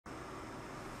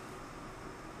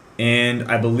and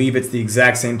I believe it's the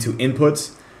exact same two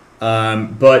inputs.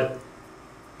 But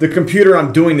the computer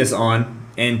I'm doing this on,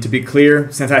 and to be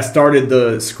clear, since I started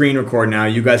the screen record now,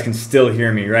 you guys can still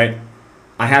hear me, right?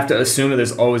 I have to assume that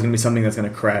there's always going to be something that's going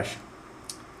to crash.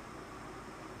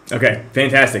 Okay,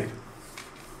 fantastic.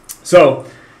 So,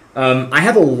 I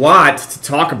have a lot to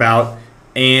talk about,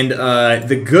 and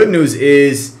the good news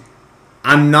is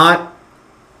I'm not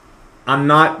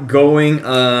going,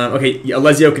 okay,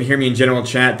 Alessio can hear me in general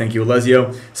chat. Thank you,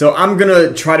 Alessio. So I'm going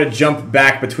to try to jump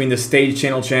back between the stage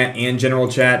channel chat and general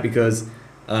chat because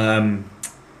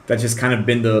that's just kind of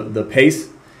been the pace.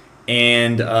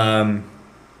 And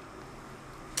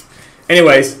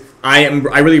anyways, I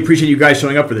really appreciate you guys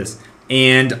showing up for this.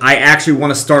 And I actually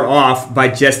want to start off by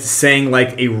just saying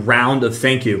like a round of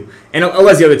thank you. And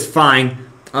Alessio, it's fine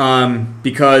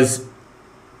because...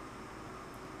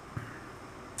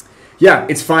 Yeah,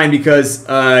 it's fine because,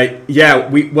 yeah,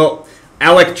 well,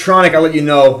 electronic, I'll let you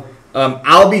know,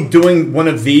 I'll be doing one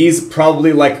of these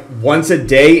probably like once a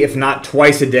day, if not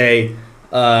twice a day,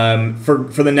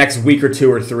 for the next week or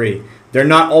 2 or 3. They're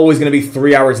not always going to be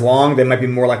 3 hours long. They might be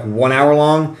more like 1 hour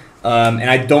long. And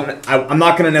I'm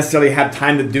not going to necessarily have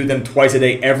time to do them twice a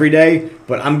day every day,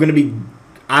 but I'm going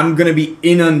to be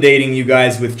inundating you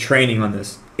guys with training on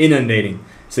this. Inundating.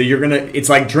 So it's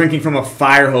like drinking from a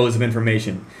fire hose of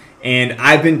information. And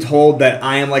I've been told that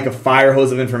I am like a fire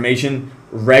hose of information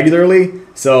regularly.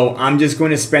 So I'm just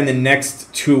going to spend the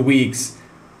next 2 weeks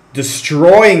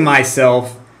destroying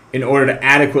myself in order to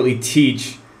adequately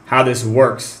teach how this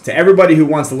works to everybody who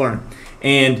wants to learn.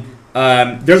 And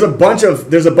there's a bunch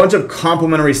of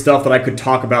complementary stuff that I could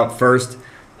talk about first.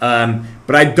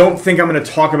 But I don't think I'm going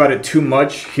to talk about it too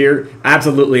much here.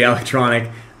 Absolutely electronic.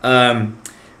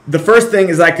 The first thing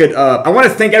is I want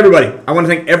to thank everybody. I want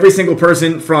to thank every single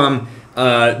person from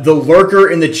the lurker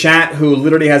in the chat who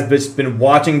literally has been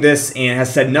watching this and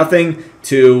has said nothing,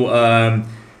 to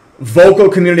vocal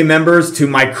community members, to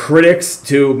my critics,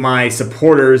 to my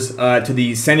supporters, to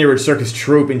the Sincerest Circus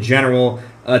troupe in general,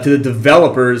 to the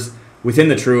developers within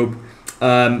the troupe,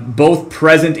 both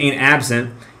present and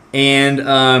absent. And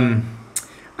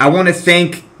I want to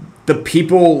thank the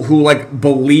people who like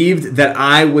believed that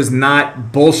I was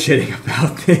not bullshitting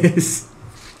about this.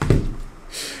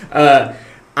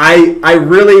 I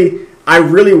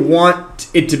really want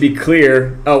it to be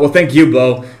clear. Oh, well, thank you,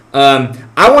 Bo.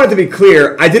 I want it to be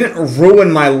clear. I didn't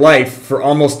ruin my life for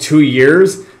almost 2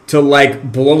 years to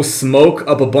like blow smoke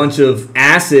up a bunch of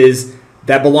asses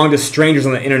that belong to strangers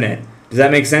on the internet. Does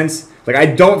that make sense? Like, I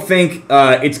don't think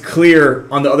it's clear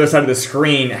on the other side of the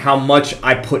screen how much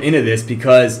I put into this,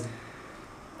 because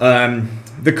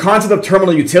the concept of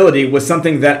terminal utility was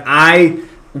something that I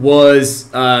was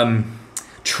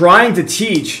trying to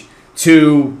teach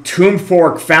to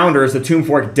TombFork founders, the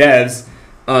TombFork devs,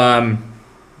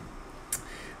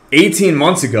 18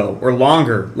 months ago or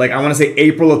longer. Like, I want to say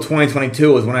April of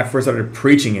 2022 is when I first started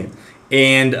preaching it.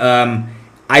 And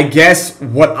I guess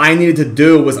what I needed to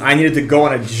do was I needed to go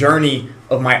on a journey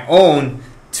of my own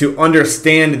to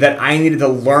understand that I needed to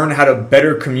learn how to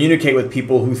better communicate with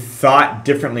people who thought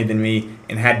differently than me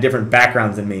and had different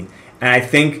backgrounds than me. And I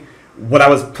think what I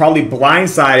was probably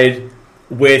blindsided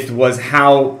with was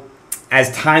how,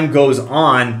 as time goes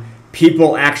on,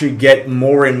 people actually get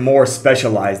more and more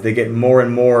specialized. They get more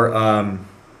and more,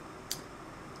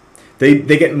 they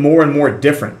get more and more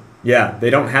different. Yeah, they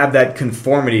don't have that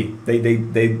conformity.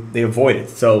 They avoid it.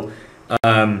 So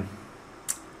I'm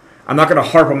not going to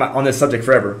harp on this subject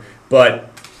forever, but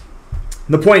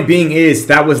the point being is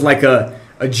that was like a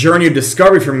journey of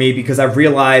discovery for me, because I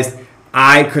realized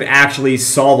I could actually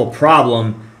solve a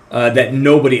problem that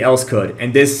nobody else could.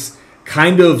 And this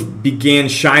kind of began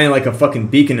shining like a fucking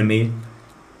beacon to me,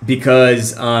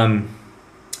 because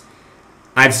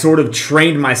I've sort of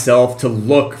trained myself to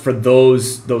look for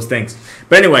those things.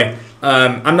 But anyway,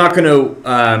 I'm not going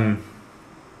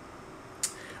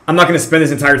to spend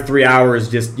this entire 3 hours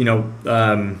just,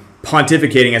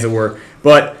 pontificating, as it were.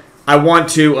 But I want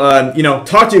to,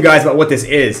 talk to you guys about what this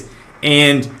is.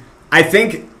 And I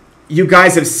think you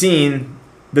guys have seen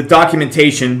the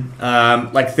documentation,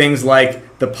 like things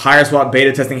like the PyreSwap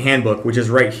beta testing handbook, which is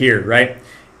right here, right?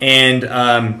 And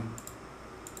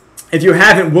if you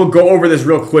haven't, we'll go over this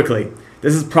real quickly.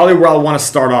 This is probably where I want to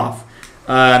start off.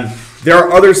 There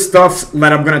are other stuff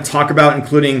that I'm going to talk about,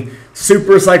 including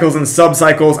super cycles and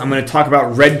sub-cycles. I'm going to talk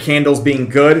about red candles being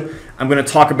good. I'm going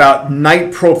to talk about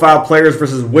night profile players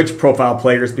versus witch profile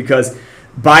players, because,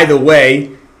 by the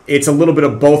way, it's a little bit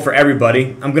of both for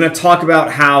everybody. I'm going to talk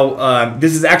about how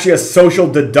this is actually a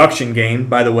social deduction game,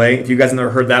 by the way, if you guys have never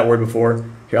heard that word before.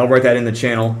 Here, I'll write that in the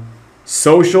channel.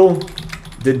 Social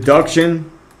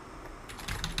deduction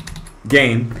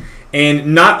game.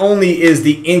 And not only is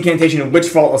the incantation of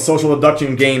Witchfall a social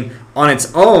deduction game on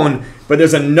its own, but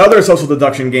there's another social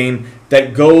deduction game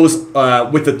that goes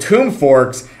with the Tomb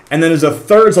Forks, and then there's a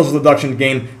third social deduction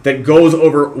game that goes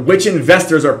over which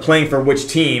investors are playing for which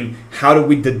team. How do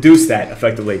we deduce that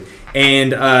effectively?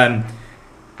 And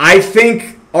I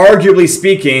think, arguably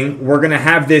speaking, we're going to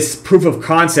have this proof of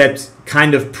concept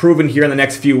kind of proven here in the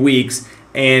next few weeks.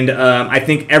 And I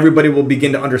think everybody will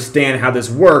begin to understand how this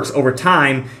works over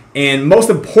time. And most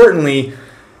importantly,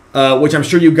 which I'm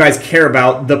sure you guys care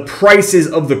about, the prices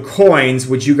of the coins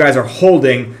which you guys are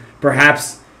holding,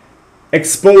 perhaps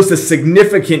exposed to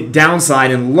significant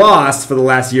downside and loss for the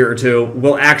last year or two,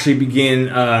 will actually begin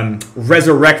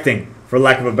resurrecting, for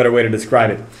lack of a better way to describe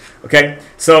it. Okay,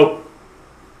 so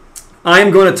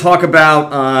I'm going to talk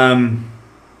about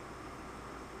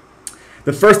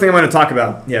the first thing I'm going to talk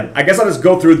about. Yeah, I guess I'll just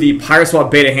go through the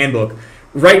PyreSwap beta handbook.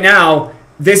 Right now,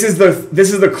 this is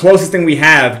the closest thing we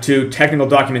have to technical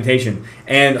documentation,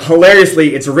 and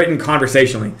hilariously, it's written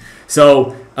conversationally.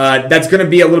 So that's going to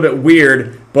be a little bit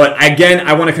weird, but again,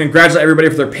 I want to congratulate everybody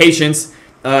for their patience.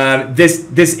 This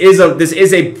is an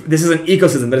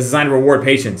ecosystem that is designed to reward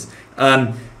patience.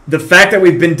 The fact that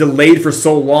we've been delayed for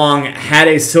so long had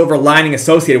a silver lining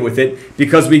associated with it,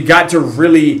 because we got to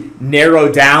really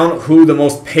narrow down who the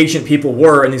most patient people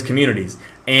were in these communities.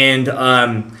 And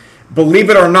believe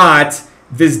it or not,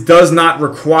 this does not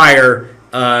require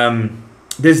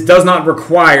this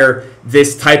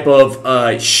type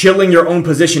of shilling your own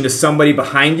position to somebody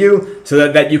behind you,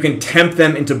 so that you can tempt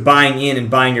them into buying in and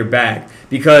buying your bag,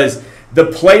 because the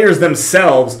players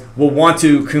themselves will want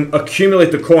to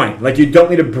accumulate the coin. Like, you don't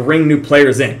need to bring new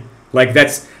players in. Like,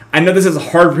 I know this is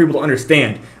hard for people to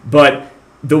understand, but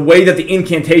the way that the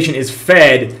incantation is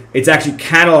fed, it's actually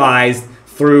catalyzed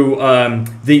through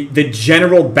the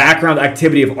general background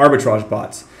activity of arbitrage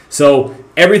bots. So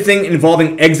everything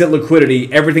involving exit liquidity,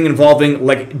 everything involving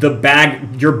like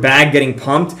your bag getting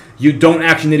pumped, you don't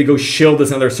actually need to go shill this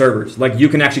in other servers. Like, you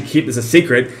can actually keep this a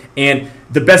secret. And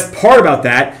the best part about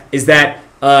that is that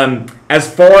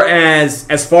as far as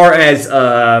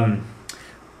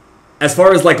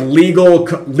like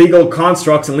legal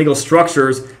constructs and legal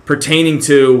structures pertaining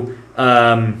to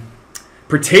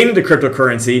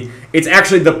cryptocurrency, it's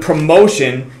actually the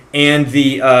promotion and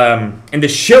the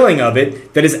shilling of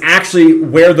it that is actually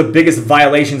where the biggest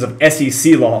violations of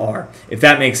SEC law are, if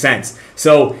that makes sense.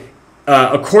 So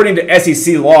according to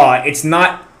SEC law, it's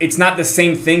not the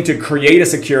same thing to create a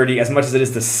security as much as it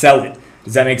is to sell it.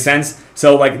 Does that make sense?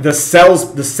 So like the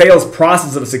sales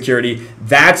process of a security,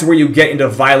 that's where you get into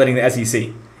violating the SEC.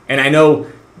 And I know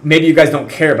maybe you guys don't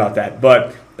care about that,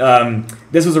 but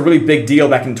this was a really big deal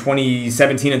back in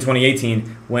 2017 and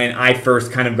 2018 when I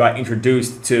first kind of got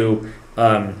introduced to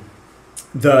the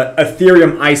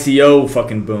Ethereum ICO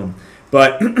fucking boom.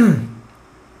 But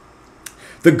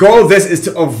the goal of this is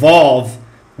to evolve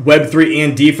Web3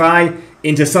 and DeFi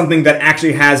into something that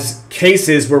actually has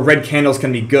cases where red candles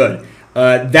can be good.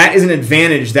 That is an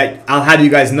advantage that I'll have you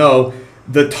guys know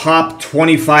the top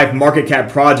 25 market cap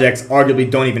projects arguably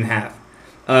don't even have.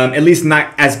 At least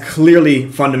not as clearly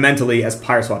fundamentally as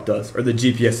PyreSwap does, or the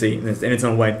GPSC in its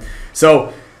own way.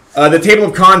 So the table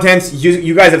of contents,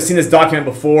 you guys have seen this document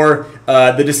before.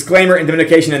 The disclaimer,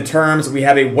 indemnification, and terms. We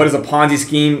have a what is a Ponzi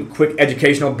scheme, quick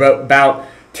educational about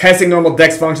testing normal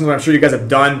DEX functions, what I'm sure you guys have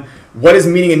done. What is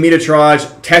meeting and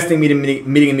meterage, testing meeting and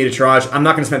meterage. I'm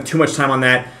not going to spend too much time on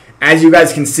that. As you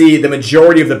guys can see, the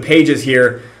majority of the pages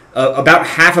here, about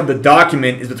half of the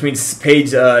document is between page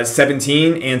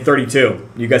 17 and 32.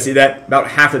 You guys see that? About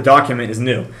half the document is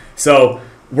new. So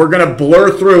we're going to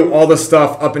blur through all the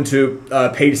stuff up into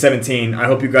page 17. I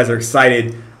hope you guys are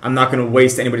excited. I'm not going to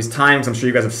waste anybody's time because I'm sure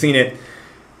you guys have seen it.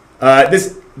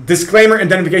 This disclaimer,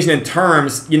 identification, and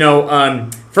terms,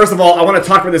 first of all, I want to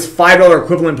talk about this $5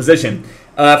 equivalent position.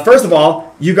 First of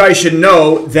all, you guys should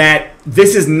know that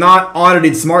this is not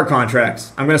audited smart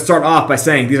contracts. I'm going to start off by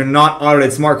saying these are not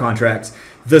audited smart contracts.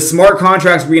 The smart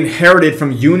contracts we inherited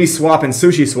from Uniswap and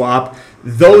SushiSwap,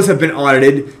 those have been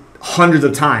audited hundreds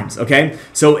of times, okay?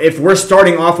 So if we're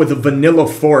starting off with a vanilla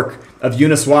fork of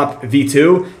Uniswap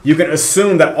v2, you can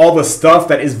assume that all the stuff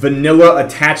that is vanilla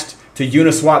attached to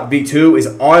Uniswap v2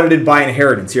 is audited by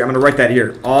inheritance. Here, I'm going to write that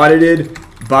here. Audited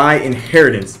by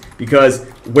inheritance, because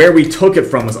where we took it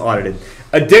from was audited.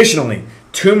 Additionally,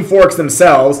 Tomb Forks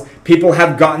themselves, people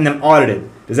have gotten them audited.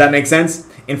 Does that make sense?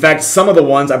 In fact, some of the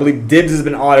ones, I believe Dibs has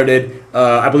been audited.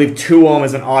 I believe 2Ohm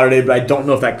has been audited, but I don't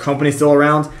know if that company's still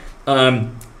around.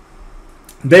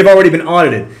 They've already been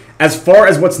audited. as far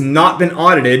as what's not been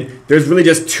audited, there's really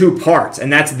just two parts,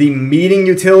 and that's the meeting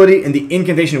utility and the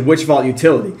incantation witch vault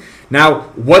utility. Now,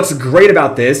 what's great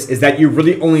about this is that you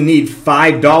really only need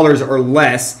 $5 or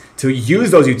less to use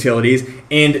those utilities,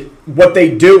 and what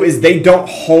they do is they don't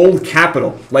hold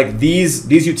capital. Like these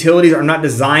utilities are not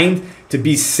designed to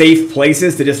be safe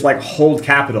places to just like hold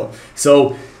capital.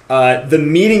 So the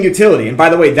meeting utility, and by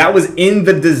the way, that was in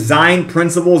the design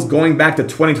principles going back to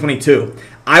 2022.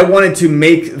 I wanted to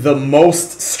make the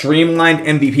most streamlined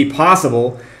MVP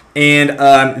possible, and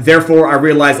therefore I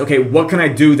realized, okay, what can I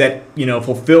do that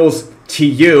fulfills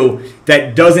TU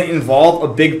that doesn't involve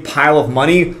a big pile of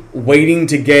money waiting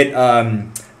to get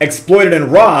exploited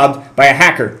and robbed by a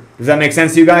hacker? Does that make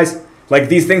sense to you guys? Like,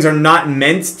 these things are not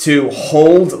meant to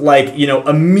hold like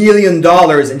 $1 million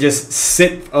and just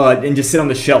sit on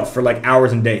the shelf for like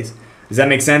hours and days. Does that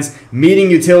make sense?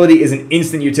 Meeting utility is an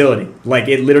instant utility. Like,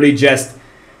 it literally just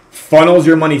funnels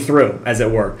your money through, as it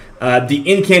were. The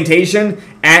incantation,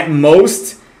 at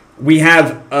most, we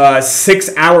have a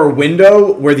 6-hour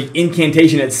window where the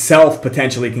incantation itself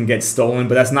potentially can get stolen,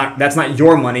 but that's not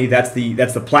your money. That's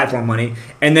the platform money.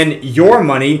 And then your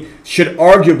money should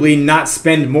arguably not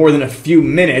spend more than a few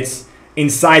minutes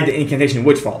inside the incantation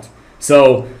witch vault.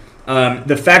 So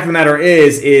the fact of the matter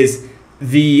is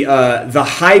the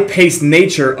high-paced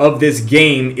nature of this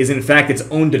game is in fact its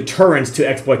own deterrence to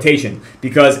exploitation,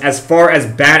 because as far as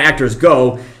bad actors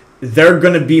go, they're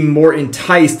going to be more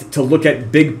enticed to look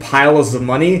at big piles of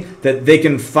money that they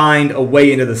can find a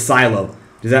way into the silo.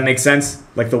 Does that make sense?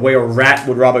 Like the way a rat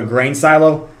would rob a grain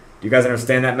silo? Do you guys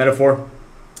understand that metaphor?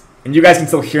 And you guys can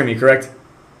still hear me, correct?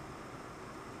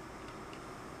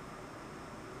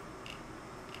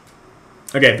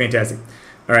 Okay, fantastic.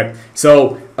 All right,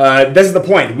 so this is the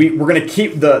point. We're going to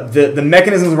keep the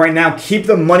mechanisms right now, keep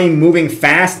the money moving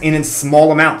fast and in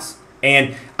small amounts.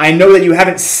 And I know that you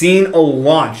haven't seen a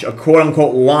launch, a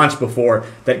quote-unquote launch before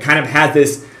that kind of has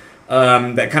this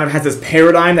paradigm,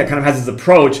 that kind of has this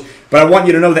approach. But I want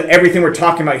you to know that everything we're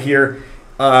talking about here,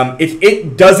 if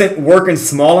it doesn't work in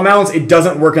small amounts, it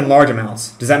doesn't work in large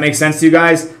amounts. Does that make sense to you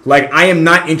guys? Like, I am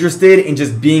not interested in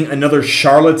just being another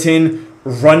charlatan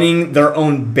running their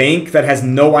own bank that has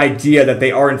no idea that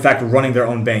they are in fact running their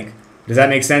own bank. Does that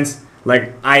make sense?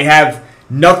 Like, I have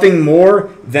nothing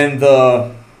more than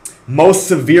the most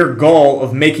severe goal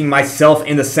of making myself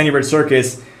in the Sincerest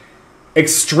circus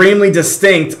extremely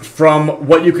distinct from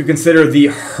what you could consider the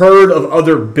herd of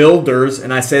other builders,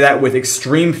 and I say that with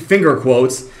extreme finger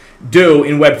quotes, do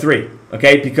in Web3,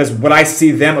 okay? Because what I see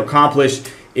them accomplish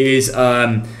is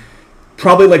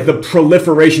probably like the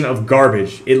proliferation of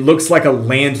garbage. It looks like a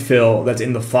landfill that's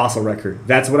in the fossil record.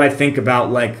 That's what I think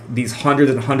about, like, these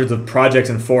hundreds and hundreds of projects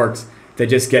and forks that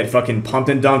just get fucking pumped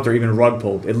and dumped or even rug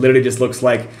pulled. It literally just looks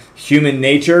like human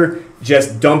nature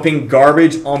just dumping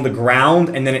garbage on the ground,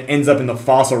 and then it ends up in the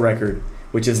fossil record,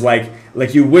 which is like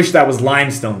you wish that was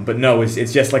limestone, but no,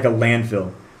 it's just like a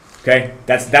landfill. Okay,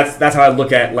 that's how I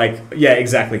look at, like, yeah,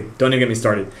 exactly. Don't even get me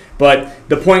started. But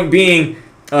the point being,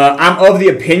 I'm of the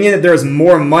opinion that there's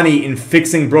more money in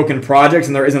fixing broken projects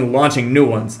than there is in launching new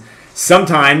ones.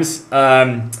 Sometimes,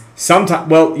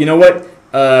 well, you know what?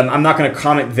 I'm not going to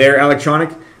comment there, Electronic,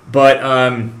 but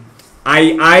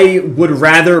I would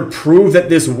rather prove that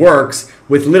this works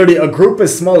with literally a group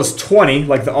as small as 20,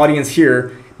 like the audience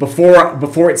here,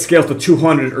 before it scales to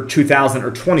 200 or 2,000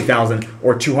 or 20,000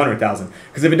 or 200,000.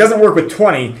 Because if it doesn't work with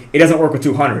 20, it doesn't work with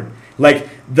 200. Like,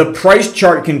 the price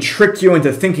chart can trick you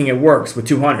into thinking it works with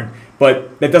 200,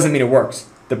 but that doesn't mean it works.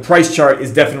 The price chart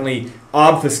is definitely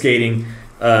obfuscating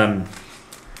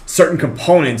certain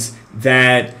components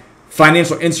that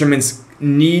financial instruments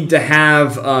need to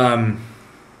have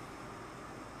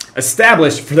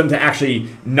established for them to actually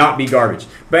not be garbage.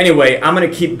 But anyway, I'm going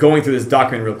to keep going through this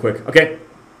document real quick, okay?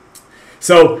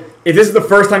 So if this is the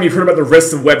first time you've heard about the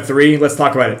risks of Web3, let's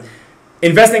talk about it.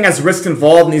 Investing has risks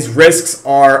involved, and these risks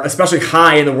are especially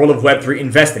high in the world of Web3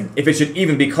 investing, if it should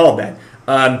even be called that.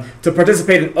 To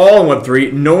participate in all in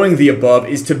Web3, knowing the above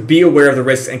is to be aware of the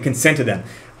risks and consent to them.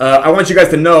 I want you guys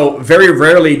to know, very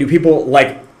rarely do people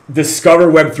like discover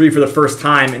Web3 for the first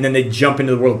time and then they jump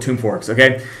into the world of tomb forks,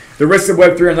 okay? The risks of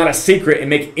Web3 are not a secret and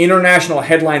make international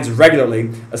headlines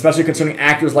regularly, especially concerning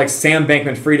actors like Sam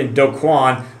Bankman-Fried and Do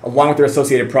Kwon, along with their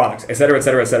associated products, etc.,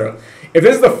 etc., etc. If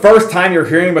this is the first time you're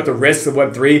hearing about the risks of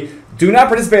Web3, do not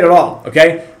participate at all,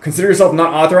 okay? Consider yourself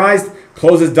not authorized,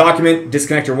 close this document,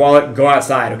 disconnect your wallet, go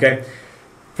outside, okay?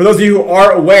 For those of you who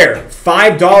are aware,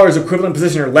 $5 equivalent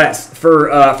position or less.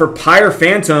 For Pyre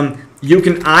Phantom, you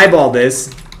can eyeball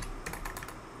this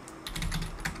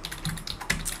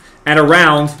at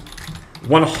around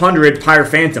 100 Pyre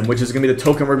Phantom, which is going to be the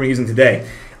token we're going to be using today.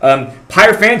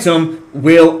 Pyre Phantom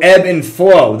will ebb and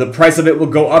flow. The price of it will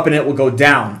go up and it will go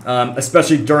down,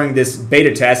 especially during this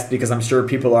beta test, because I'm sure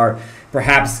people are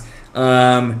perhaps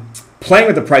playing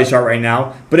with the price chart right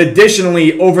now. But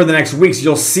additionally, over the next weeks,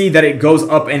 you'll see that it goes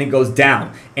up and it goes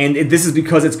down. And this is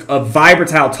because it's a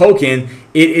volatile token.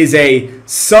 It is a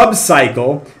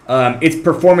sub-cycle. Its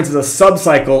performance is a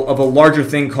sub-cycle of a larger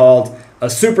thing called a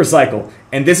super cycle.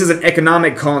 And this is an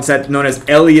economic concept known as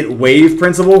Elliott wave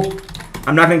principle.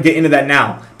 I'm not going to get into that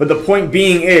now. But the point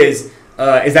being is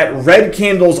that red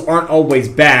candles aren't always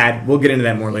bad. We'll get into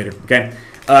that more later, okay?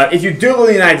 If you do live in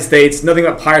the United States, nothing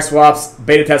about PyreSwap's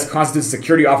beta test constitutes a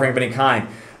security offering of any kind.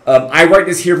 I write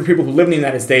this here for people who live in the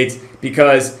United States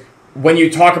because when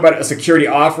you talk about a security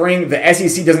offering, the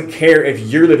SEC doesn't care if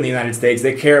you're living in the United States.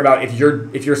 They care about if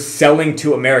you're selling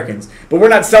to Americans. But we're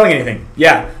not selling anything.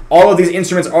 Yeah, all of these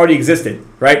instruments already existed,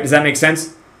 right? Does that make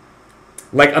sense?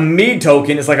 Like a MEAD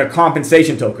token is like a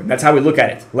compensation token. That's how we look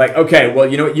at it. Like, okay, well,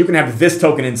 you know what? You can have this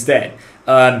token instead.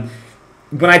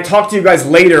 When I talk to you guys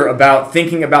later about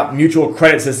thinking about mutual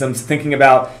credit systems, thinking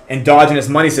about endogenous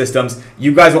money systems,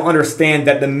 you guys will understand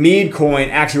that the MEAD coin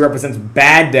actually represents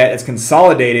bad debt. It's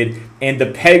consolidated, and the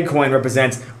PEG coin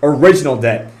represents original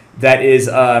debt. That is,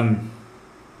 I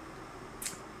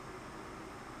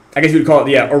guess you would call it,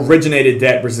 yeah, originated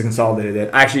debt versus consolidated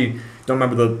debt. I actually don't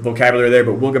remember the vocabulary there,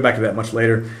 but we'll get back to that much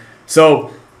later.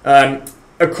 So,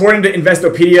 according to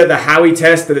Investopedia, the Howey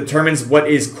test that determines what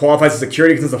is qualifies as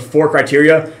security consists of 4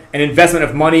 criteria: an investment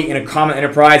of money in a common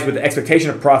enterprise with the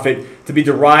expectation of profit to be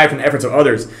derived from the efforts of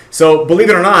others. So, believe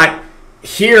it or not,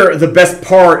 here the best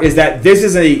part is that this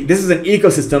is an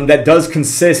ecosystem that does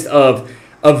consist of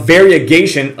a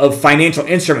variegation of financial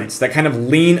instruments that kind of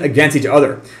lean against each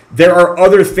other. There are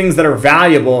other things that are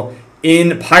valuable in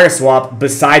PyreSwap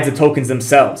besides the tokens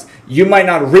themselves. You might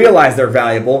not realize they're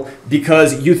valuable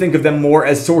because you think of them more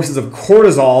as sources of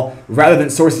cortisol rather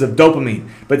than sources of dopamine.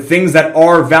 But things that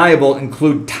are valuable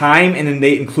include time, and then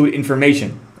they include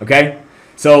information, okay?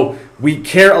 So we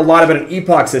care a lot about an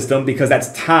epoch system because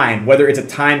that's time, whether it's a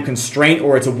time constraint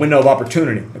or it's a window of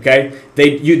opportunity, okay?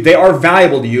 They are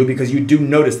valuable to you because you do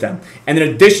notice them. And then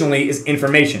additionally is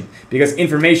information, because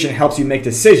information helps you make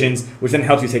decisions, which then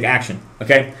helps you take action,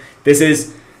 okay? This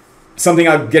is something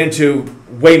I'll get into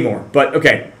way more, but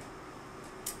okay.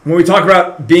 When we talk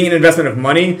about being an investment of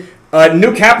money,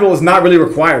 new capital is not really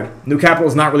required. New capital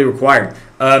is not really required.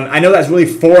 I know that's really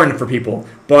foreign for people,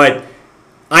 but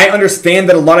I understand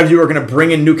that a lot of you are going to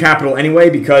bring in new capital anyway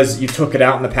because you took it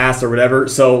out in the past or whatever.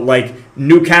 So like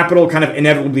new capital kind of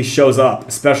inevitably shows up,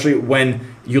 especially when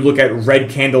you look at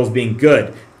red candles being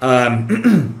good.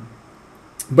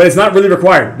 But it's not really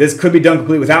required. This could be done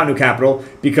completely without new capital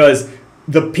because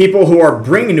the people who are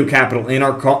bringing new capital in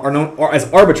are known as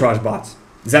arbitrage bots.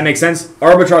 Does that make sense?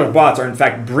 Arbitrage bots are in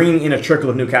fact bringing in a trickle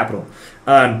of new capital.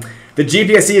 The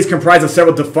GPSC is comprised of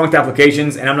several defunct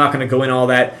applications, and I'm not going to go into all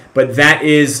that, but that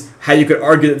is how you could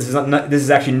argue that this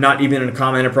is actually not even in a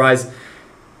common enterprise.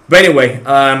 But anyway,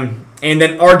 and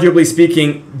then arguably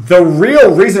speaking, the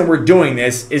real reason we're doing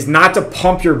this is not to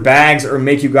pump your bags or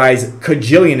make you guys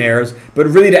cajillionaires, but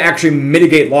really to actually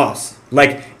mitigate loss.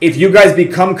 Like, if you guys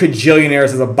become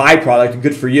cajillionaires as a byproduct,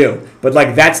 good for you. But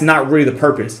like, that's not really the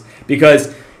purpose.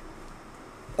 Because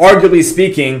arguably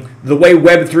speaking, the way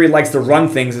Web3 likes to run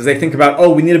things is they think about,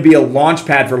 oh, we need to be a launch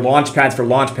pad for launch pads for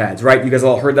launch pads, right? You guys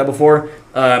all heard that before?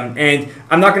 And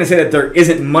I'm not going to say that there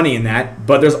isn't money in that,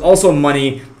 but there's also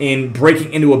money in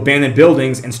breaking into abandoned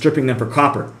buildings and stripping them for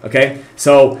copper, okay?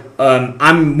 So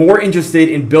I'm more interested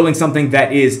in building something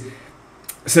that is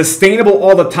sustainable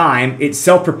all the time. It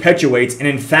self-perpetuates and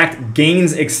in fact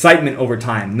gains excitement over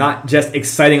time, not just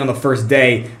exciting on the first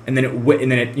day and then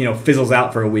it fizzles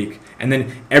out for a week. And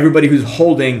then everybody who's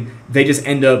holding, they just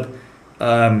end up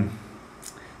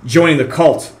joining the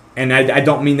cult. And I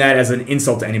don't mean that as an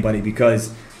insult to anybody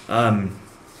because I'm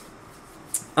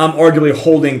arguably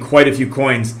holding quite a few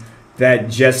coins that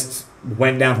just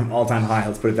went down from all-time high.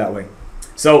 Let's put it that way.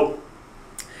 So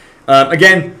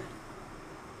again,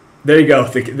 there you go.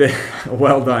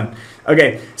 Well done.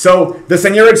 Okay, so the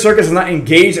Sincerest Circus is not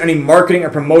engaged in any marketing or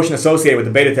promotion associated with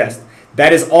the beta test.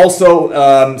 That is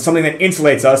also something that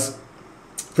insulates us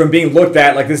from being looked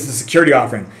at like this is a security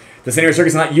offering. The Sincerest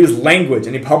Circus does not use language,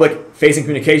 any public-facing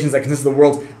communications that consist of the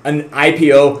words an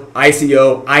IPO,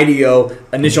 ICO, IDO,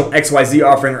 initial XYZ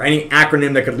offering, or any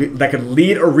acronym that could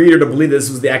lead a reader to believe that this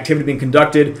was the activity being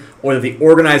conducted or that the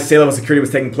organized sale of a security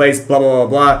was taking place, blah, blah, blah,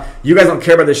 blah. You guys don't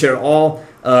care about this shit at all.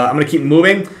 I'm going to keep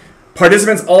moving.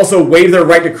 Participants also waive their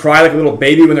right to cry like a little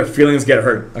baby when their feelings get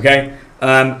hurt, okay?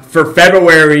 For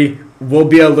February, we'll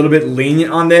be a little bit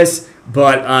lenient on this,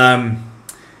 but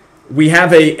we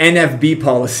have a NFB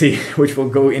policy, which we'll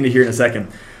go into here in a second.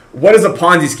 What is a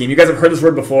Ponzi scheme? You guys have heard this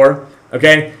word before,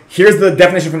 okay? Here's the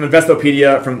definition from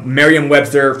Investopedia, from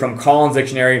Merriam-Webster, from Collins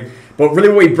Dictionary. But really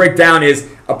what we break down is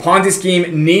a Ponzi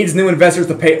scheme needs new investors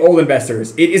to pay old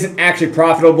investors. It isn't actually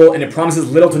profitable and it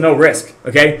promises little to no risk,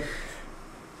 okay?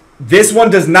 This one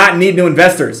does not need new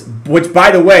investors, which, by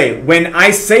the way, when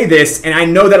I say this, and I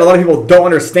know that a lot of people don't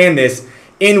understand this,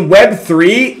 in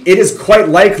Web3, it is quite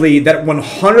likely that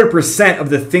 100% of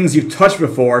the things you touched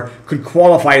before could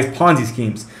qualify as Ponzi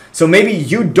schemes. So maybe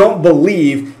you don't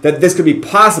believe that this could be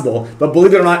possible, but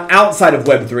believe it or not, outside of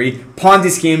Web3, Ponzi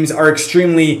schemes are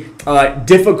extremely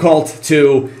difficult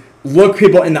to look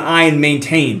people in the eye and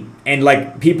maintain. And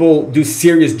like people do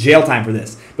serious jail time for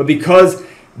this. But because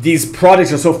these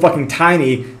projects are so fucking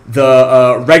tiny,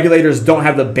 the regulators don't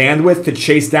have the bandwidth to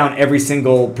chase down every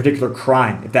single particular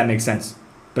crime, if that makes sense.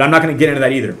 But I'm not going to get into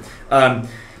that either.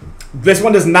 This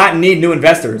one does not need new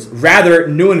investors. Rather,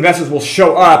 new investors will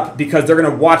show up because they're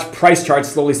going to watch price charts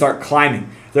slowly start climbing.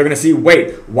 They're going to see,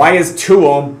 wait, why is 2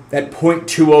 ohm at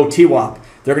 0.20 TWAP?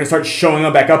 They're going to start showing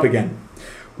them back up again.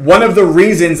 One of the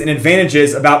reasons and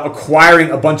advantages about acquiring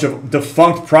a bunch of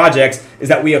defunct projects is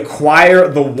that we acquire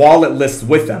the wallet lists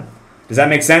with them. Does that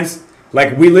make sense?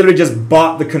 Like, we literally just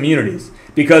bought the communities.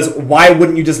 Because why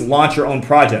wouldn't you just launch your own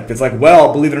project? It's like,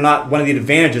 well, believe it or not, one of the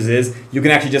advantages is you can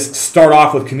actually just start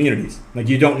off with communities. Like,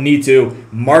 you don't need to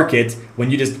market when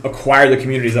you just acquire the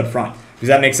communities up front. Does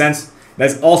that make sense?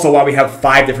 That's also why we have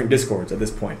 5 different Discords at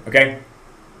this point, okay?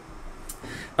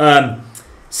 And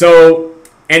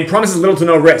promises little to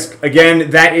no risk. Again,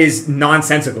 that is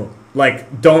nonsensical.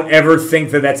 Like, don't ever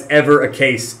think that that's ever a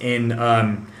case in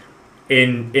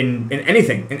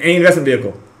anything, in any investment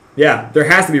vehicle. Yeah, there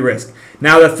has to be risk.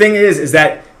 Now, the thing is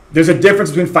that there's a difference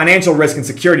between financial risk and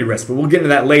security risk, but we'll get into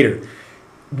that later.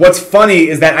 What's funny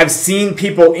is that I've seen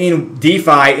people in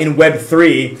DeFi, in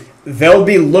Web3, they'll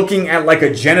be looking at like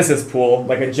a Genesis pool,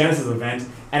 like a Genesis event,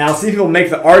 and I'll see people make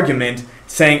the argument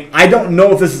saying, I don't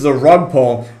know if this is a rug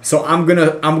pull, so I'm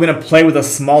gonna play with a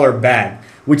smaller bag,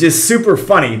 which is super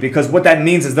funny because what that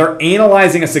means is they're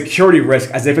analyzing a security risk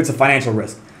as if it's a financial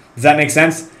risk. Does that make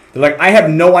sense? They're like, I have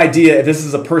no idea if this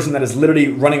is a person that is literally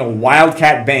running a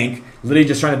wildcat bank, literally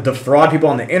just trying to defraud people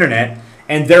on the internet,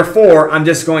 and therefore I'm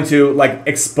just going to like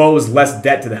expose less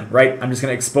debt to them, right? I'm just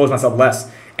going to expose myself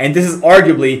less. And this is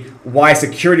arguably why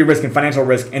security risk and financial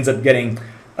risk ends up getting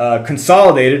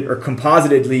consolidated or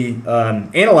compositedly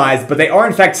analyzed, but they are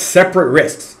in fact separate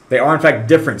risks. They are in fact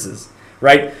differences,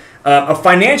 right? A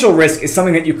financial risk is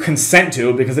something that you consent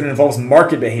to because it involves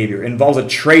market behavior, it involves a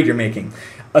trade you're making.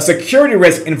 A security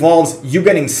risk involves you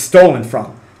getting stolen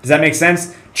from. Does that make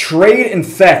sense? Trade and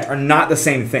theft are not the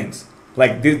same things.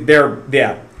 Like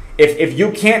yeah. If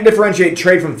you can't differentiate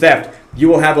trade from theft, you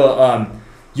will have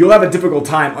a difficult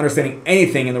time understanding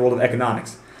anything in the world of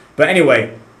economics. But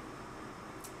anyway,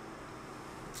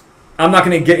 I'm not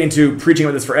going to get into preaching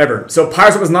about this forever. So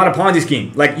PyreSwap is not a Ponzi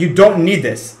scheme. Like, you don't need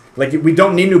this. Like, we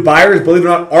don't need new buyers. Believe it or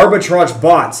not, arbitrage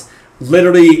bots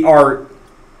literally are.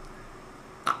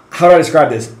 How do I describe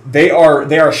this? They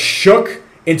are shook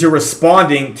into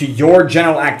responding to your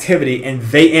general activity, and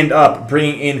they end up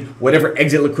bringing in whatever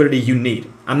exit liquidity you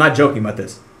need. I'm not joking about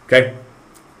this, okay?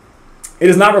 It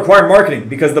does not require marketing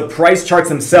because the price charts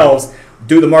themselves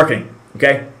do the marketing,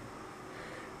 okay?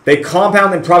 They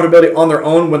compound in profitability on their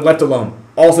own when left alone.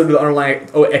 Also do the underlying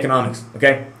economics,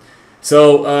 okay?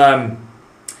 So,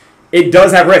 it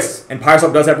does have risks, and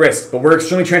PyreSwap does have risks, but we're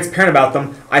extremely transparent about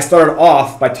them. I started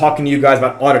off by talking to you guys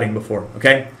about auditing before,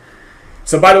 okay?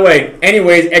 So by the way,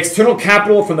 anyways, external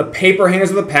capital from the paper hangers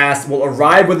of the past will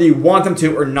arrive whether you want them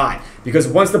to or not. Because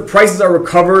once the prices are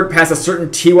recovered past a certain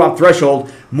TWAP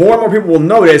threshold, more and more people will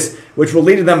notice, which will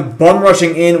lead to them bum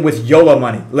rushing in with YOLO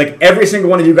money. Like, every single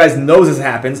one of you guys knows this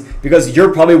happens because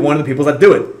you're probably one of the people that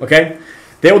do it, okay?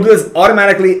 They will do this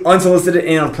automatically, unsolicited,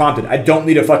 and unprompted. I don't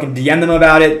need to fucking DM them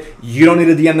about it. You don't need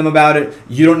to DM them about it.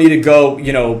 You don't need to go,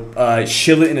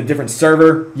 shill it in a different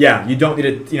server. Yeah, you don't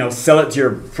need to, sell it to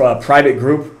your private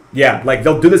group. Yeah, like,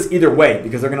 they'll do this either way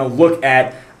because they're gonna look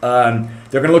at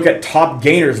top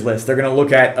gainers list. They're gonna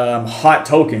look at hot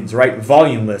tokens, right?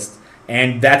 Volume list,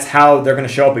 and that's how they're gonna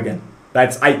show up again.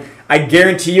 I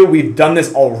guarantee you, we've done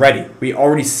this already. We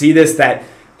already see this that.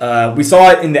 We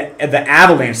saw it in the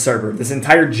Avalanche server. This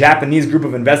entire Japanese group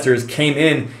of investors came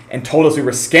in and told us we were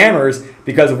scammers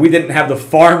because we didn't have the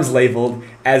farms labeled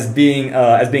as being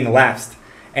lapsed.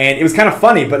 And it was kind of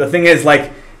funny, but the thing is,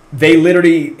 like, they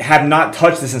literally have not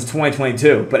touched this since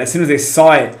 2022. But as soon as they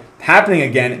saw it happening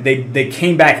again, they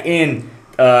came back in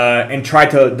and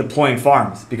tried to deploy in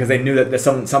farms because they knew that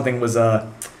something was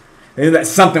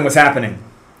happening.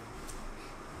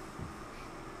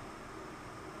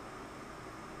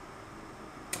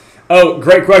 Oh,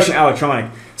 great question, Electronic.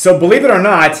 So believe it or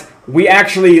not, we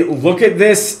actually look at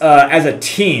this as a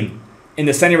team in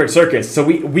the Sincerest circuits. So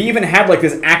we even have like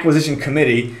this acquisition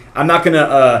committee. I'm not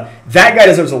gonna that guy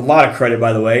deserves a lot of credit,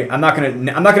 by the way. I'm not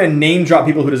gonna name drop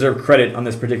people who deserve credit on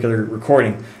this particular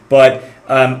recording. But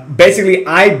basically,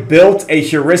 I built a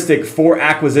heuristic for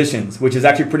acquisitions, which is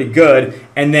actually pretty good.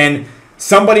 And then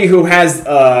somebody who has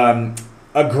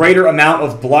a greater amount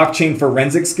of blockchain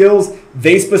forensic skills,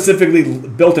 they specifically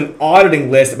built an auditing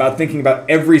list about thinking about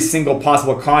every single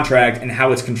possible contract and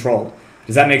how it's controlled.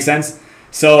 Does that make sense?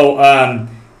 So,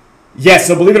 yes,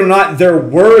 so believe it or not, there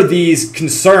were these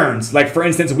concerns. Like, for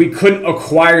instance, we couldn't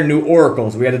acquire new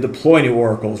oracles. We had to deploy new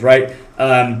oracles, right?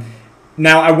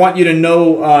 Now, I want you to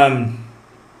know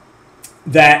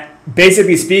that,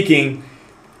 basically speaking,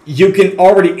 you can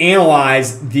already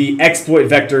analyze the exploit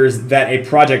vectors that a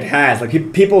project has. Like,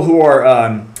 people who are,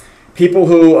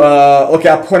 look,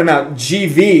 I'll point them out,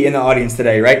 GV in the audience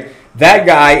today, right? That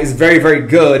guy is very, very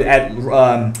good at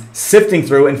sifting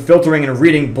through and filtering and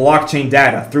reading blockchain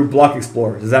data through Block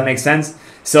Explorer. Does that make sense?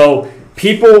 So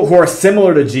people who are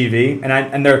similar to GV,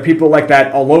 and there are people like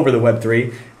that all over the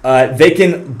Web3, they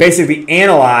can basically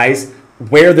analyze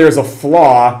where there's a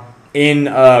flaw in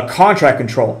contract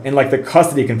control, in like the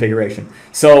custody configuration.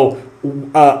 So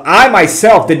I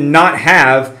myself did not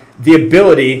have the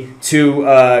ability to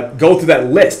go through that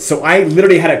list. So I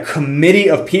literally had a committee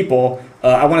of people.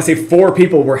 I want to say 4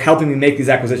 people were helping me make these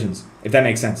acquisitions, if that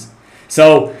makes sense.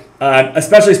 So,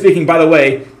 especially speaking, by the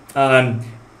way,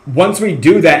 once we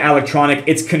do that Electronic,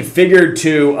 it's configured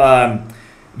to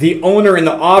the owner and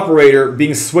the operator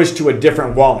being switched to a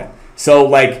different wallet. So,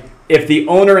 like, if the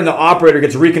owner and the operator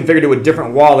gets reconfigured to a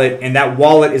different wallet, and that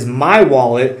wallet is my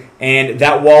wallet, and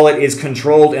that wallet is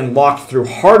controlled and locked through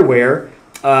hardware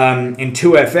in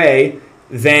 2FA,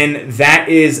 then that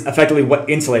is effectively what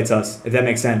insulates us, if that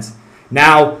makes sense.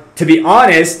 Now, to be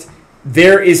honest,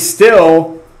 there is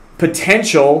still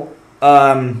potential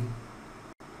upsets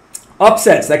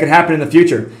that could happen in the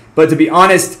future. But to be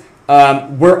honest,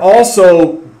 we're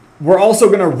also going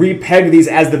to repeg these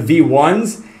as the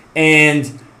V1s,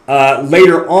 and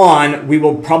later on we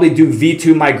will probably do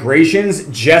V2 migrations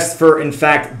just for, in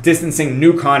fact, distancing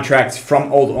new contracts from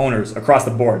old owners across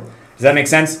the board. Does that make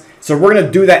sense? So we're going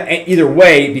to do that either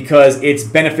way because it's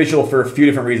beneficial for a few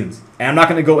different reasons. And I'm not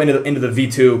going to go into the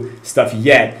V2 stuff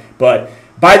yet. But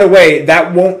by the way,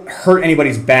 that won't hurt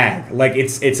anybody's bag. Like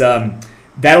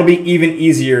that'll be even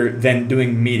easier than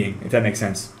doing meeting, if that makes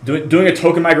sense. Doing a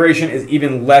token migration is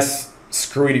even less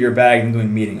screwy to your bag than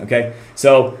doing meeting. Okay.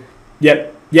 So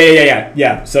yep.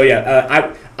 Yeah. So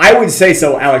yeah, I would say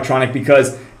so, Electronic,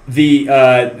 because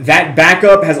that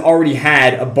backup has already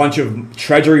had a bunch of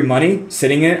treasury money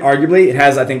sitting in it. Arguably, it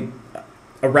has, I think,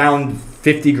 around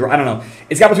 50 grand. I don't know.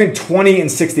 It's got between 20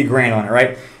 and 60 grand on it,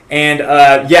 right? And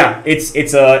yeah,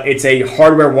 it's a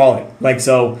hardware wallet. Like,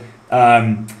 so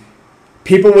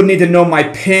people would need to know my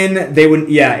PIN. They would,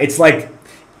 yeah. It's like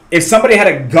if somebody had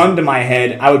a gun to my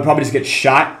head, I would probably just get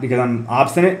shot because I'm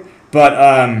obstinate.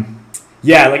 But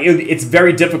yeah, like it's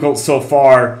very difficult so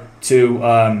far to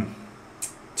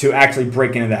actually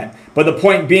break into that. But the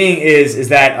point being is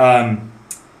that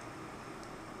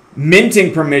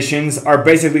minting permissions are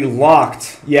basically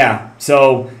locked. Yeah.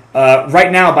 So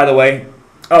right now, by the way,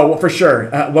 oh, well, for sure.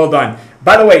 Well done.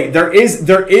 By the way, there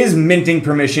is minting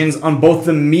permissions on both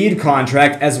the Mead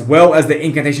contract as well as the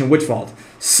Incantation Witch Vault.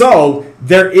 So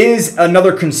there is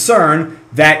another concern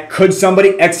that could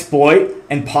somebody exploit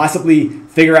and possibly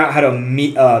figure out how to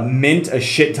mint a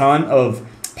shit ton of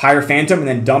Pyre Phantom and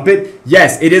then dump it?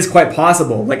 Yes, it is quite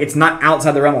possible. Like, it's not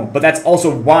outside the realm. But that's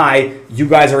also why you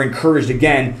guys are encouraged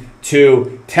again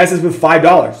to test this with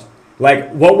 $5. Like,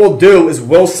 what we'll do is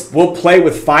we'll play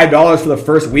with $5 for the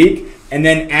first week, and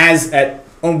then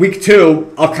on week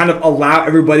 2, I'll kind of allow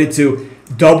everybody to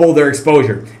double their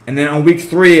exposure, and then on week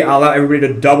 3, I'll allow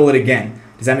everybody to double it again.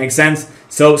 Does that make sense?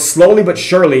 So slowly but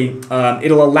surely,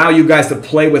 it'll allow you guys to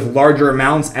play with larger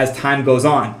amounts as time goes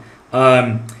on.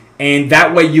 And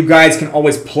that way you guys can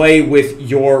always play with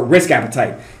your risk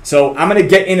appetite. So I'm going to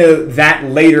get into that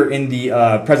later in the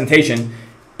presentation.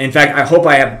 In fact, I hope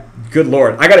I have, good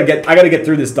Lord, I gotta get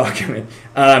through this document.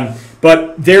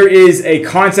 But there is a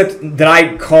concept that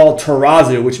I call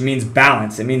terazu, which means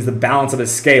balance. It means the balance of a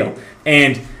scale.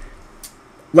 And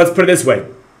let's put it this way.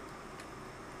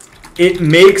 It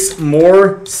makes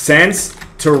more sense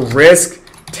to risk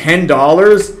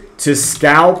 $10 to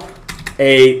scalp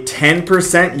a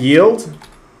 10% yield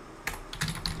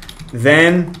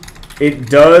than it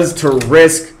does to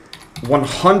risk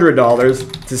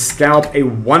 $100 to scalp a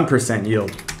 1%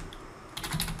 yield.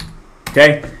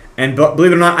 Okay? And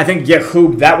believe it or not, I think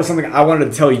Yahoo, that was something I wanted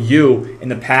to tell you in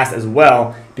the past as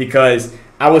well, because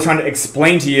I was trying to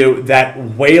explain to you that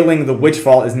whaling the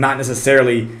witchfall is not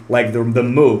necessarily like the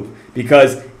move.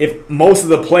 Because if most of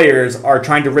the players are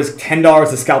trying to risk $10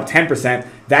 to scalp 10%,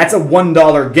 that's a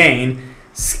 $1 gain.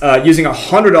 Using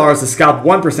 $100 to scalp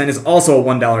 1% is also a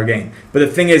 $1 gain. But the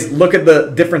thing is, look at the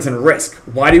difference in risk.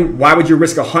 Why would you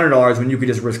risk $100 when you could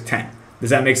just risk 10? Does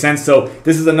that make sense? So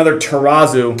this is another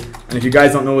terazu, and if you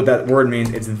guys don't know what that word means,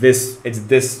 it's this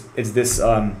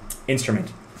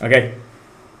instrument. Okay,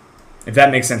 if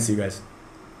that makes sense to you guys.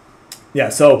 Yeah.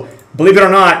 So believe it or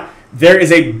not, there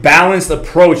is a balanced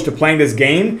approach to playing this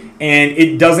game, and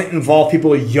it doesn't involve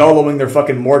people YOLOing their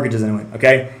fucking mortgages into it,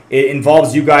 okay? It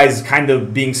involves you guys kind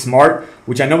of being smart,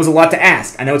 which I know is a lot to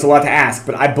ask. I know it's a lot to ask,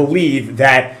 but I believe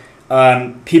that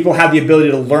people have the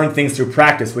ability to learn things through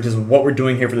practice, which is what we're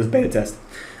doing here for this beta test.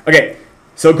 Okay,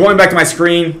 so going back to my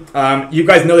screen, you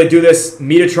guys know they do this.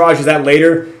 Meterage is that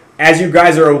later. As you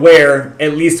guys are aware,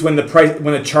 at least when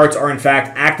the charts are in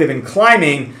fact active and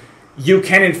climbing, you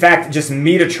can in fact just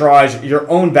meterage your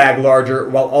own bag larger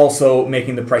while also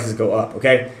making the prices go up,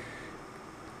 okay?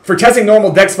 For testing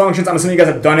normal DEX functions, I'm assuming you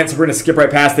guys have done it, so we're going to skip right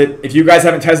past it. If you guys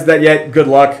haven't tested that yet, good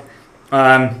luck.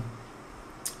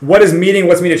 What is meeting?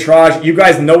 What's meterage? You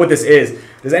guys know what this is.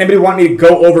 Does anybody want me to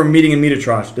go over meeting and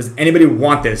meterage? Does anybody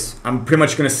want this? I'm pretty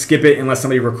much going to skip it unless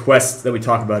somebody requests that we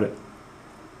talk about it.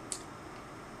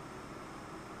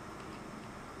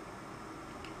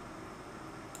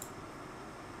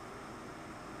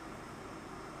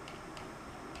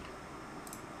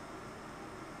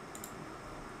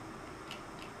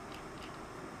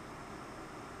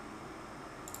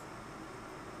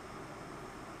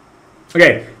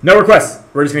 Okay, no requests.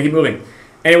 We're just gonna keep moving.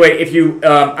 Anyway, if you,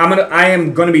 I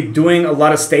am gonna be doing a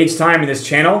lot of stage time in this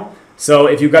channel. So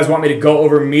if you guys want me to go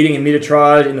over meeting and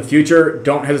meterage in the future,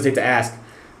 don't hesitate to ask.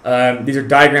 These are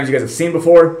diagrams you guys have seen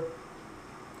before.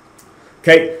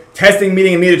 Okay, testing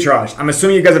meeting and meterage. I'm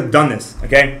assuming you guys have done this.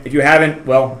 Okay, if you haven't,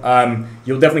 well,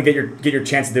 you'll definitely get your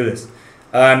chance to do this.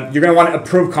 You're gonna want to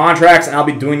approve contracts, and I'll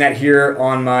be doing that here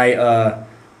on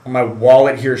my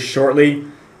wallet here shortly.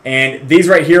 And these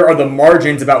right here are the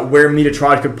margins about where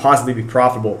meterage could possibly be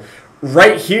profitable.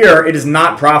 Right here, it is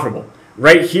not profitable.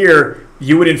 Right here,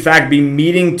 you would in fact be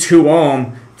meeting 2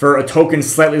 ohm for a token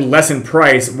slightly less in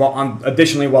price,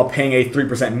 additionally while paying a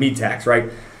 3% meet tax,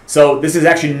 right? So this is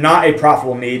actually not a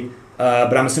profitable meet,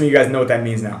 but I'm assuming you guys know what that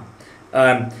means now.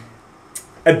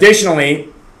 Additionally,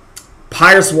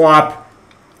 PyreSwap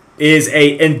is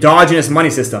an endogenous money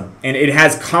system, and it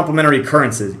has complementary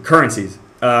currencies.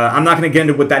 I'm not going to get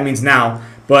into what that means now,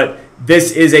 but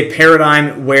this is a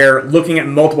paradigm where looking at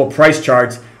multiple price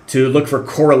charts to look for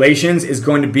correlations is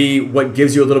going to be what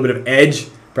gives you a little bit of edge,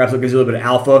 perhaps what gives you a little bit of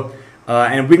alpha,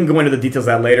 and we can go into the details of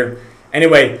that later.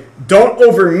 Anyway, don't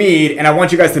over-mead, and I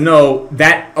want you guys to know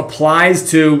that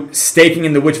applies to staking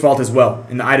in the Witch Vault as well,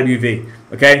 in the IWV,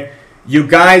 okay? You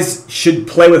guys should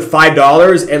play with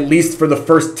 $5 at least for the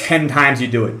first 10 times you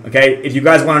do it, okay? If you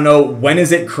guys want to know when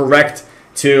is it correct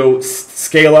to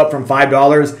scale up from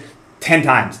 $5, 10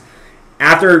 times.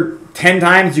 After 10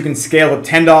 times, you can scale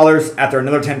to $10. After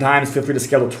another 10 times, feel free to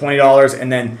scale to $20, and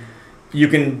then you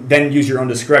can then use your own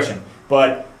discretion.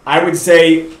 But I would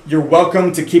say you're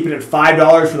welcome to keep it at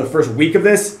 $5 for the first week of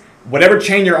this, whatever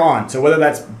chain you're on. So whether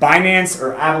that's Binance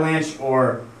or Avalanche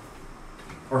or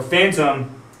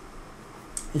Phantom,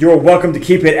 you're welcome to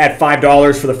keep it at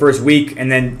 $5 for the first week,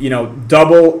 and then, you know,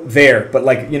 double there. But,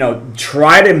 like, you know,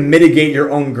 try to mitigate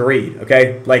your own greed,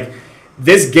 okay? Like,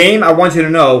 this game, I want you to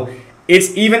know,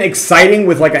 it's even exciting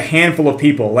with, like, a handful of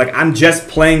people. Like, I'm just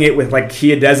playing it with, like,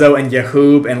 Kia Dezo and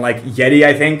Yahoo and, like, Yeti,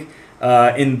 I think,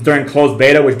 during closed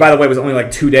beta, which, by the way, was only,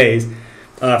 like, 2 days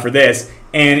for this.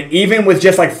 And even with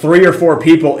just, like, 3 or 4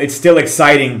 people, it's still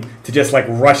exciting to just, like,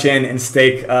 rush in and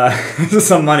stake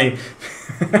some money.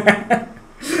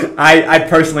 I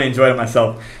personally enjoyed it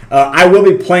myself. I will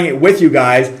be playing it with you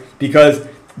guys because,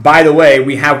 by the way,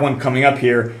 we have one coming up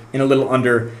here in a little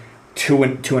under two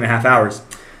and a half hours.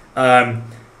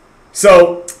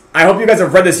 So I hope you guys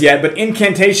have read this yet, but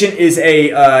incantation is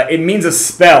it means a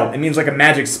spell. It means like a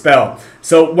magic spell.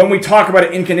 So when we talk about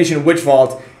an incantation witch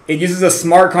vault, it uses a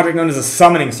smart contract known as a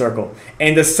summoning circle.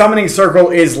 And the summoning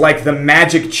circle is like the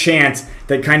magic chant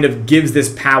that kind of gives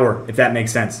this power, if that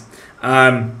makes sense.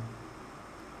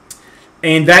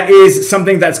 And that is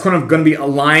something that's kind of going to be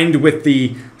aligned with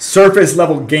the surface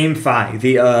level GameFi,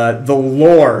 the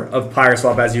lore of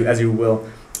PyreSwap, as you will.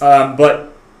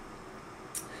 But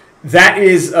that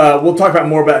is, we'll talk about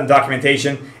more about it in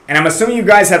documentation. And I'm assuming you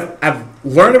guys have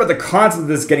learned about the concept of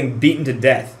this getting beaten to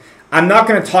death. I'm not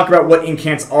going to talk about what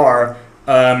incants are.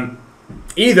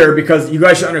 either, because you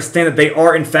guys should understand that they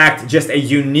are in fact just a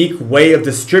unique way of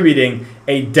distributing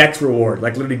a DEX reward,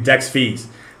 like literally DEX fees.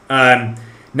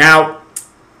 Now,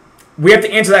 we have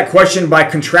to answer that question by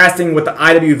contrasting what the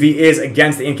IWV is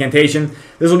against the incantation.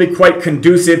 This will be quite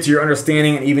conducive to your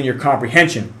understanding and even your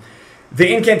comprehension.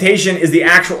 The incantation is the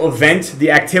actual event,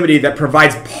 the activity that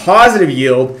provides positive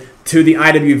yield to the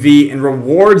IWV and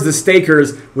rewards the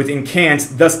stakers with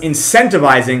incants, thus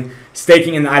incentivizing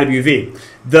staking in the IWV.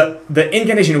 The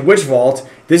incantation witch vault,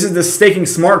 this is the staking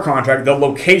smart contract, the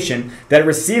location that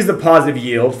receives the positive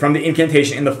yield from the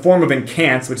incantation in the form of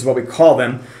incants, which is what we call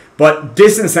them, but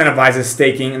disincentivizes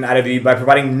staking in the IWV by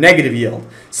providing negative yield.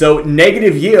 So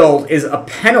negative yield is a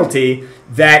penalty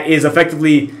that is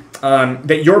effectively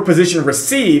that your position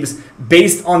receives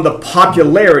based on the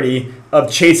popularity of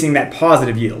chasing that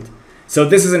positive yield. So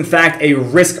this is in fact a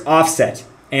risk offset,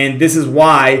 and this is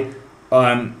why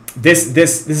this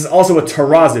is also a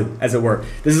terazu, as it were.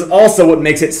 This is also what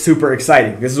makes it super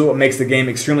exciting. This is what makes the game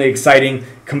extremely exciting,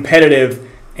 competitive,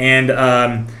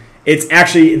 and it's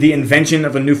actually the invention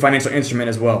of a new financial instrument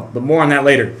as well. But more on that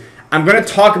later. I'm going to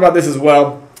talk about this as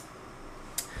well.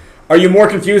 Are you more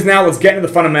confused now? Let's get into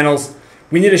the fundamentals.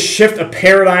 We need to shift a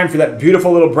paradigm for that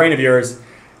beautiful little brain of yours.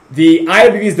 The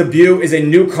IWV's debut is a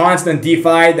new concept in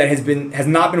DeFi that has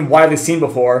not been widely seen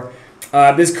before.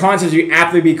 This concept should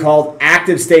aptly be called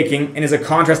active staking and is a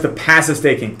contrast to passive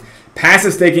staking.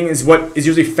 Passive staking is what is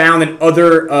usually found in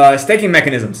other staking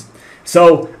mechanisms.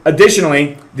 So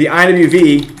additionally, the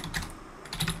IWV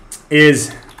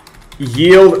is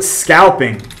yield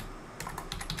scalping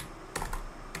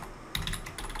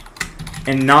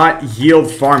and not yield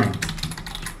farming.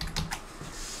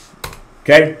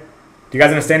 Okay? Do you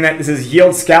guys understand that? This is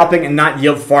yield scalping and not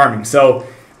yield farming. So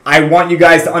I want you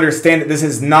guys to understand that this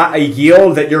is not a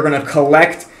yield that you're going to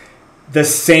collect with the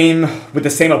same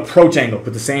approach angle,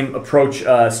 with the same approach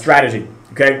strategy.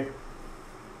 Okay?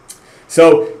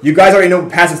 So you guys already know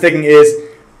what passive staking is.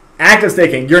 Active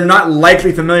staking, you're not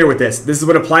likely familiar with this. This is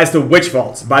what applies to witch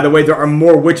vaults. By the way, there are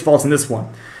more witch vaults in this one.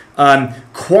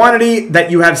 Quantity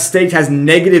that you have staked has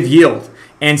negative yield.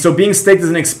 And so being staked is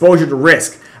an exposure to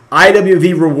risk.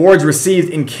 IWV rewards received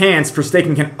in cans for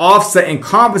staking can offset and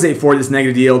compensate for this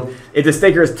negative yield if the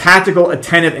staker is tactical,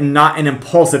 attentive, and not an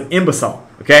impulsive imbecile.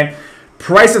 Okay?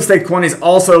 Price of staked quantity is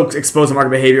also exposed to market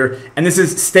behavior, and this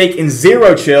is stake in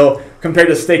zero chill compared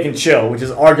to stake in chill, which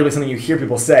is arguably something you hear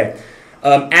people say.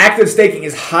 Active staking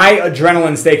is high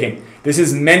adrenaline staking. This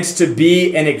is meant to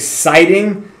be an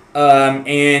exciting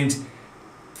and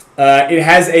it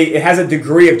has a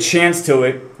degree of chance to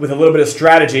it with a little bit of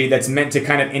strategy that's meant to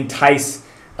kind of entice.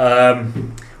 Well,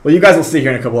 you guys will see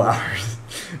here in a couple of hours.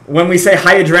 When we say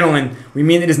high adrenaline, we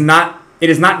mean it is not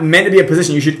meant to be a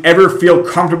position you should ever feel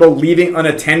comfortable leaving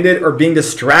unattended or being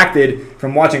distracted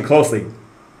from watching closely.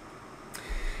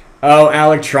 Oh,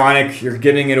 electronic, you're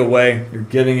giving it away. You're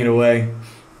giving it away.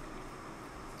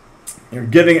 You're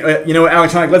giving, you know what,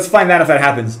 electronic, let's find out if that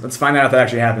happens. Let's find out if that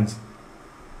actually happens.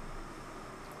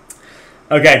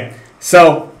 Okay,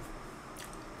 so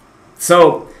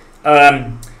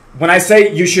when I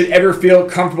say you should ever feel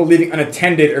comfortable leaving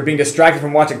unattended or being distracted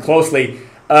from watching closely,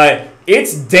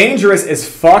 it's dangerous as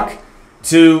fuck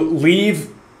to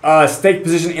leave a stake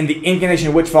position in the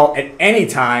incantation witch vault at any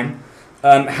time.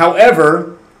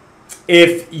 However,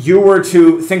 if you were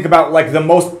to think about like the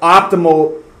most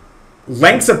optimal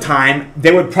lengths of time,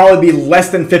 they would probably be less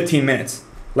than 15 minutes.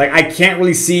 Like I can't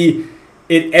really see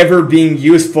it ever being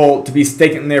useful to be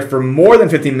staking there for more than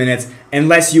 15 minutes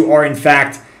unless you are in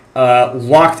fact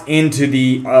locked into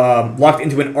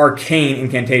an arcane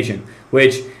incantation,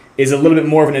 which is a little bit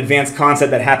more of an advanced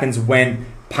concept that happens when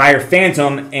Pyre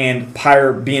Phantom and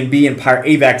Pyre BNB and Pyre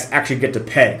AVAX actually get to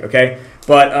peg. Okay,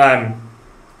 but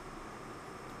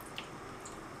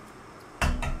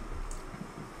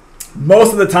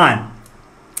most of the time,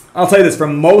 I'll tell you this, for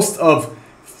most of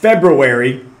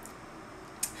February,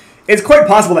 it's quite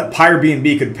possible that Pyre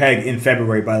BNB could peg in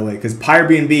February, by the way, because Pyre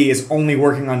BNB is only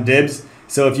working on dibs.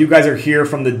 So if you guys are here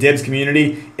from the dibs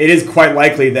community, it is quite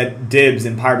likely that dibs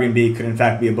and Pyre BNB could in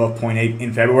fact be above 0.8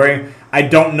 in February. I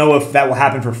don't know if that will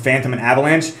happen for Phantom and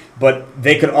Avalanche, but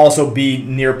they could also be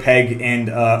near peg and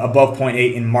above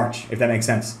 0.8 in March, if that makes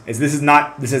sense. This is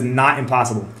not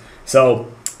impossible. So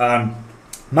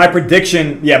my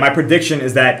prediction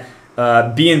is that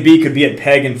BNB could be at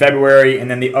peg in February, and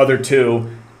then the other two,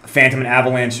 Phantom and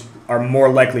Avalanche, are more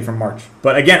likely for March.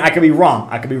 But again, I could be wrong.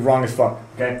 I could be wrong as fuck.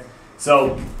 Okay,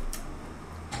 so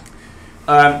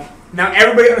now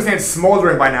everybody understands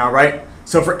smoldering by now, right?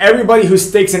 So for everybody who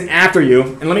stakes in after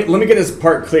you, and let me get this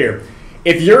part clear.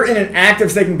 If you're in an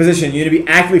active staking position, you need to be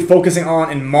actively focusing on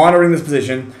and monitoring this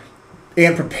position.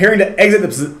 and preparing to exit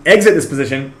this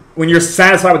position when you're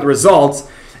satisfied with the results,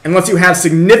 unless you have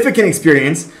significant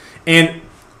experience and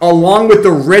along with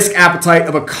the risk appetite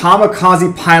of a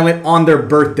kamikaze pilot on their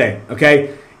birthday.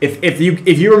 Okay, if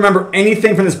you remember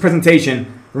anything from this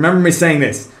presentation, remember me saying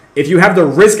this. If you have the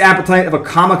risk appetite of a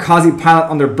kamikaze pilot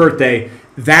on their birthday,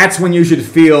 that's when you should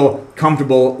feel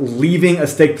comfortable leaving a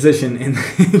stake position in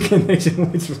the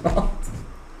condition which involves.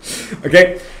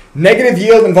 Okay, negative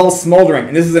yield involves smoldering,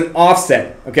 and this is an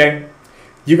offset. Okay,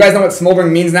 you guys know what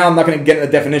smoldering means now. I'm not going to get into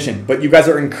the definition, but you guys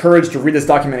are encouraged to read this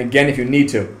document again if you need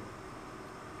to.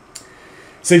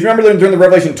 So if you remember during the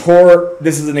Revelation tour,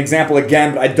 this is an example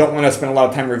again, but I don't want to spend a lot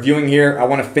of time reviewing here. I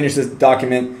want to finish this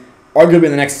document arguably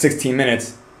in the next 16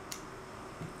 minutes.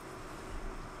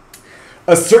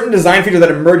 A certain design feature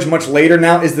that emerged much later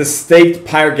now is the staked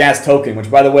Pyre gas token, which,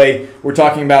 by the way, we're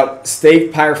talking about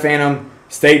staked Pyre Phantom,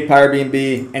 staked Pyre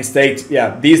BNB, and staked,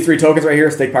 these three tokens right here,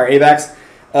 staked Pyre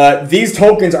AVAX. These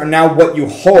tokens are now what you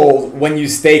hold when you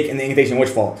stake in the Incantation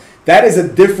Witchfall. That is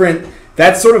a different,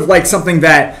 that's sort of like something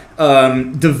that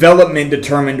development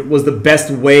determined was the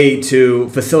best way to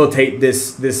facilitate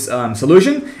this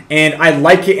solution, and I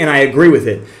like it and I agree with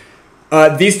it.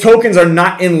 These tokens are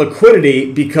not in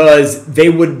liquidity because they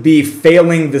would be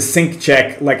failing the sync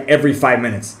check like every 5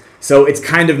 minutes. So it's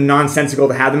kind of nonsensical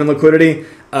to have them in liquidity.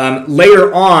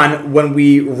 Later on, when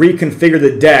we reconfigure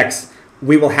the DEX,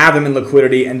 we will have them in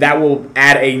liquidity, and that will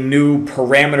add a new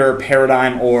parameter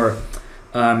paradigm, or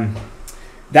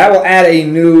that will add a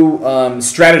new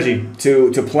strategy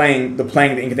to playing the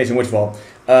Incantation Witchfall.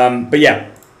 But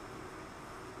yeah,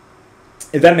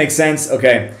 if that makes sense,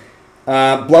 okay.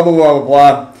 Blah, blah, blah, blah,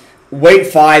 blah. Wait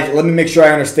 5, let me make sure I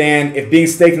understand. If being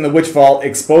staked in the Witchfall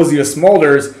exposes you to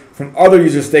smolders from other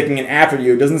users staking in after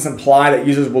you, doesn't this imply that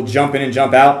users will jump in and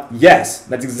jump out? Yes,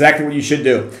 that's exactly what you should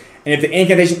do. And if the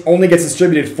incantation only gets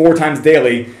distributed 4 times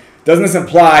daily, doesn't this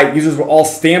imply users will all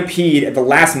stampede at the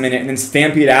last minute and then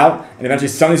stampede out, and eventually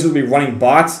some of these users will be running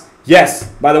bots? Yes,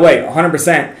 by the way,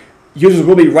 100%, users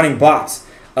will be running bots,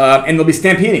 and they'll be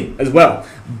stampeding as well.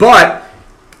 But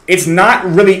it's not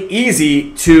really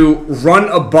easy to run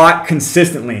a bot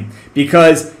consistently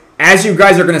because, as you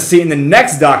guys are going to see in the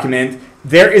next document,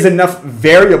 there is enough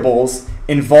variables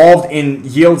involved in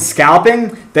yield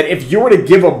scalping that if you were to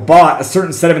give a bot a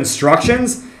certain set of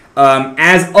instructions,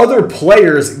 as other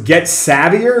players get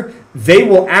savvier, they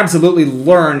will absolutely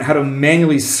learn how to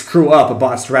manually screw up a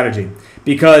bot strategy,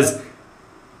 because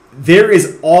there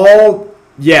is all,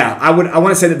 I want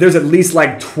to say that there's at least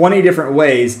like 20 different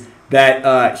ways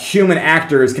that human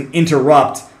actors can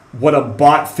interrupt what a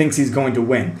bot thinks he's going to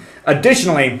win.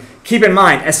 Additionally, keep in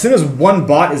mind, as soon as one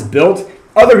bot is built,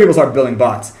 other people start building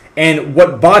bots. And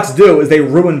what bots do is they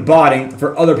ruin botting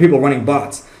for other people running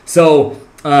bots. So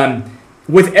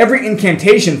with every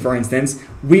incantation, for instance,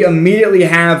 we immediately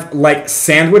have like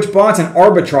sandwich bots and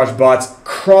arbitrage bots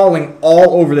crawling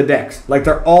all over the decks. Like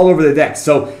they're all over the decks.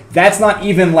 So that's not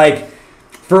even like,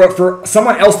 for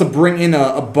someone else to bring in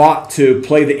a bot to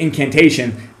play the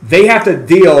incantation, they have to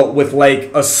deal with like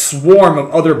a swarm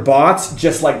of other bots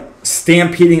just like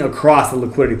stampeding across the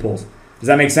liquidity pools. Does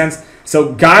that make sense?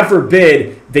 So God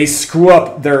forbid they screw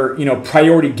up their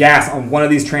priority gas on one of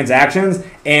these transactions,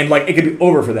 and like it could be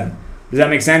over for them. Does that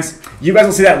make sense? You guys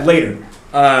will see that later.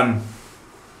 Now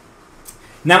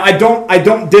I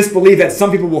don't disbelieve that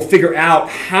some people will figure out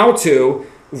how to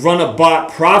run a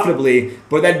bot profitably,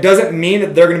 but that doesn't mean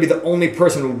that they're going to be the only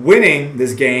person winning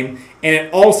this game, and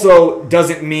it also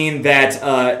doesn't mean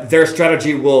that their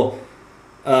strategy will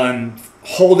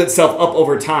hold itself up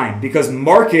over time, because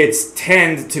markets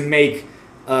tend to make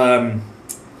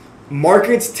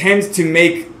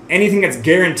anything that's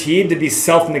guaranteed to be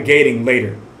self-negating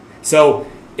later. So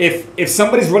if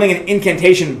somebody's running an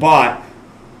incantation bot,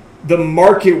 the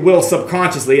market will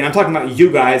subconsciously, and I'm talking about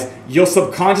you guys, you'll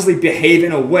subconsciously behave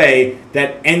in a way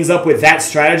that ends up with that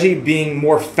strategy being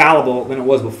more fallible than it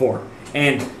was before.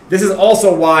 And this is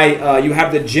also why you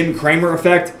have the Jim Cramer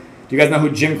effect. Do you guys know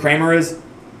who Jim Cramer is?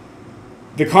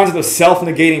 The concept of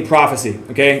self-negating prophecy,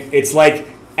 okay? It's like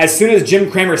as soon as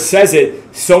Jim Cramer says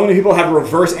it, so many people have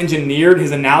reverse engineered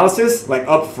his analysis like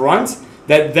up front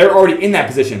that they're already in that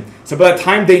position. So by the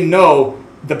time they know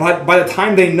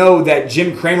that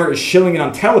Jim Cramer is shilling it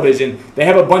on television, they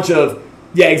have a bunch of,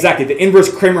 the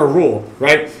inverse Cramer rule,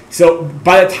 right? So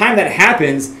by the time that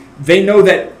happens, they know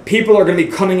that people are going to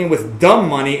be coming in with dumb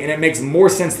money, and it makes more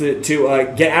sense to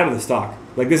get out of the stock.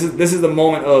 Like this is the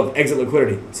moment of exit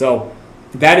liquidity. So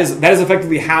that is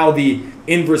effectively how the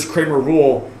inverse Cramer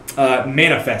rule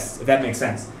manifests, if that makes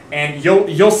sense. And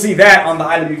you'll see that on the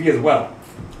IWV as well.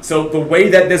 So the way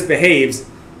that this behaves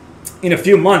in a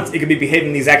few months, it could be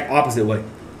behaving the exact opposite way.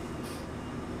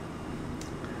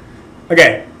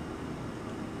 Okay.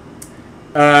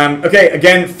 Okay,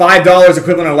 again, $5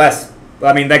 equivalent or less.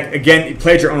 I mean, like, again,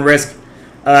 play at your own risk.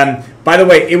 By the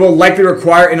way, it will likely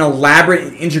require an elaborate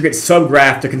and intricate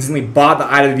subgraph to consistently bot the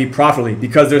IWV properly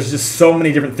because there's just so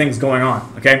many different things going on,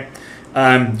 okay?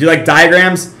 Do you like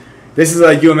diagrams? This is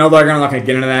a UML diagram. I'm not going to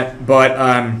get into that.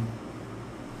 But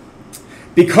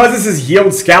because this is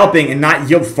yield scalping and not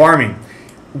yield farming,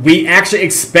 we actually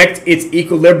expect its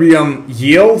equilibrium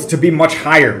yield to be much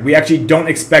higher. We actually don't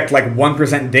expect like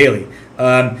 1% daily.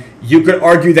 You could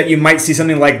argue that you might see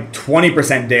something like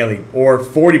 20% daily or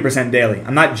 40% daily.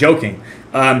 I'm not joking.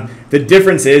 The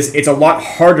difference is it's a lot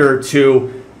harder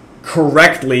to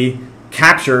correctly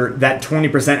capture that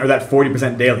 20% or that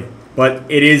 40% daily. But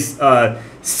it is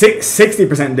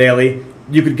 60% daily.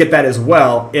 You could get that as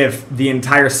well if the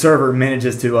entire server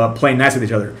manages to play nice with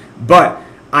each other. But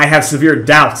I have severe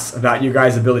doubts about you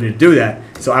guys' ability to do that.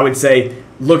 So I would say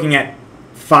looking at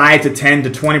 5 to 10 to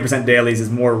 20% dailies is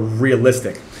more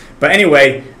realistic. But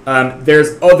anyway,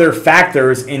 there's other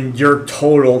factors in your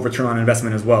total return on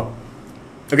investment as well.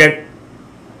 Okay?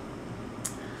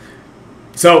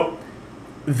 So,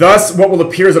 thus, what will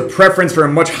appear as a preference for a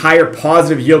much higher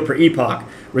positive yield per epoch,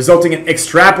 resulting in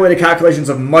extrapolated calculations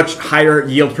of much higher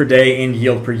yield per day and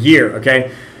yield per year.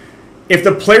 Okay? If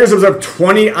the players observe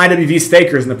 20 IWV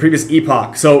stakers in the previous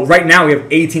epoch, so right now we have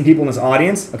 18 people in this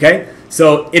audience, okay?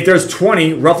 So if there's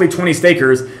 20, roughly 20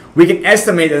 stakers, we can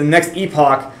estimate that the next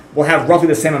epoch will have roughly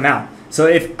the same amount. So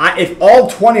if all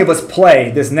 20 of us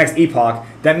play this next epoch,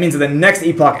 that means that the next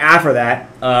epoch after that,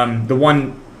 the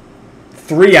one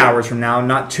 3 hours from now,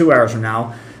 not 2 hours from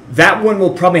now, that one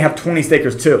will probably have 20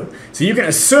 stakers too. So you can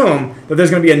assume that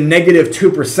there's going to be a negative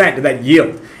 2% to that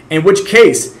yield, in which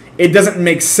case it doesn't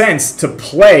make sense to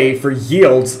play for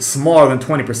yields smaller than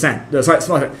 20%. Sorry,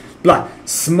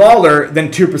 smaller than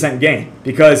 2% gain,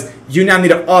 because you now need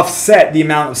to offset the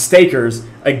amount of stakers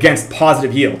against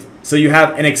positive yield. So you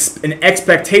have an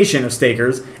expectation of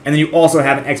stakers, and then you also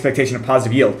have an expectation of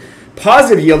positive yield.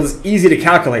 Positive yield is easy to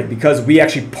calculate because we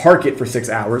actually park it for 6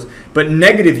 hours, but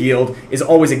negative yield is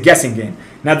always a guessing game.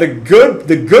 Now the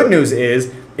good news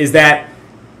is that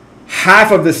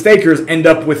half of the stakers end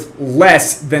up with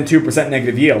less than 2%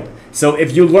 negative yield. So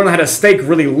if you learn how to stake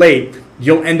really late,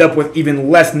 you'll end up with even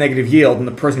less negative yield than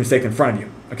the person who staked in front of you,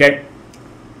 okay?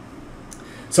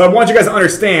 So I want you guys to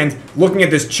understand, looking at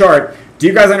this chart, do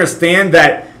you guys understand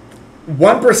that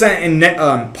 1%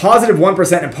 and positive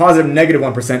 1% and positive negative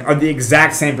 1% are the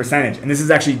exact same percentage? And this is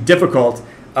actually difficult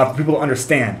for people to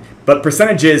understand. But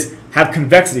percentages have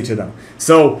convexity to them.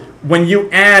 So when you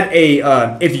add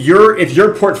a, if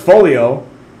your portfolio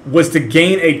was to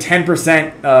gain a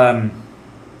 10%,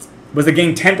 was to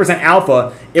gain 10%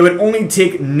 alpha, it would only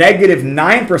take negative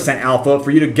 9% alpha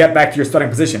for you to get back to your starting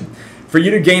position. For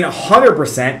you to gain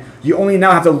 100%, you only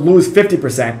now have to lose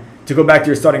 50% to go back to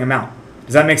your starting amount.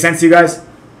 Does that make sense to you guys?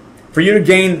 For you to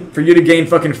gain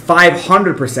fucking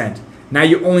 500%, now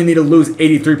you only need to lose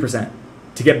 83%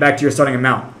 to get back to your starting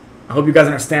amount. I hope you guys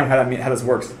understand how this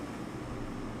works.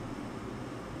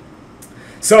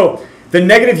 So the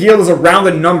negative yield is a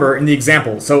rounded number in the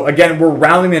example. So again, we're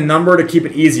rounding the number to keep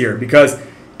it easier because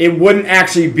it wouldn't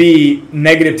actually be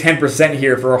negative 10%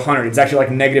 here for 100. It's actually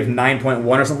like negative 9.1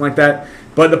 or something like that.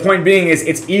 But the point being is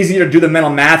it's easier to do the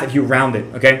mental math if you round it,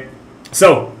 okay?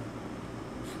 So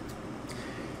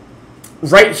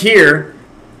right here,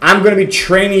 I'm going to be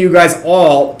training you guys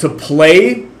all to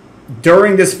play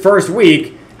during this first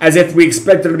week as if we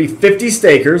expect there to be 50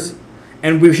 stakers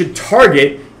and we should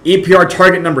target EPR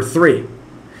target number 3.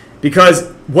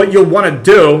 Because what you'll want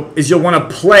to do is you'll want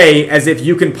to play as if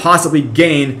you can possibly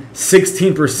gain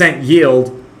 16%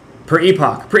 yield per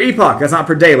epoch. Per epoch, that's not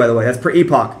per day, by the way, that's per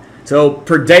epoch. So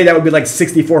per day, that would be like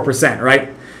 64%, right?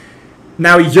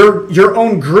 Now, your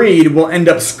own greed will end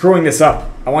up screwing this up.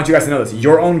 I want you guys to know this.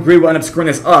 Your own greed will end up screwing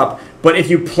this up. But if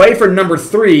you play for number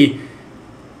 3,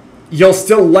 you'll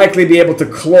still likely be able to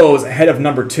close ahead of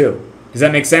number 2. Does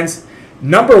that make sense?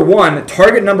 Number 1,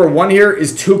 target number 1 here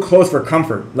is too close for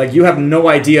comfort. Like, you have no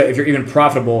idea if you're even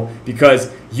profitable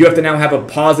because you have to now have a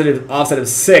positive offset of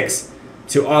 6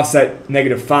 to offset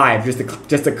negative 5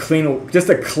 just to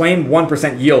claim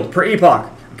 1% yield per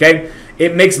epoch. Okay?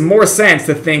 It makes more sense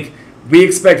to think we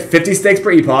expect 50 stakes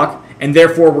per epoch, and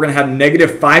therefore we're going to have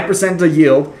negative 5% of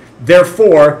yield.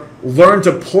 Therefore, learn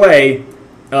to play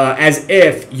as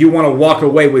if you want to walk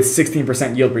away with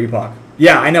 16% yield per epoch.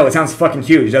 Yeah, I know, it sounds fucking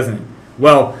huge, doesn't it?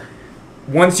 Well,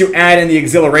 once you add in the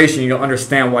exhilaration, you'll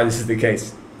understand why this is the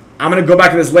case. I'm going to go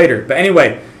back to this later. But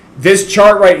anyway, This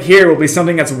chart right here will be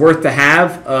something that's worth to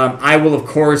have. I will, of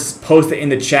course, post it in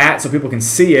the chat so people can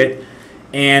see it.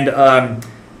 And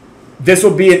this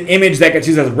will be an image that gets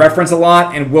used as a reference a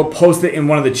lot, and we'll post it in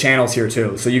one of the channels here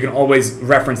too. So you can always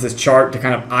reference this chart to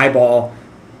kind of eyeball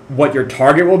what your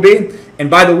target will be. And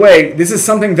by the way, this is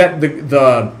something that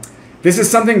this is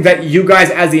something that you guys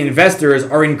as the investors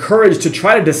are encouraged to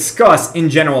try to discuss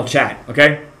in general chat,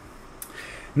 okay?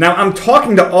 Now, I'm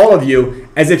talking to all of you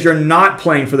as if you're not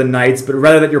playing for the Knights, but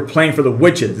rather that you're playing for the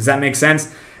Witches. Does that make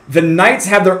sense? The Knights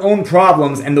have their own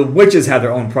problems, and the Witches have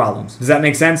their own problems. Does that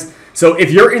make sense? So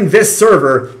if you're in this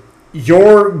server,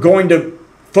 you're going to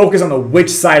focus on the Witch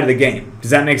side of the game.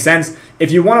 Does that make sense?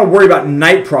 If you want to worry about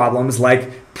Knight problems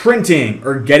like printing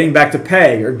or getting back to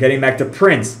pay or getting back to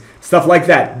prints, stuff like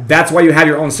that, that's why you have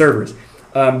your own servers.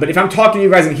 But if I'm talking to you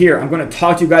guys in here, I'm going to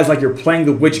talk to you guys like you're playing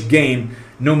the Witch game,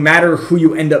 no matter who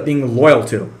you end up being loyal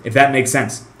to, if that makes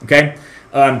sense, okay?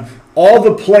 All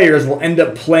the players will end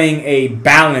up playing a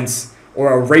balance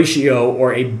or a ratio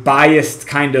or a biased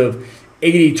kind of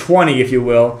 80-20, if you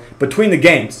will, between the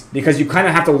games, because you kind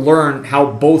of have to learn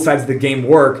how both sides of the game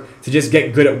work to just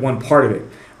get good at one part of it.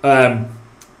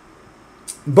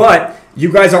 But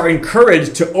you guys are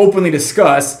encouraged to openly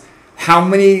discuss how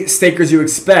many stakers you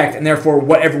expect and therefore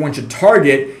what everyone should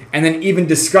target, and then even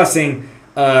discussing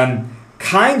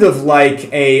kind of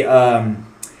like a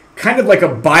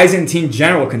Byzantine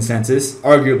general consensus,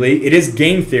 arguably. It is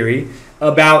game theory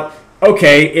about,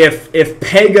 okay, if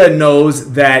Pega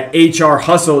knows that HR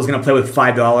Hustle is going to play with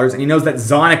 $5, and he knows that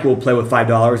Zonic will play with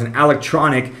 $5, and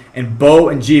Electronic and Bo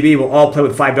and GV will all play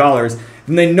with $5,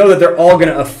 then they know that they're all going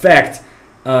to affect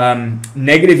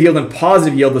negative yield and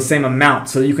positive yield the same amount.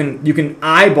 So you can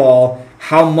eyeball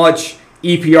how much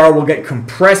EPR will get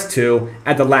compressed to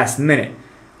at the last minute.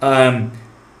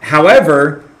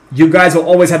 However, you guys will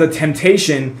always have the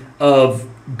temptation of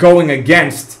going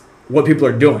against what people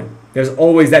are doing. There's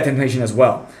always that temptation as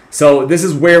well. So this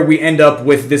is where we end up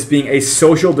with this being a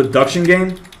social deduction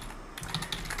game.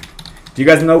 Do you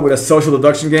guys know what a social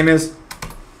deduction game is?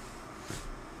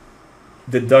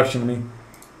 Deduction me.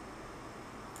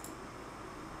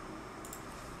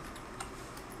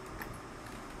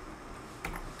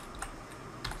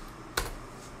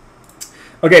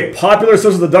 Okay, popular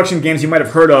social deduction games you might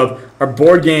have heard of are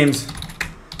board games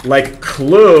like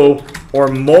Clue or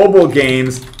mobile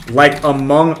games like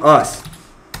Among Us.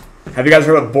 Have you guys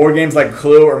heard of board games like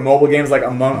Clue or mobile games like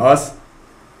Among Us?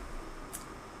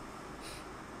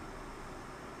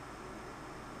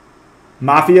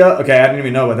 Mafia? Okay, I didn't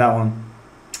even know about that one.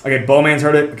 Okay, Bowman's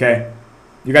heard it? Okay.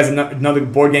 You guys know the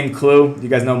board game Clue? You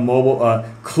guys know mobile?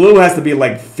 Clue has to be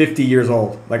like 50 years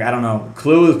old. Like, I don't know.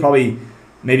 Clue is probably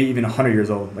maybe even 100 years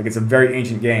old. Like, it's a very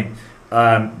ancient game.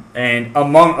 And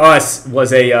Among Us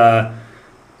was a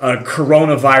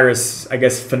coronavirus, I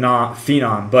guess,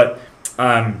 phenom. But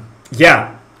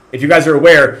yeah, if you guys are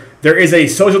aware, there is a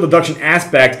social deduction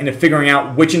aspect into figuring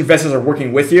out which investors are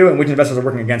working with you and which investors are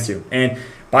working against you. And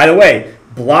by the way,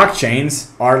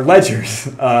 blockchains are ledgers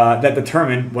that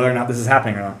determine whether or not this is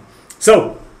happening or not.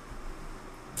 So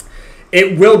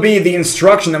it will be the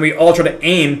instruction that we all try to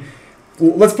aim.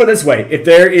 Let's put it this way. If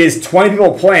there is 20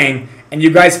 people playing and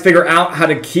you guys figure out how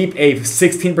to keep a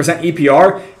 16%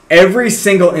 EPR, every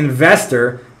single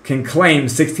investor can claim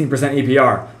 16%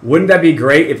 EPR. Wouldn't that be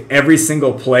great if every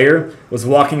single player was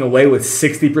walking away with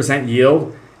 60%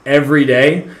 yield every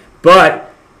day?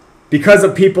 But because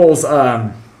of people's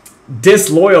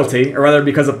disloyalty, or rather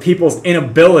because of people's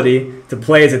inability to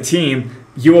play as a team,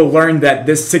 you will learn that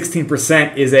this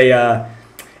 16% is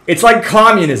it's like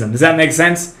communism. Does that make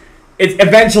sense?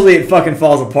 Eventually it fucking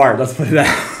falls apart. Let's put it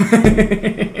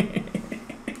that.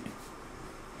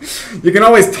 You can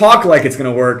always talk like it's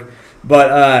gonna work,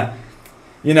 but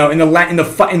you know, in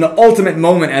the ultimate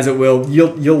moment, as it will,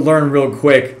 you'll learn real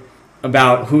quick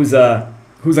about who's on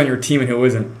your team and who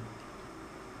isn't.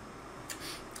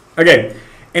 Okay,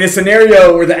 in a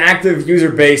scenario where the active user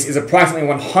base is approximately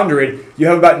 100, you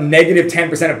have about negative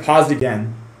 10% of positive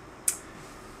again.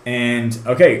 And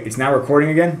okay, it's now recording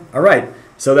again. All right.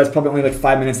 So that's probably only like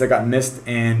 5 minutes that got missed,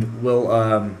 and we'll,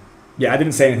 yeah, I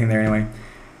didn't say anything there anyway.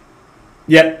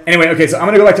 Yeah, anyway, okay, so I'm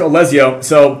going to go back to Alessio.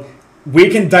 So we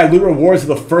can dilute rewards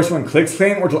till the first one clicks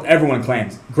claim or till everyone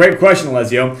claims. Great question,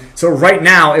 Alessio. So right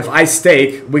now, if I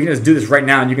stake, we can just do this right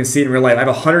now, and you can see it in real life. I have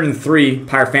 103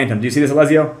 Pyre Phantom. Do you see this,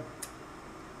 Alessio?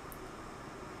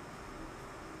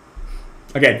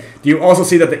 Okay, do you also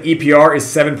see that the EPR is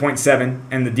 7.7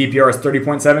 and the DPR is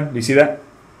 30.7? Do you see that?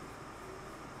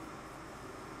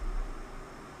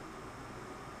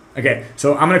 Okay,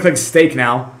 so I'm going to click stake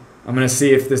now. I'm going to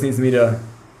see if this needs me to...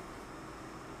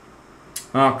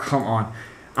 Oh, come on.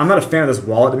 I'm not a fan of this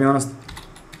wallet, to be honest.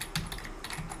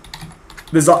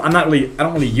 I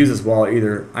don't really use this wallet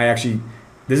either.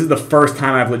 This is the first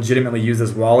time I've legitimately used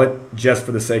this wallet just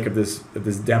for the sake of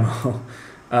this demo.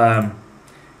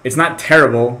 It's not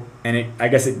terrible, and I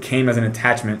guess it came as an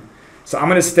attachment. So I'm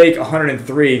going to stake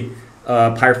 103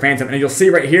 Pyre Phantom, and you'll see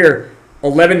right here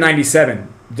 1197.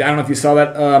 I don't know if you saw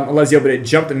that, Alessio, but it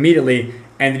jumped immediately.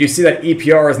 And did you see that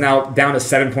EPR is now down to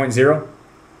 7.0?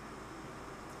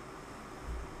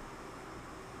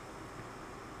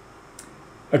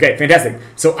 Okay, fantastic.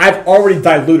 So I've already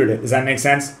diluted it. Does that make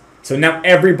sense? So now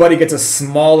everybody gets a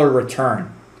smaller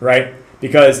return, right?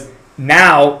 Because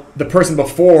now the person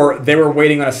before, they were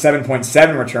waiting on a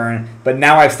 7.7 return, but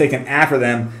now I've staked them after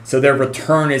them, so their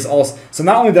return is also... So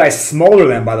not only did I smolder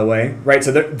them, by the way, right?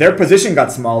 So their position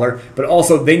got smaller, but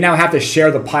also they now have to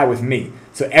share the pie with me.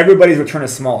 So everybody's return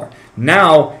is smaller.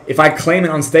 Now, if I claim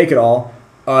and unstake it all,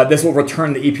 this will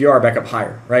return the EPR back up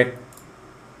higher, right?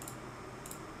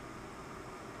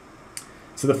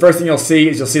 So the first thing you'll see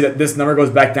is that this number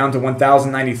goes back down to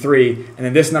 1,093, and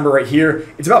then this number right here,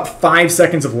 it's about 5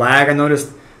 seconds of lag, I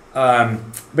noticed. But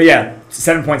yeah,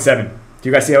 7.7. Do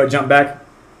you guys see how it jumped back?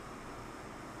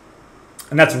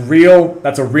 And that's real.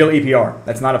 That's a real EPR.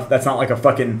 That's not like a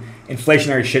fucking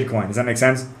inflationary shitcoin. Does that make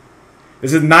sense?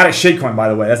 This is not a shitcoin, by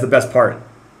the way. That's the best part.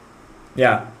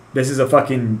 Yeah, this is a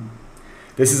fucking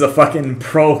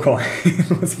pro coin.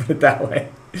 Let's put it that way.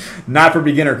 Not for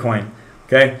beginner coin.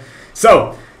 Okay.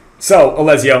 So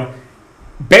Alessio,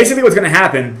 basically what's going to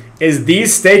happen is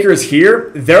these stakers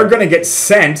here, they're going to get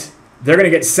sent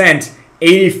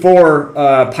 84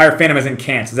 Pyre Phantom as in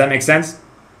cans. Does that make sense?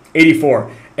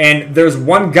 84. And there's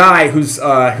one guy who's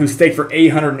staked for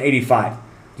 885. Do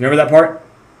you remember that part?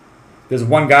 There's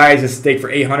one guy who's staked for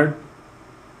 800.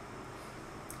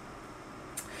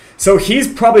 So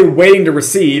he's probably waiting to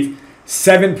receive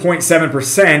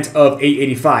 7.7% of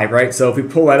 885, right? So if we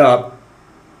pull that up,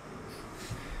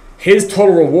 his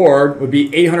total reward would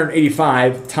be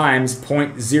 885 times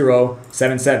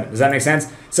 0.077. Does that make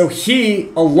sense? So he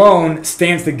alone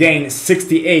stands to gain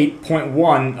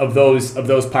 68.1 of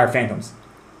those Pyre Phantoms.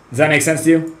 Does that make sense to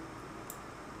you?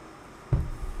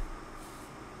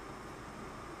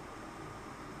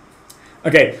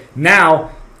 Okay,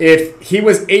 now if he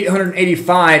was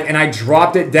 885 and I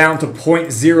dropped it down to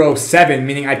 0.07,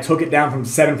 meaning I took it down from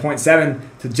 7.7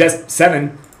 to just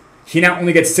 7, he now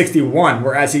only gets 61,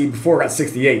 whereas he before got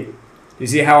 68. Do you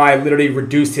see how I literally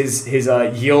reduced his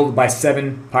yield by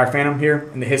 7 Pyre Phantom here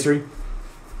in the history?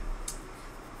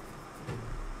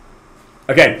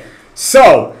 Okay,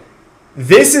 so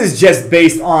this is just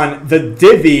based on the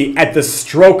divvy at the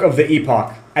stroke of the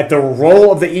epoch, at the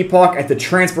roll of the epoch, at the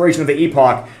transpiration of the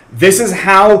epoch. This is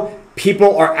how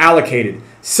people are allocated.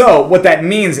 So what that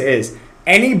means is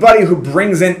anybody who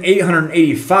brings in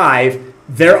 885,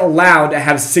 they're allowed to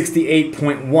have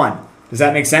 68.1. Does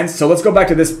that make sense? So let's go back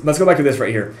to this. Let's go back to this right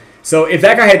here. So if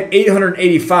that guy had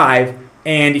 885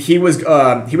 and he was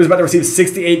about to receive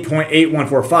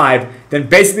 68.8145, then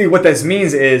basically what this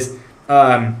means is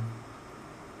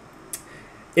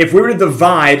if we were to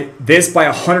divide this by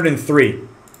 103,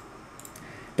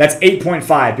 that's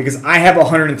 8.5 because I have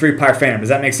 103 Pyre Phantom. Does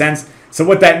that make sense? So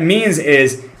what that means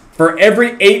is for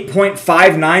every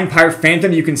 8.59 Pyre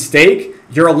Phantom you can stake,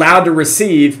 you're allowed to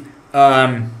receive,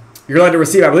 I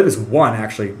believe it's 1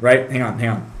 actually, right? Hang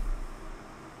on.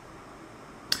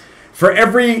 For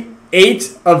every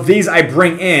 8 of these I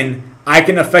bring in, I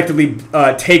can effectively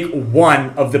take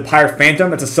 1 of the Pyre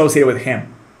Phantom that's associated with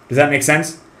him. Does that make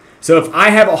sense? So if I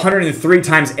have 103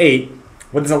 times 8,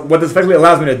 what this effectively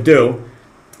allows me to do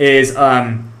is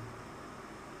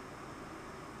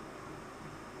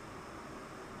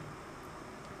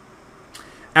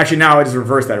actually, now I just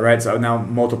reverse that, right? So now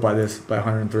multiply this by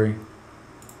 103.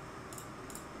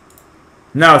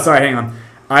 No, sorry, hang on.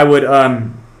 I would,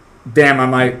 damn,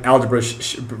 my algebra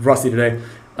rusty today.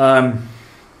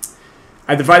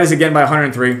 I divide this again by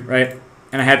 103, right?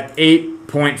 And I have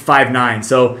 8.59.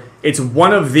 So it's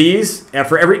one of these.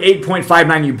 For every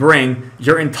 8.59 you bring,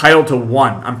 you're entitled to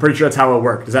 1. I'm pretty sure that's how it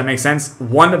works. Does that make sense?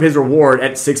 1 of his reward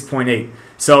at 6.8.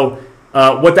 So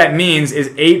what that means is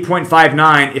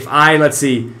 8.59, if I, let's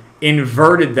see,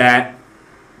 inverted that,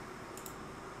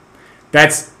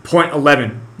 that's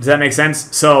 0.11. Does that make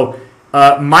sense? So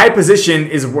my position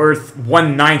is worth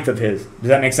 1/9 of his. Does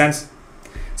that make sense?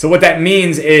 So what that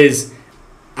means is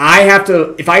I have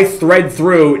to, if I thread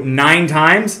through 9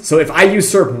 times, so if I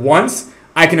usurp once,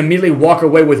 I can immediately walk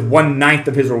away with 1/9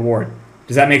 of his reward.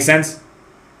 Does that make sense?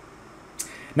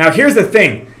 Now here's the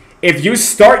thing. If you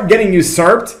start getting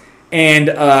usurped, and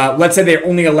let's say they're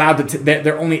only allowed to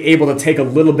they're only able to take a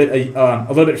little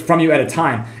bit from you at a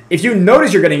time. If you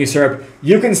notice you're getting usurped,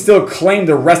 you can still claim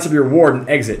the rest of your reward and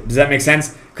exit. Does that make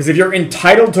sense? Because if you're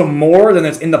entitled to more than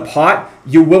that's in the pot,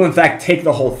 you will in fact take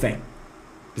the whole thing.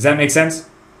 Does that make sense?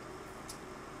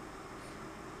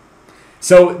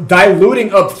 So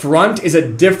diluting up front is a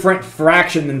different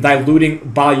fraction than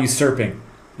diluting by usurping.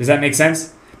 Does that make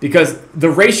sense? Because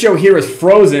the ratio here is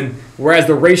frozen, whereas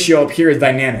the ratio up here is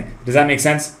dynamic. Does that make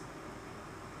sense?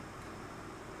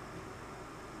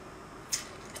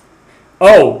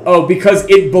 Oh, because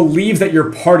it believes that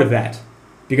you're part of that.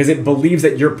 Because it believes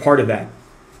that you're part of that.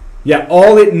 Yeah,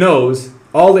 all it knows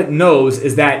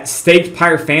is that staked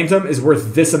Pyre Phantom is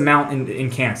worth this amount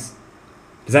in cans.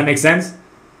 Does that make sense?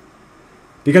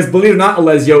 Because believe it or not,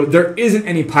 Alessio, there isn't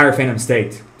any Pyre Phantom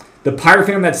staked. The Pyre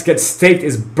Phantom that gets staked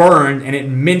is burned, and it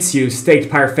mints you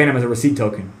staked Pyre Phantom as a receipt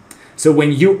token. So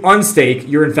when you unstake,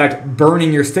 you're in fact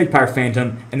burning your staked Pyre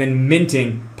Phantom and then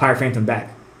minting Pyre Phantom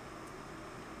back.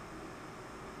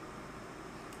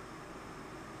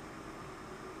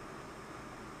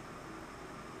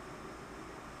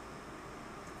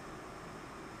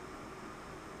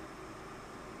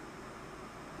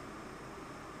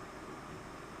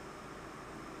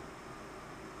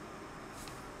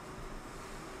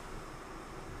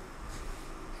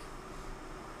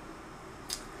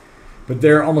 But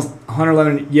they're almost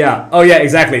 111. Yeah. Oh, yeah,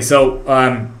 exactly. So,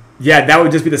 yeah, that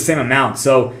would just be the same amount.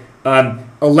 So,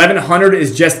 1,100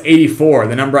 is just 84,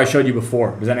 the number I showed you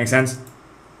before. Does that make sense?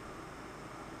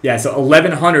 Yeah, so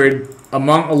 1,100,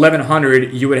 among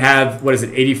 1,100, you would have, what is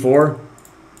it, 84?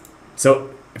 So,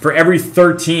 for every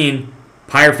 13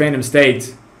 Pyre Phantom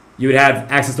staked, you would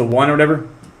have access to 1 or whatever.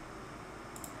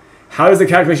 How does the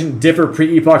calculation differ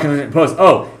pre-epoch and post?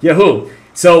 Oh, Yahoo!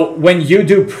 So when you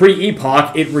do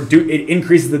pre-epoch, it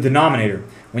increases the denominator.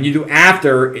 When you do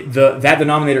after, that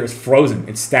denominator is frozen.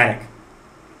 It's static.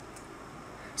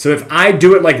 So if I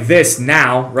do it like this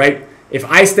now, right? If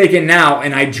I stake it now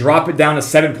and I drop it down to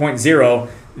 7.0,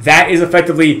 that is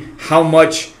effectively how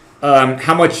much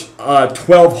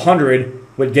 1,200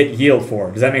 would get yield for.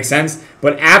 Does that make sense?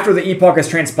 But after the epoch has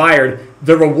transpired,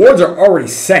 the rewards are already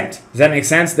sent. Does that make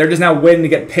sense? They're just now waiting to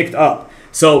get picked up.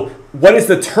 So what is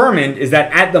determined is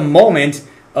that at the moment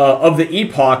of the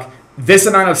epoch, this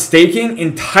amount of staking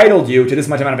entitled you to this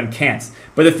much amount of incants.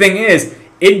 But the thing is,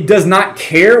 it does not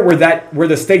care where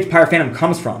the staked Pyre Phantom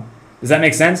comes from. Does that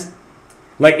make sense?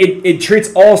 Like it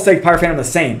treats all staked Pyre Phantom the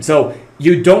same. So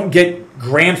you don't get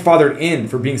grandfathered in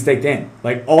for being staked in.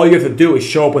 Like all you have to do is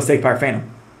show up with staked Pyre Phantom,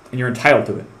 and you're entitled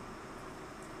to it.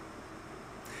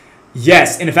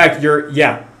 Yes, and in fact,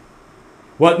 yeah.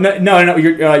 Well, no,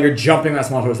 you're jumping that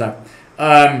small total stack.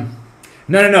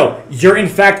 No. You're in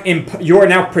fact you are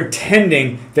now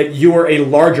pretending that you are a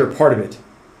larger part of it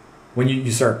when you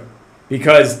usurp,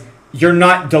 because you're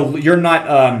not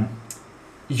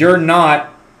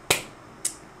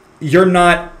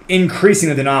increasing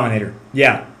the denominator.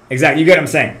 Yeah, exactly. You get what I'm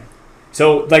saying.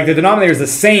 So like the denominator is the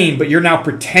same, but you're now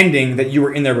pretending that you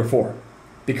were in there before,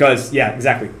 because yeah,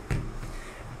 exactly.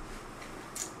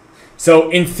 So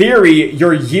in theory,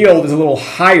 your yield is a little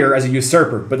higher as a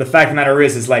usurper, but the fact of the matter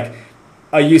is like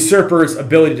a usurper's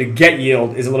ability to get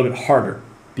yield is a little bit harder,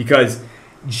 because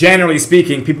generally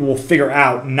speaking, people will figure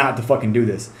out not to fucking do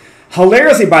this.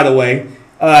 Hilariously, by the way,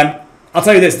 I'll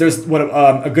tell you this: there's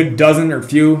a good dozen or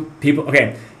few people.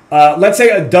 Okay, let's say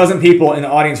a dozen people in the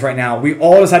audience right now. We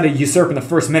all just had to usurp in the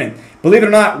first minute. Believe it or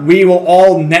not, we will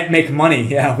all net make money.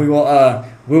 Yeah, we will.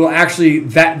 We will actually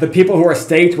the people who are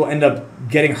staked will end up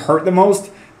getting hurt the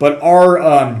most, but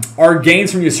our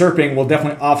gains from usurping will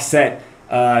definitely offset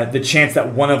the chance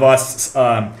that one of us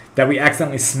that we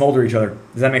accidentally smolder each other.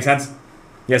 Does that make sense?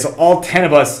 Yeah. So all 10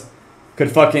 of us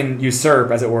could fucking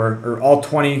usurp, as it were, or all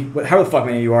 20. How the fuck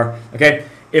many you are? Okay.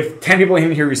 If 10 people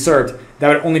in here usurped, that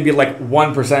would only be like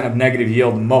 1% of negative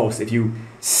yield most if you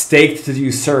staked to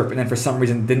usurp and then for some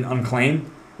reason didn't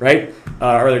unclaim, right?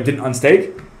 Or didn't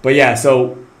unstake. But yeah,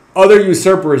 so other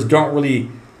usurpers don't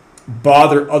really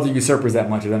bother other usurpers that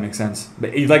much, if that makes sense.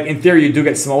 But like in theory, you do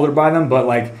get smoldered by them, but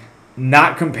like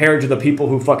not compared to the people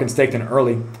who fucking staked in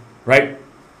early, right?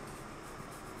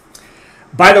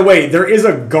 By the way, there is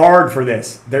a guard for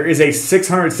this. There is a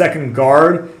 600-second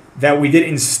guard that we did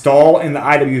install in the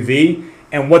IWV,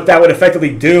 and what that would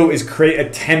effectively do is create a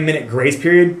 10-minute grace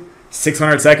period,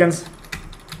 600 seconds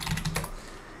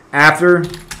after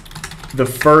the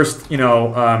first,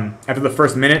 after the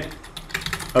first minute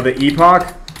of the epoch,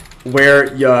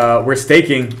 where we're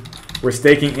staking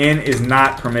in is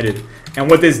not permitted. And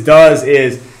what this does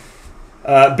is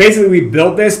basically we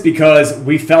built this because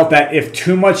we felt that if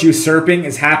too much usurping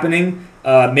is happening,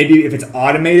 maybe if it's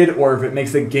automated or if it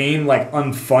makes the game like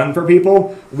unfun for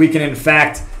people, we can in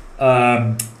fact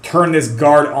turn this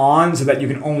guard on so that you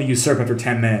can only usurp after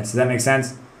 10 minutes. Does that make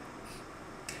sense?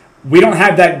 We don't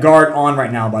have that guard on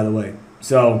right now, by the way.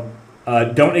 So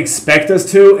don't expect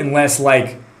us to unless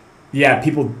like, yeah,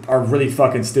 people are really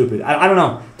fucking stupid. I don't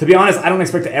know. To be honest, I don't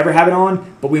expect to ever have it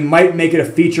on, but we might make it a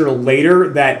feature later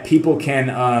that people can,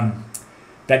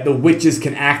 that the witches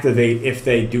can activate if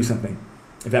they do something,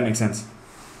 if that makes sense.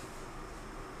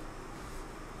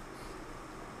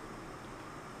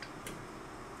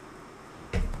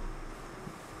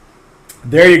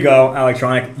 There you go,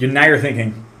 Electronic. Now you're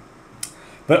thinking.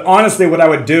 But honestly, what I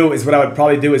would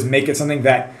probably do is make it something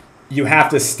that you have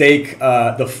to stake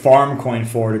the farm coin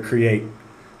for to create.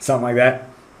 Something like that.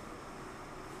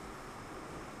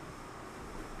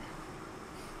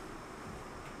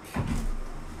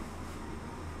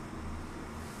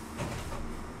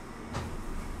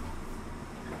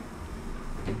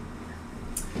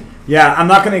 Yeah, I'm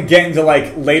not going to get into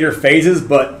like later phases,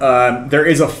 but there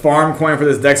is a farm coin for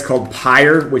this deck called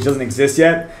Pyre, which doesn't exist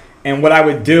yet. And what I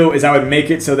would do is I would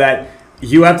make it so that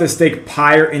you have to stake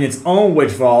Pyre in its own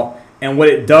Witch Vault. And what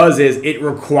it does is it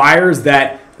requires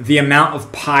that the amount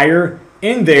of Pyre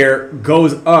in there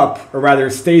goes up, or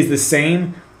rather stays the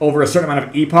same over a certain amount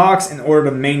of epochs in order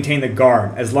to maintain the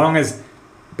guard. As long as,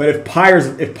 but if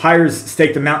Pyre's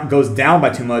staked amount goes down by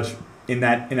too much in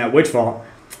that Witch Vault,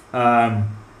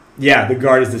 yeah, the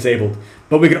guard is disabled.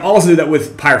 But we can also do that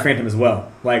with Pyre Phantom as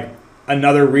well. Like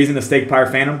another reason to stake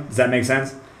Pyre Phantom. Does that make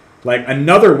sense? Like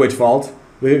another Witch Vault,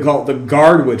 we could call it the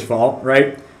Guard Witch Vault,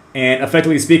 right? And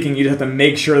effectively speaking, you just have to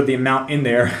make sure that the amount in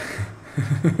there.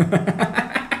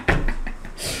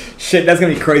 Shit, that's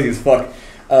gonna be crazy as fuck.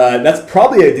 That's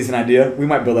probably a decent idea. We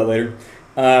might build that later.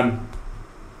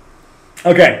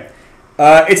 Okay,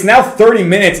 it's now 30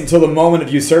 minutes until the moment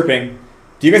of usurping.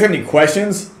 Do you guys have any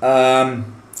questions?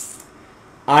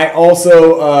 I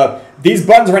also these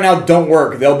buttons right now don't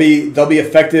work. They'll be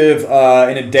effective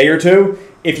in a day or two.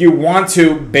 If you want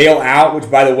to bail out,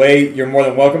 which by the way you're more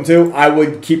than welcome to, I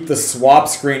would keep the swap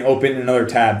screen open in another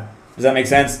tab. Does that make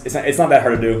sense? It's not that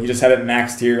hard to do. You just have it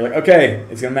maxed here. You're like, okay,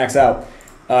 it's gonna max out.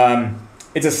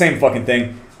 It's the same fucking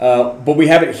thing. But we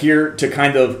have it here to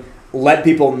kind of let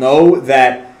people know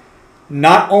that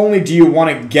not only do you want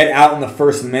to get out in the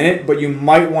first minute, but you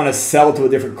might want to sell to a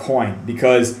different coin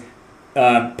because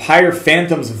Pyre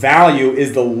Phantom's value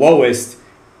is the lowest,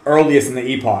 earliest in the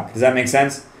epoch. Does that make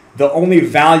sense? The only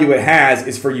value it has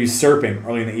is for usurping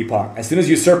early in the epoch. As soon as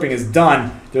usurping is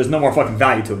done, there's no more fucking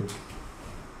value to it.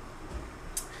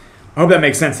 I hope that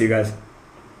makes sense to you guys.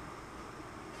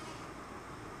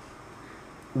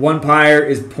 1 Pyre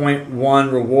is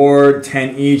 0.1 reward,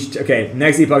 10 each. Okay,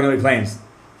 next epoch nobody claims.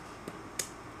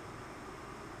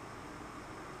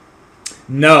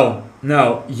 No,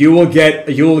 you will get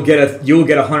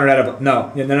 100 out of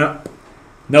no.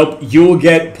 Nope, you will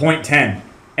get 0.10.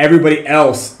 Everybody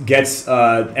else gets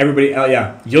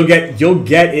yeah. You'll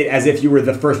get it as if you were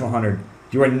the first 100.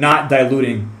 You are not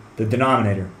diluting the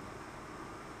denominator.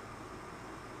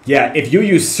 Yeah, if you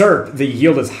usurp, the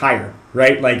yield is higher,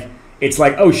 right? Like it's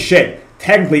like, oh shit,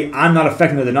 technically I'm not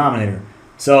affecting the denominator.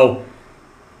 So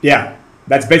yeah,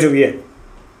 that's basically it.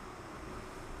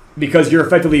 Because you're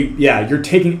effectively, yeah, you're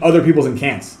taking other people's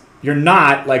incants. You're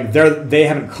not like they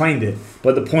haven't claimed it.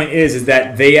 But the point is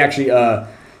that they actually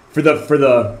for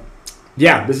the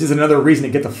yeah, this is another reason to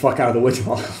get the fuck out of the Witch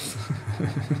Vault.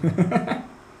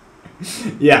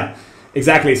 Yeah,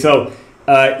 exactly. So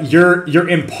you're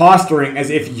impostering as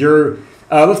if you're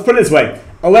let's put it this way.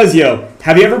 Alessio,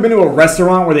 have you ever been to a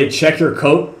restaurant where they check your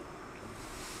coat?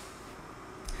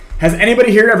 Has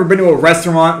anybody here ever been to a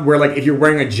restaurant where, like, if you're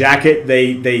wearing a jacket,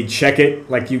 they check it,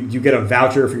 like you get a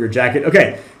voucher for your jacket?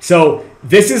 Okay, so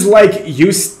this is like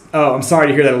you. Oh, I'm sorry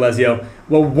to hear that, Alessio.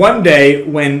 Well, one day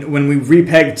when we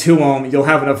repeg to them, you'll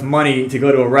have enough money to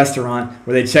go to a restaurant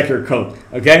where they check your coat.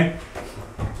 Okay.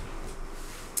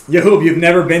 Yahoob, you've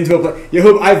never been to a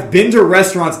Yahoob, I've been to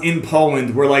restaurants in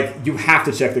Poland where like you have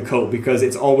to check the coat because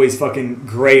it's always fucking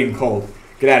gray and cold.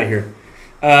 Get out of here.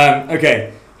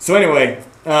 Okay. So anyway.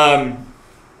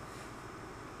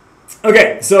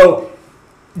 Okay, so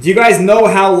do you guys know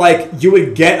how like you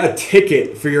would get a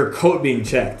ticket for your coat being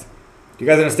checked? Do you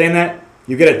guys understand that?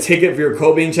 You get a ticket for your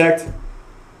coat being checked?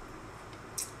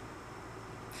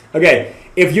 Okay,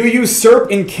 if you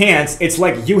usurp incants, it's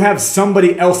like you have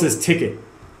somebody else's ticket.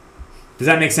 Does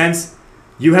that make sense?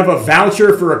 You have a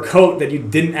voucher for a coat that you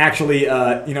didn't actually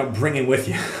bring in with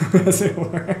you. Does it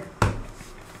work?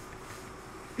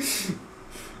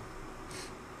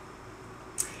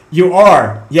 You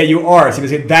are. Yeah, you are. So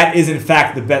that is, in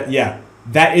fact, the best. Yeah.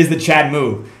 That is the Chad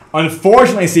move.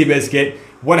 Unfortunately, Seabiscuit,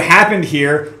 what happened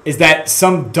here is that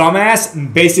some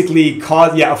dumbass basically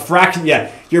caused, a fraction,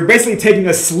 you're basically taking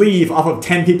a sleeve off of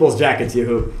 10 people's jackets,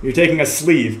 Yahoo. You're taking a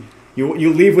sleeve.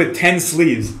 You leave with 10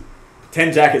 sleeves,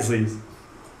 10 jacket sleeves.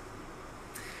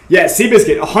 Yeah,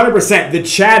 Seabiscuit, 100%. The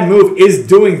Chad move is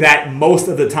doing that most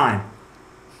of the time.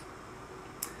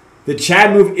 The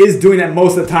Chad move is doing that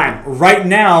most of the time. Right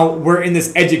now, we're in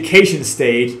this education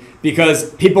stage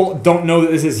because people don't know that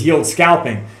this is yield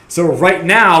scalping. So right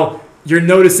now, you're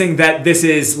noticing that this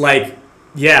is like,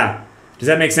 yeah. Does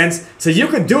that make sense? So you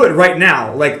could do it right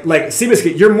now. Like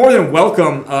Seabiscuit, you're more than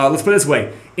welcome. Let's put it this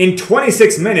way. In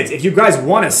 26 minutes, if you guys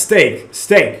want to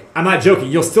stake. I'm not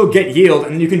joking. You'll still get yield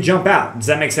and you can jump out. Does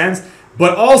that make sense?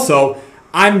 But also,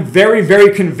 I'm very,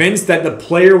 very convinced that the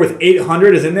player with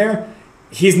 800 is in there.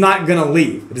 He's not going to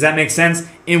leave. Does that make sense?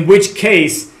 In which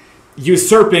case,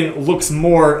 usurping looks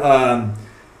more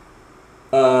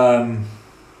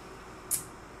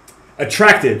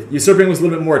attractive. Usurping was a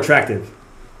little bit more attractive.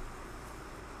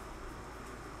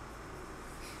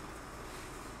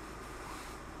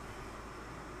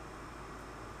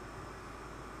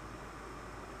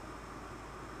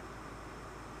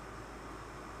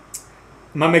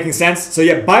 Am I making sense? So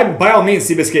yeah, by all means,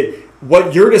 Seabiscuit,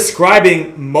 what you're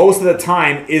describing most of the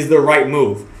time is the right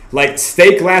move. Like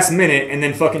stake last minute and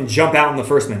then fucking jump out in the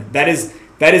first minute. That is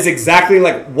exactly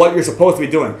like what you're supposed to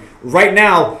be doing. Right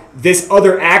now, this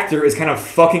other actor is kind of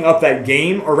fucking up that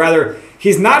game, or rather,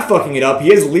 he's not fucking it up.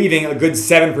 He is leaving a good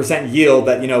 7% yield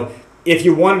that, you know, if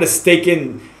you wanted to stake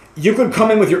in, you could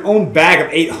come in with your own bag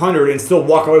of 800 and still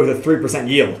walk away with a 3%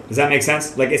 yield. Does that make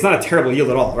sense? Like, it's not a terrible yield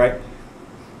at all, right?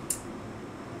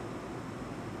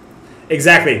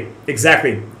 Exactly,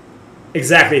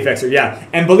 Fexer, yeah.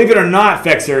 And believe it or not,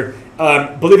 Fexer,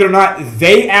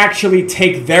 they actually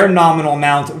take their nominal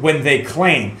amount when they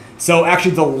claim. So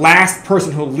actually the last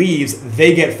person who leaves,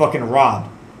 they get fucking robbed.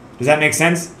 Does that make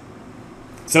sense?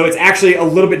 So it's actually a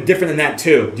little bit different than that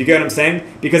too. Do you get what I'm saying?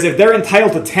 Because if they're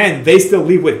entitled to 10, they still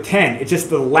leave with 10. It's just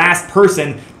the last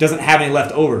person doesn't have any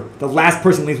left over. The last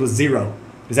person leaves with 0.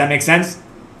 Does that make sense?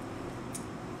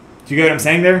 Do you get what I'm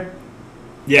saying there?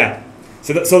 Yeah.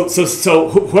 So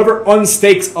whoever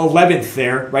unstakes 11th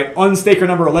there, right? Unstaker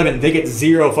number 11, they get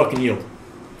 0 fucking yield,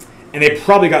 and they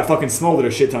probably got fucking smoldered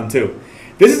a shit ton too.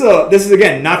 This is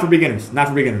again not for beginners, not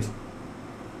for beginners.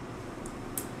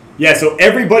 Yeah, so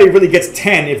everybody really gets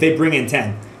 10 if they bring in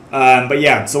 10. But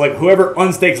yeah, so like whoever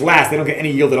unstakes last, they don't get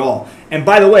any yield at all. And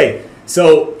by the way,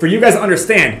 so for you guys to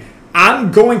understand,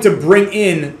 I'm going to bring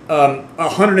in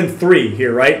 103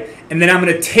 here, right? And then I'm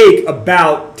going to take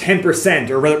about 10%,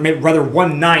 or rather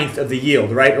 1/9 of the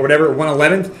yield, right? Or whatever,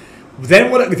 1/11.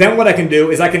 Then what I can do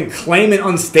is I can claim and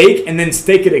unstake and then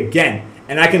stake it again.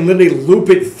 And I can literally loop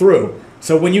it through.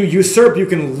 So when you usurp, you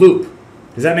can loop.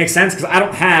 Does that make sense? Because I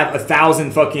don't have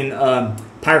 1,000 fucking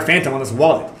Pyre Phantom on this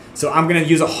wallet. So I'm going to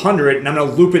use 100 and I'm going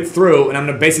to loop it through and I'm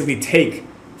going to basically take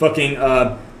fucking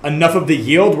enough of the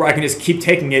yield where I can just keep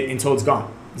taking it until it's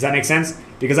gone. Does that make sense?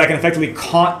 Because I can effectively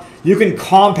you can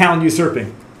compound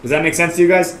usurping. Does that make sense to you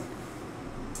guys?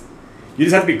 You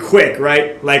just have to be quick,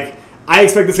 right? Like, I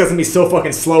expect this guy's gonna be so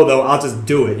fucking slow though, I'll just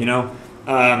do it, you know?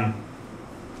 Oh,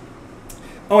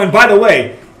 and by the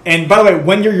way,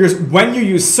 when you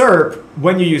usurp,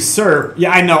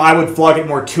 yeah, I know, I would flog it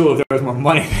more too if there was more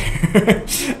money there.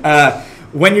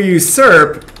 When you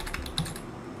usurp,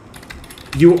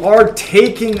 you are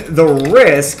taking the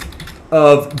risk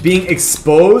of being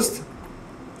exposed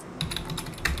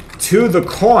to the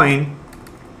coin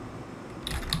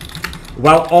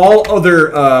while all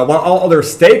other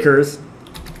stakers,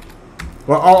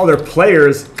 while all other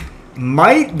players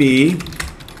might be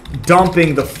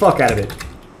dumping the fuck out of it.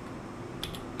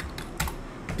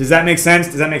 Does that make sense?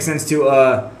 Does that make sense to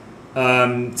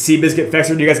Seabiscuit,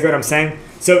 Fexer? Do you guys get what I'm saying?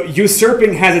 So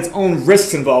usurping has its own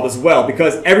risks involved as well,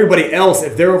 because everybody else,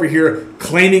 if they're over here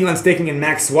claiming on staking and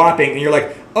max swapping, and you're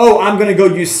like, oh, I'm going to go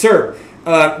usurp.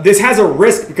 This has a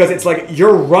risk because it's like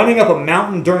you're running up a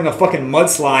mountain during a fucking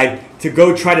mudslide to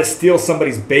go try to steal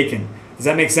somebody's bacon. Does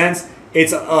that make sense?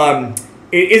 It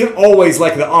isn't always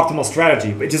like the optimal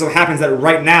strategy, but it just so happens that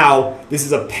right now, this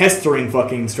is a pestering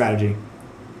fucking strategy.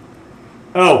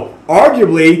 Oh,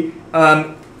 arguably,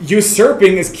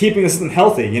 usurping is keeping the system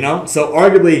healthy, you know? So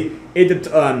arguably,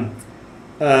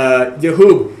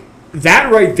 Yahoo,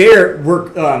 that right there,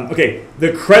 okay,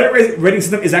 the credit rating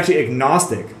system is actually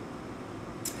agnostic.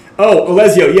 Oh,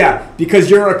 Alessio, yeah, because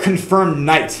you're a confirmed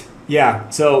knight. Yeah,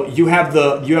 so you have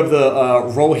the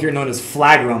role here known as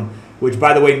flagrum, which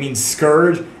by the way means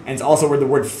scourge, and it's also where the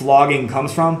word flogging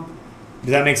comes from.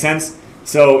 Does that make sense?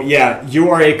 So yeah, you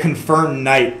are a confirmed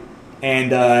knight.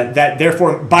 And that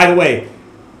therefore, by the way,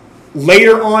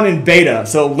 later on in beta,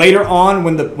 so later on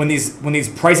when these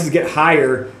prices get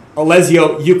higher,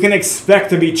 Alessio, you can expect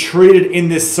to be treated in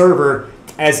this server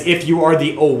as if you are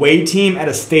the away team at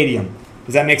a stadium.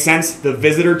 Does that make sense? The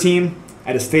visitor team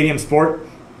at a stadium sport.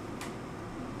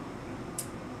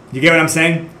 You get what I'm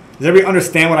saying? Does everybody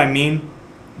understand what I mean?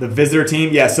 The visitor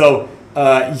team? Yeah, so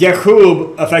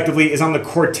Yahoo effectively is on the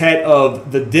quartet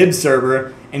of the Dib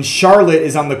server, and Charlotte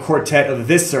is on the quartet of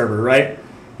this server, right?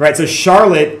 Right, so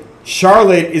Charlotte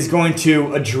is going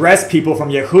to address people from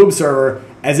Yahoo server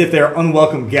as if they're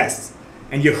unwelcome guests.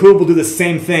 And Yahoo will do the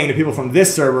same thing to people from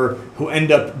this server who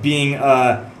end up being,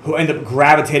 who end up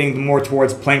gravitating more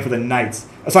towards playing for the Knights.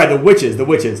 Oh, sorry, the Witches.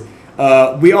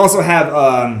 We also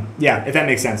have, yeah, if that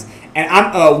makes sense.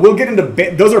 And we'll get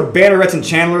into, those are bannerets and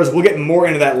channelers. We'll get more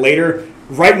into that later.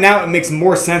 Right now, it makes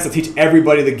more sense to teach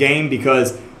everybody the game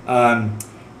because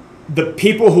the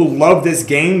people who love this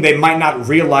game, they might not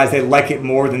realize they like it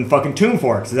more than fucking Tomb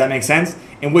Forks. Does that make sense?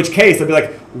 In which case, they'll be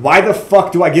like, why the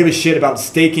fuck do I give a shit about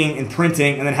staking and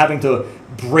printing and then having to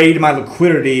braid my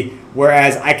liquidity,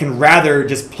 whereas I can rather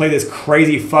just play this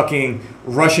crazy fucking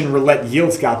Russian roulette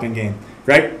yield scalping game,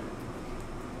 right?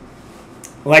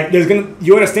 Like,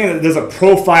 you understand that there's a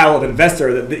profile of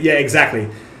investor that, yeah, exactly.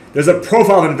 There's a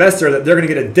profile of investor that they're going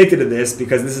to get addicted to this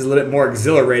because this is a little bit more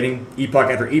exhilarating, epoch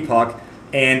after epoch.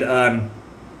 And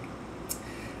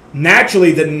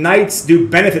naturally, the Knights do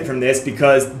benefit from this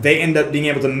because they end up being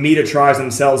able to meter-charge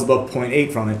themselves above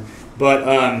 0.8 from it.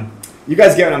 But you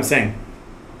guys get what I'm saying.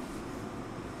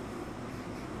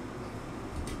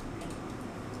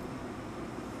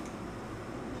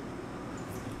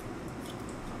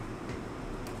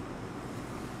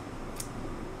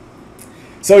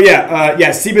 So yeah,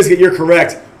 Seabiscuit, you're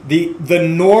correct. The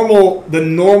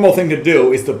normal thing to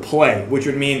do is to play, which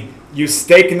would mean you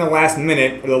stake in the last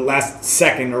minute or the last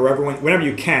second or whenever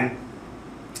you can,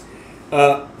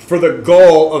 for the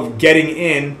goal of getting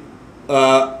in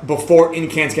before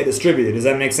incants get distributed. Does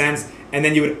that make sense? And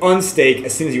then you would unstake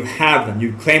as soon as you have them.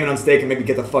 You'd claim an unstake and maybe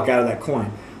get the fuck out of that coin.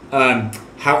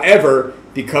 However,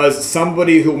 because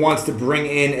somebody who wants to bring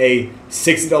in a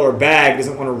 $60 bag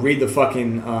doesn't want to read the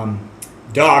fucking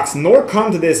docs, nor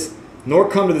come to this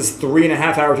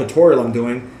 3.5-hour tutorial I'm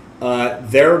doing,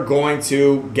 they're going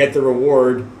to get the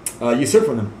reward usurped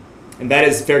from them, and that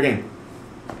is fair game.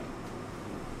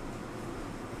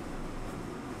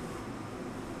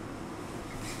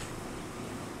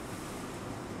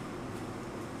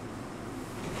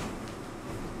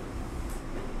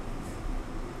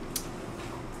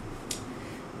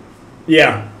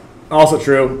 Yeah, also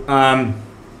true.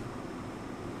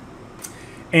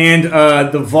 And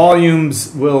the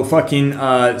volumes will fucking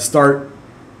start.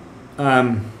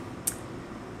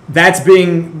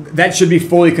 That should be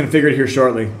fully configured here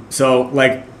shortly. So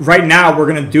like right now, we're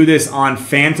gonna do this on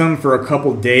Phantom for a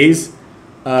couple days,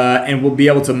 and we'll be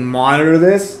able to monitor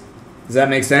this. Does that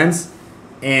make sense?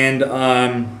 And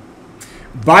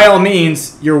by all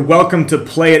means, you're welcome to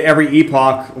play at every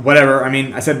epoch, whatever. I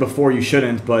mean, I said before you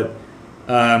shouldn't, but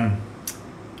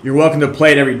you're welcome to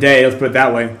play it every day. Let's put it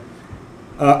that way.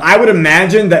 I would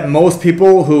imagine that most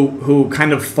people who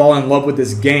kind of fall in love with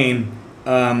this game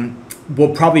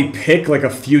will probably pick like a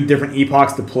few different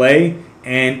epochs to play,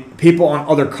 and people on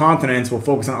other continents will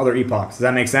focus on other epochs. Does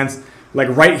that make sense? Like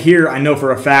right here, I know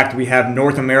for a fact we have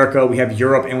North America, we have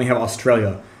Europe, and we have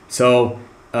Australia. So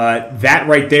that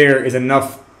right there is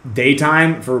enough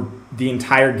daytime for the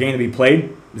entire game to be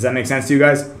played. Does that make sense to you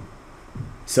guys?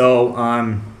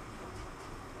 So,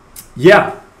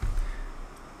 yeah.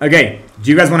 Okay,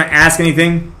 do you guys want to ask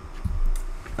anything?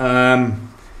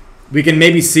 We can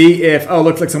maybe see if, oh,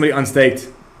 looks like somebody unstaked.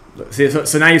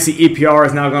 So now you see EPR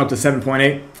is now going up to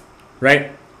 7.8,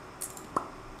 right?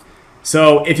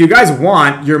 So if you guys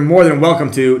want, you're more than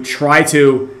welcome to try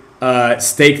to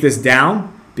stake this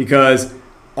down, because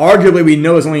arguably we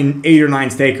know there's only 8 or 9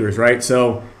 stakers, right?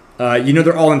 So you know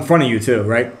they're all in front of you too,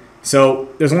 right? So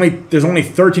there's only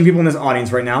 13 people in this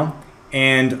audience right now,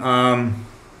 and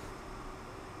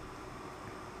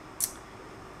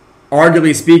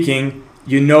arguably speaking,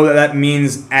 you know that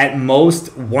means at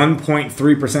most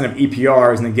 1.3% of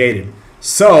EPR is negated.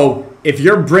 So if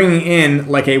you're bringing in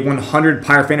like a 100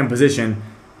 Pyre Phantom position,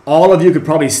 all of you could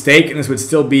probably stake, and this would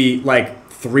still be like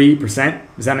 3%.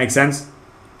 Does that make sense?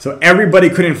 So everybody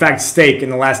could in fact stake in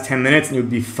the last 10 minutes, and you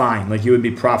would be fine. Like you would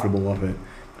be profitable off it.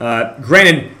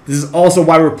 Granted, this is also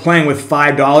why we're playing with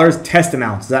 $5 test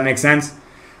amounts. Does that make sense?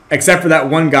 Except for that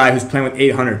one guy who's playing with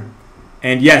 800.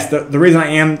 And yes, the reason I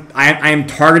am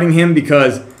targeting him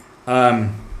because,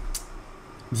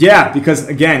 yeah, because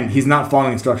again, he's not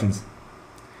following instructions.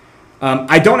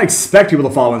 I don't expect people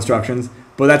to follow instructions,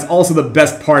 but that's also the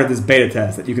best part of this beta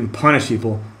test, that you can punish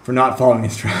people for not following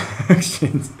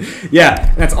instructions. Yeah,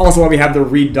 and that's also why we have the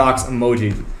read docs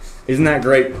emoji. Isn't that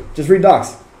great? Just read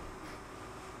docs.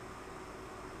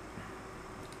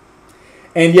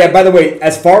 And yeah, by the way,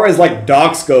 as far as like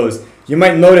docs goes, you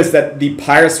might notice that the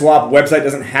PyreSwap website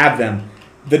doesn't have them.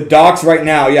 The docs right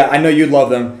now, yeah, I know you'd love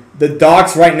them. The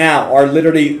docs right now are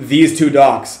literally these two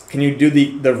docs. Can you do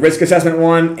the risk assessment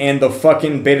one and the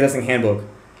fucking beta testing handbook?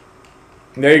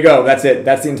 There you go. That's it.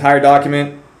 That's the entire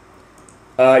document.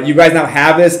 You guys now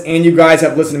have this, and you guys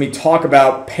have listened to me talk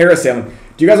about parasailing.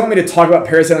 Do you guys want me to talk about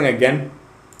parasailing again?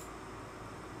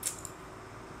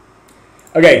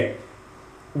 Okay.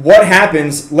 What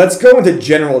happens? Let's go into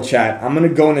general chat. I'm going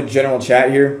to go into general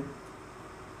chat here.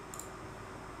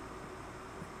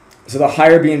 So the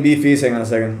higher BNB fees, hang on a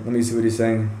second. Let me see what he's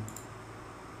saying.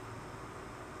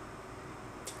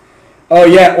 Oh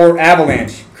yeah, or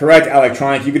avalanche. Correct,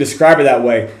 Electronic. You could describe it that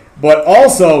way. But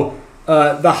also,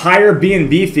 the higher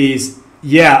BNB fees,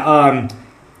 yeah,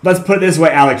 let's put it this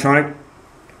way, Electronic.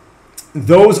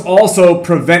 Those also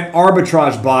prevent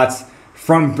arbitrage bots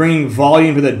from bringing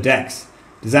volume to the DEX.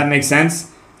 Does that make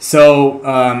sense?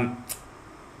 So,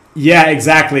 yeah,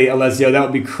 exactly, Alessio. That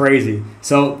would be crazy.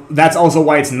 So that's also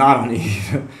why it's not on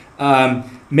ETH.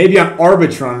 Maybe on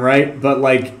Arbitrum, right? But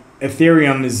like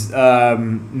Ethereum is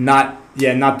not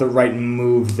the right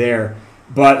move there.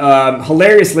 But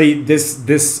hilariously,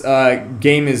 this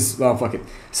game is, well, fuck it.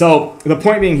 So the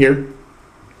point being here.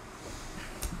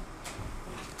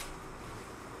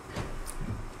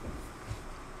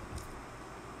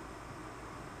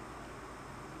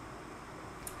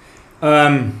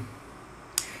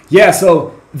 Yeah,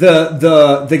 so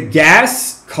the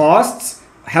gas costs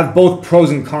have both pros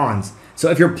and cons. So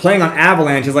if you're playing on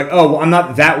Avalanche, it's like, oh, well, I'm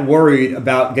not that worried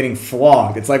about getting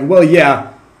flogged. It's like, well,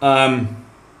 yeah. Oh,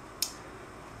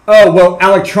 well,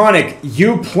 Electronic,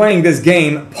 you playing this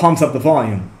game pumps up the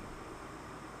volume.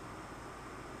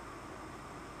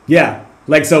 Yeah,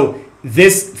 like, so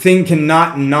this thing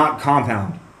cannot not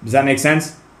compound. Does that make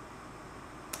sense?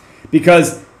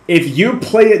 Because if you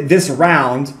play it this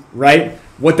round, right,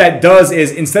 what that does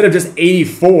is instead of just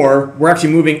 84, we're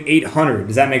actually moving 800.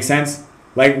 Does that make sense?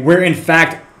 Like, we're in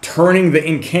fact turning the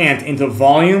incant into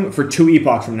volume for 2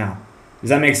 epochs from now. Does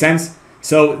that make sense?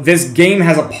 So this game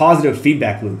has a positive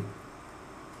feedback loop.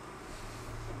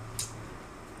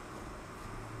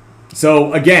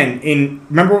 So again,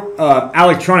 remember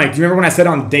Electronic, do you remember when I said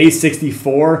on day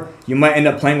 64 you might end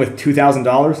up playing with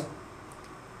 $2,000?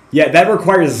 Yeah, that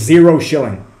requires 0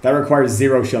 shilling. That requires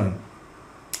 0 shilling.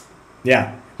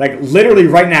 Yeah, like literally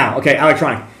right now. Okay,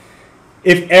 Electronic.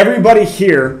 If everybody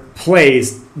here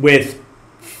plays with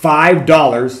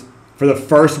 $5 for the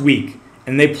first week,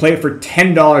 and they play it for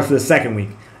 $10 for the second week,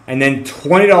 and then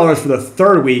 $20 for the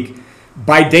third week,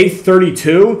 by day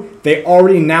 32, they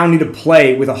already now need to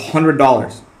play with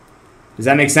 $100. Does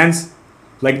that make sense?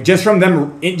 Like just from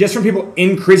people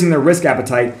increasing their risk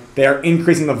appetite, they are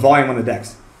increasing the volume on the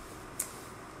DEX.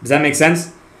 Does that make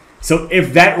sense? So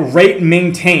if that rate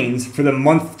maintains for the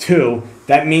month 2,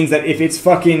 that means that if it's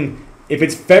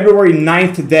February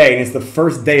 9th today and it's the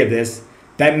first day of this,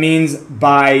 that means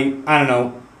by, I don't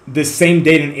know, the same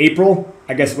date in April,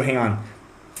 I guess, well, hang on.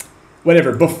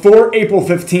 Whatever, before April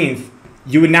 15th,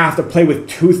 you would now have to play with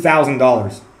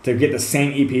 $2,000 to get the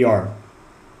same EPR.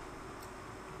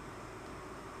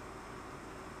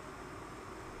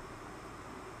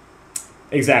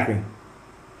 Exactly.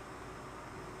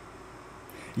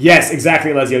 Yes,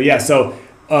 exactly, Lesio. Yeah, so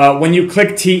when you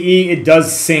click TE, it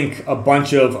does sync a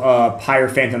bunch of Pyre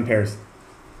Phantom pairs.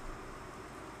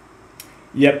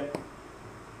 Yep.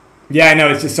 Yeah, I know,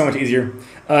 it's just so much easier.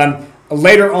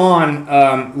 Later on,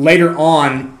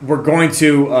 we're going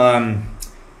to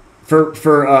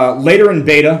for later in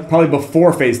beta, probably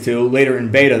before phase 2, later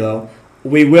in beta though,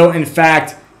 we will in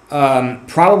fact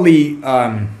probably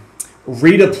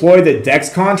redeploy the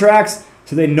DEX contracts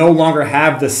so they no longer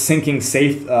have the sinking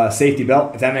safety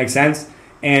belt, if that makes sense.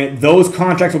 And those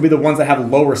contracts will be the ones that have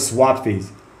lower swap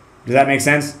fees. Does that make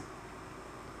sense?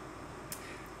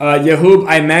 Yahoo,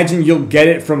 I imagine you'll get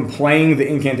it from playing the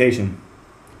incantation.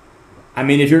 I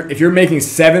mean, if you're making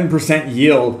 7%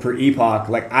 yield per epoch,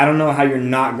 like I don't know how you're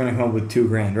not going to come up with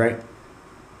 $2,000, right?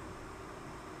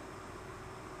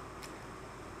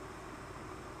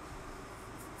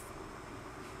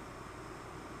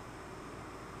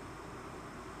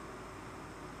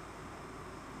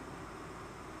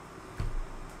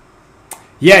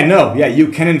 Yeah, no, yeah, you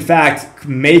can in fact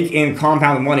make and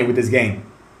compound money with this game.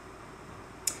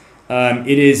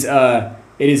 It is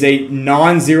a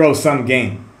non-zero sum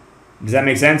game. Does that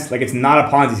make sense? Like it's not a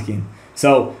Ponzi scheme.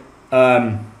 So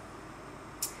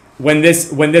when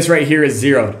this right here is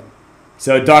zeroed.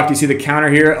 So Doc, do you see the counter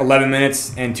here? 11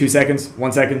 minutes and 2 seconds.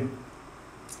 1 second.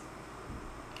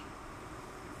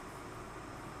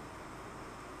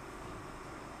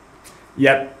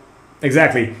 Yep,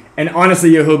 exactly. And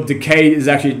honestly, Yahoo, decay is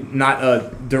actually not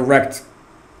a direct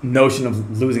notion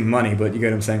of losing money, but you get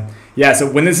what I'm saying. Yeah, so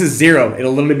when this is zero,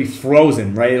 it'll literally be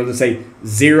frozen, right? It'll just say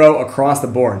zero across the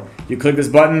board. You click this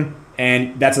button,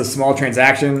 and that's a small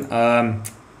transaction.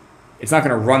 It's not going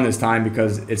to run this time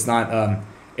because it's not.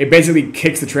 It basically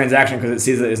kicks the transaction because it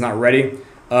sees that it's not ready.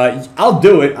 I'll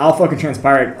do it. I'll fucking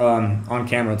transpire it on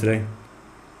camera today.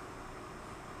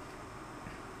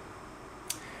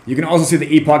 You can also see the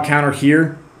epoch counter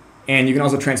here, and you can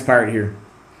also transpire it here.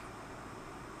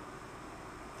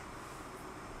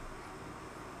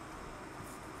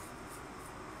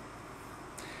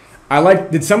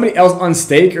 Did somebody else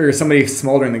unstake or is somebody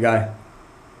smoldering the guy?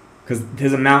 Because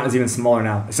his amount is even smaller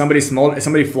now. Is somebody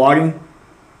flogging?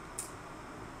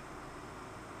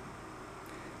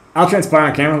 I'll transpire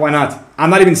on camera. Why not? I'm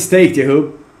not even staked,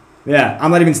 Yahoo. Yeah,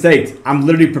 I'm not even staked. I'm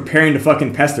literally preparing to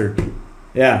fucking pester.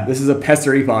 Yeah, this is a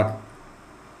pester epoch.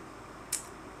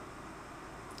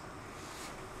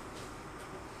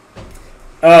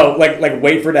 Oh, like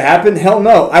wait for it to happen? Hell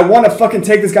no. I want to fucking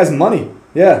take this guy's money.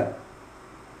 Yeah.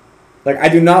 Like, I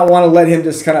do not want to let him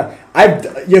just kind of...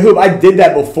 Yahoo, I did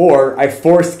that before. I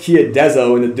forced Kia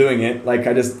Dezo into doing it. Like,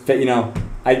 I just, you know,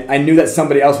 I knew that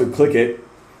somebody else would click it.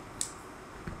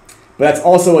 But that's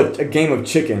also a game of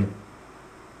chicken.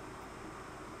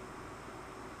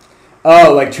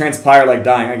 Oh, like transpire, like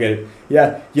dying. I get it.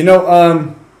 Yeah, you know,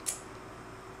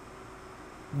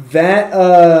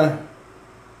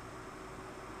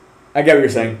 I get what you're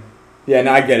saying. Yeah,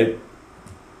 no, I get it.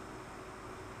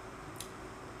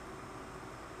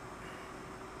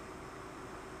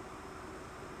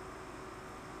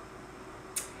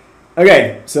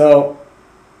 Okay, so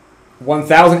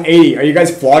 1,080. Are you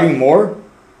guys flogging more?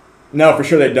 No, for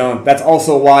sure they don't. That's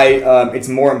also why it's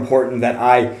more important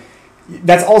that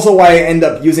that's also why I end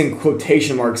up using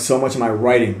quotation marks so much in my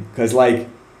writing. Because, like,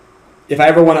 if I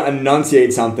ever want to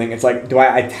enunciate something, it's like, do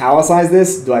I italicize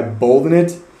this? Do I bolden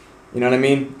it? You know what I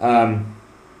mean?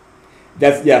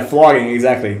 Yeah, flogging,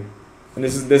 exactly. And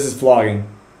this is flogging.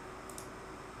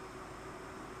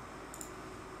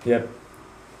 Yep.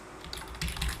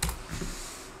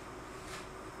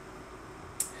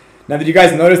 Now, did you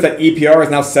guys notice that EPR is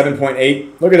now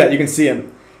 7.8? Look at that. You can see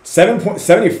him.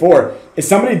 7.74. Is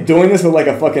somebody doing this with like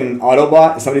a fucking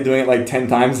Autobot? Is somebody doing it like 10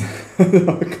 times?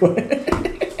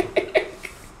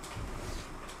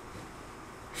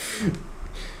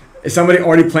 Is somebody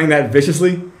already playing that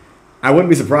viciously? I wouldn't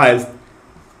be surprised.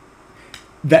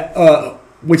 That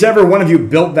whichever one of you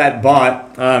built that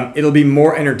bot, it'll be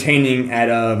more entertaining at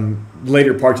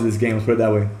later parts of this game. Let's put it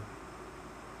that way.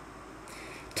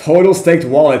 Total staked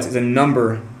wallets is a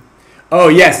number. Oh,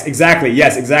 yes, exactly.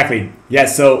 Yes, exactly.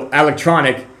 Yes, so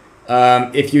electronic,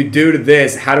 if you do to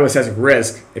this, how to assess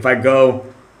risk, if I go,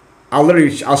 I'll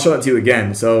show it to you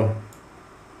again. So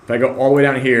if I go all the way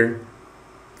down here.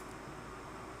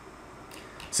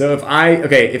 So if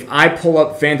I pull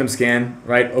up Phantom Scan,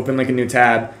 right, open like a new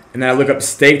tab, and then I look up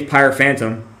staked Pyre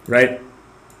Phantom, right?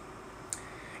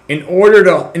 In order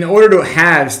to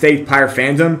have staked Pyre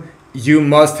Phantom, you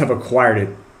must have acquired it.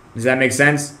 Does that make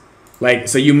sense? Like,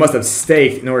 so you must have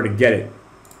staked in order to get it.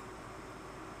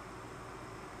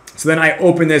 So then I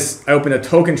open the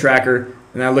token tracker,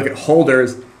 and I look at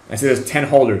holders, and I see there's 10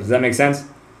 holders. Does that make sense?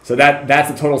 So that's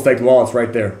the total staked wallets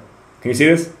right there. Can you see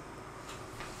this?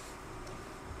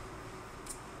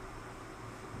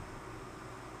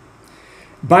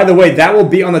 By the way, that will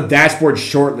be on the dashboard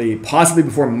shortly, possibly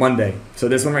before Monday. So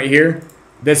this one right here,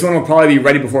 this one will probably be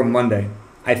ready before Monday,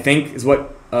 I think is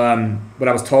what I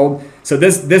was told. So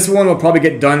this one will probably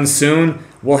get done soon.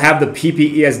 We'll have the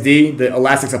PPESD, the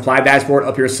Elastic Supply Dashboard,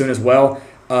 up here soon as well.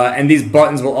 And these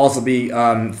buttons will also be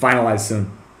finalized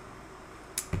soon.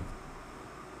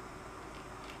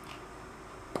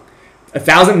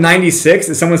 1,096?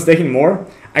 Is someone staking more?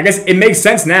 I guess it makes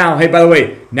sense now. Hey, by the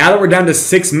way, now that we're down to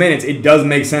 6 minutes, it does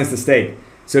make sense to stake.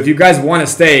 So if you guys want to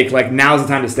stake, like, now's the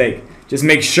time to stake. Just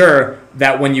make sure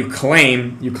that when you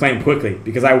claim quickly,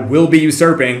 because I will be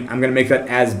usurping. I'm going to make that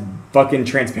as fucking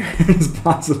transparent as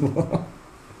possible.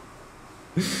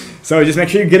 So just make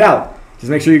sure you get out. Just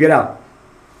make sure you get out.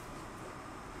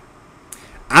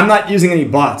 I'm not using any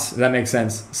bots, if that makes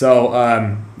sense. So,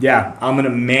 yeah, I'm going to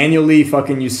manually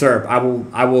fucking usurp. I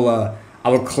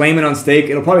will claim it on stake.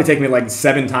 It'll probably take me like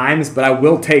 7 times, but I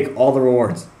will take all the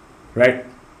rewards, right?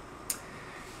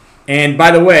 And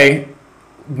by the way,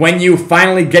 when you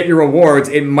finally get your rewards,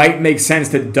 it might make sense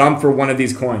to dump for one of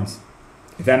these coins.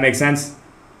 If that makes sense.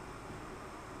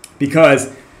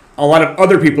 Because a lot of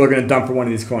other people are going to dump for one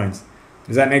of these coins.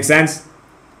 Does that make sense?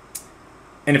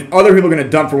 And if other people are going to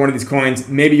dump for one of these coins,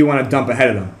 maybe you want to dump ahead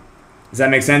of them. Does that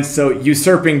make sense? So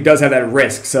usurping does have that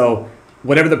risk. So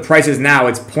whatever the price is now,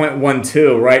 it's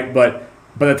 0.12, right? But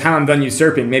by the time I'm done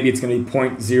usurping, maybe it's going to be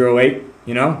 0.08.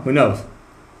 You know? Who knows?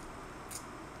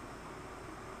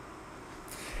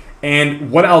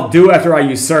 And what I'll do after I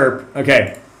usurp,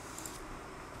 okay.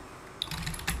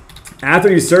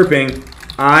 After usurping,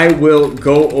 I will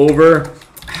go over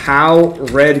how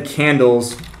red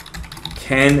candles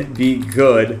can be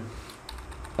good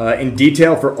in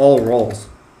detail for all rolls.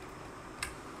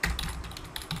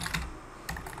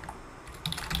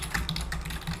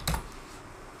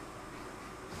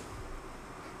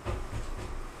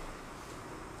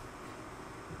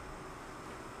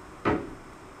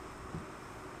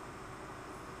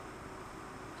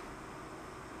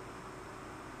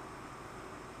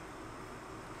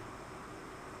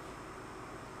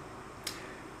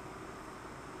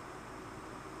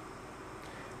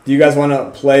 Do you guys want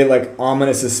to play like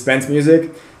ominous suspense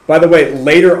music? By the way,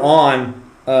 later on,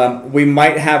 we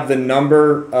might have the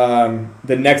number,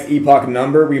 the next epoch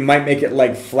number. We might make it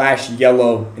like flash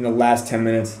yellow in the last 10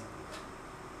 minutes.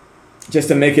 Just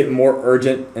to make it more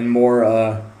urgent and more,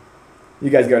 you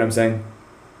guys get what I'm saying?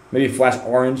 Maybe flash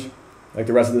orange, like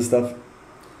the rest of this stuff.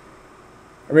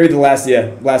 Or maybe the last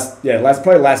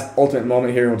ultimate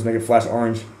moment here. We'll just make it flash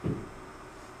orange.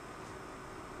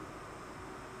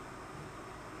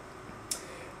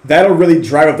 That'll really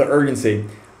drive up the urgency.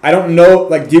 I don't know,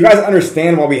 like, do you guys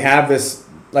understand why we have this?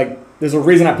 Like, there's a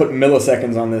reason I put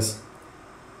milliseconds on this.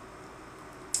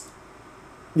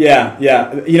 Yeah.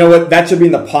 You know what? That should be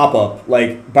in the pop-up.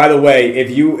 Like, by the way, if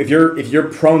you're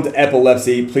prone to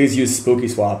epilepsy, please use Spooky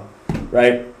Swap,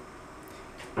 right?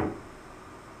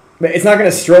 But it's not gonna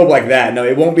strobe like that. No,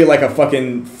 it won't be like a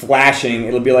fucking flashing.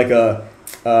 It'll be like a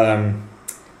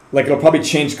like it'll probably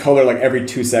change color like every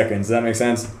 2 seconds. Does that make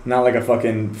sense? Not like a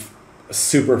fucking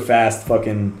super fast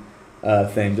fucking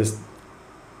thing. Just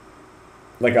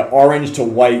like a orange to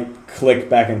white click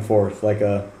back and forth. Like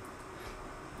a,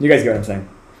 you guys get what I'm saying?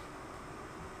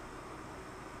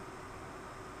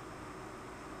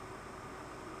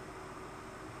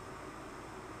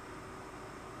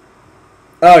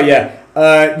 Oh yeah,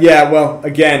 yeah. Well,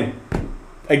 again,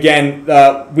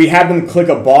 we have them click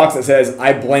a box that says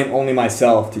 "I blame only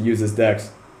myself" to use this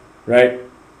dex, right?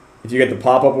 If you get the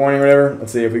pop-up warning or whatever.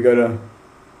 Let's see if we go to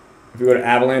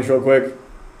Avalanche real quick.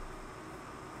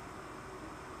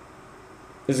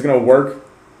 This is gonna work.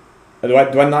 Do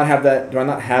I not have that? Do I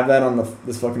not have that on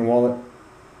this fucking wallet?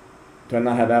 Do I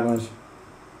not have Avalanche?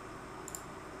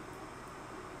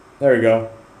 There we go.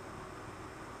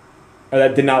 Oh,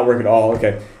 that did not work at all.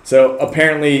 Okay. So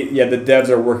apparently, yeah, the devs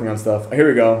are working on stuff. Here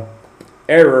we go.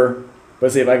 Error.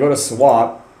 Let's see if I go to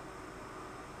swap.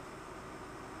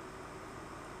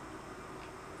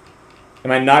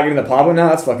 Am I not getting the pop-up now?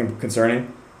 That's fucking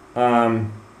concerning.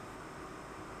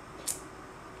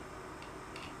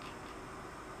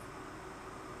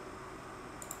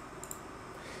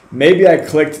 Maybe I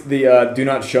clicked the do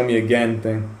not show me again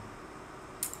thing.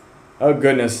 Oh,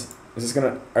 goodness. Is this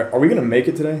gonna... Are we gonna make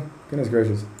it today? Goodness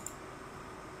gracious.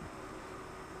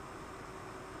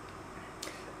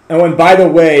 Oh, and by the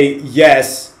way,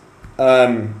 yes,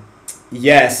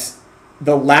 yes,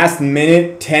 the last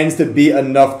minute tends to be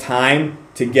enough time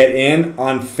to get in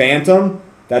on Phantom.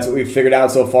 That's what we've figured out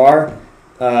so far.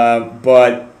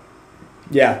 But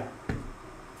yeah,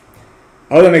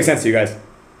 I hope that makes sense to you guys.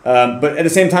 But at the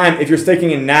same time, if you're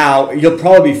sticking in now, you'll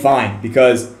probably be fine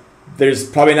because there's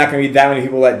probably not going to be that many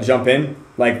people that jump in.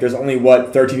 Like there's only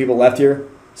what 13 people left here,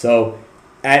 so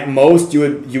at most you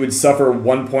would suffer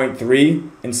 1.3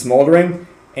 in smoldering,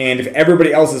 and if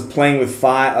everybody else is playing with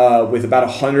with about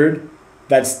 100,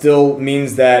 that still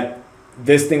means that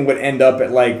this thing would end up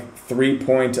at like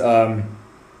 3.9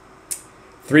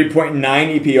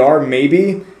 EPR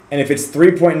maybe, and if it's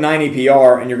 3.9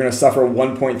 EPR and you're going to suffer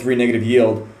 1.3 negative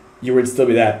yield, you would still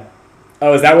be that.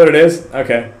 Oh, is that what it is?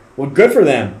 Okay. Well, good for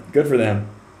them. Good for them.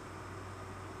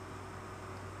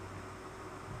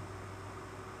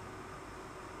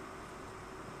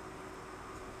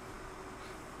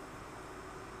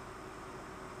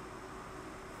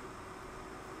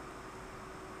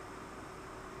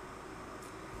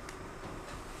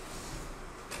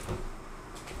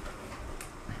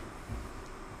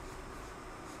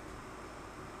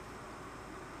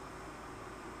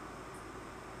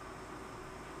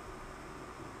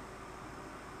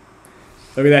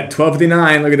 Look at that,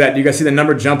 1259. Look at that. You guys see the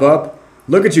number jump up?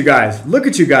 Look at you guys. Look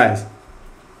at you guys.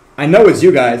 I know it's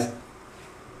you guys.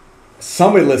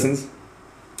 Somebody listens.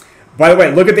 By the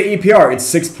way, look at the EPR. It's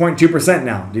 6.2%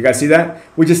 now. Do you guys see that?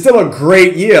 Which is still a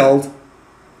great yield.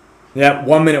 Yeah,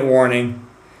 1 minute warning.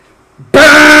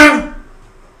 Bam!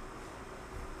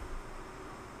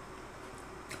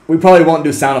 We probably won't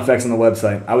do sound effects on the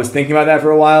website. I was thinking about that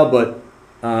for a while, but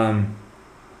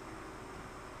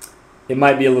it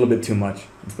might be a little bit too much.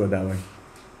 Let's put it that way.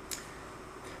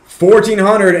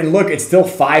 1,400, and look, it's still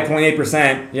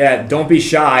 5.8%. Yeah, don't be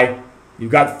shy. You've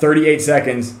got 38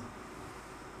 seconds.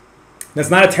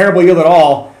 That's not a terrible yield at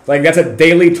all. Like, that's a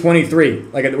daily 23.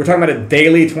 Like, we're talking about a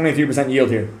daily 23% yield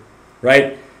here,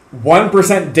 right?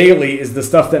 1% daily is the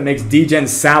stuff that makes DGen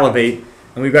salivate.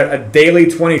 And we've got a daily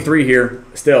 23 here,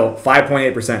 still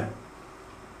 5.8%.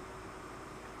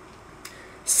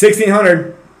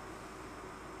 1,600.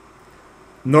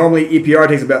 Normally EPR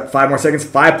takes about 5 more seconds.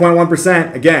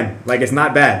 5.1%. Again, like, it's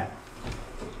not bad.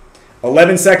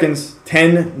 11 seconds.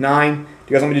 10, 9. Do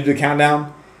you guys want me to do the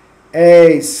countdown?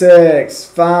 8, 6,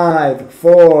 5,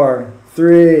 4,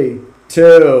 3,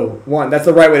 2, 1. That's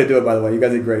the right way to do it, by the way. You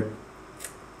guys did great.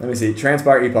 Let me see.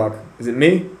 Transpire epoch. Is it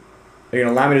me? Are you going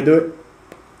to allow me to do it?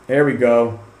 There we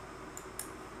go.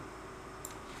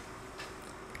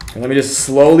 And let me just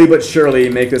slowly but surely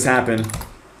make this happen.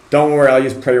 Don't worry, I'll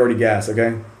use priority gas,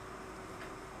 okay?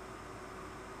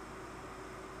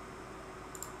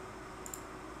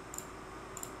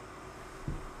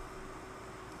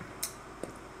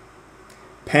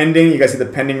 Pending. You guys see the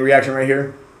pending reaction right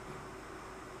here?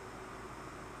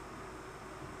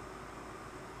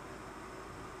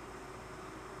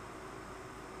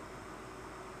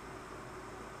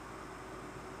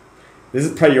 This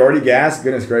is priority gas.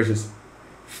 Goodness gracious.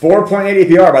 4.8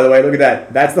 APR, by the way. Look at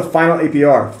that. That's the final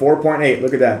APR. 4.8.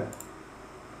 Look at that.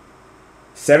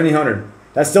 1,700.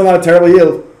 That's still not a terrible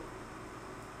yield.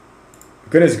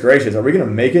 Goodness gracious. Are we going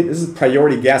to make it? This is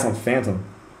priority gas on Phantom.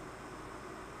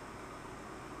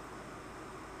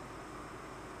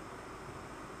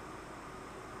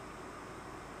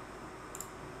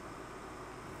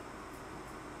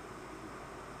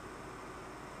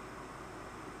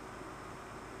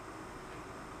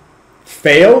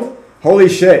 Failed? Holy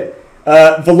shit.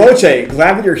 Veloce,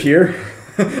 glad that you're here.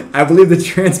 I believe the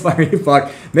transpire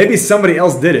epoch. Maybe somebody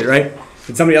else did it, right?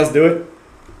 Did somebody else do it?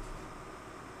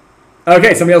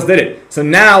 Okay, somebody else did it. So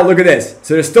now, look at this.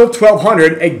 So there's still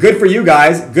 1,200. Hey, good for you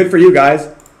guys. Good for you guys.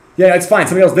 Yeah, it's fine.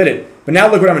 Somebody else did it. But now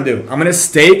look what I'm going to do. I'm going to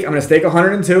stake. I'm going to stake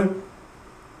 102.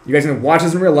 You guys are going to watch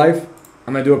this in real life.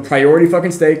 I'm going to do a priority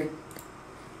fucking stake.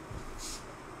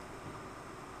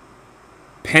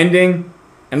 Pending.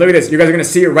 And look at this. You guys are going to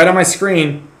see it right on my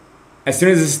screen. As soon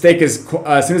as the stake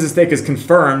is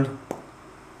confirmed.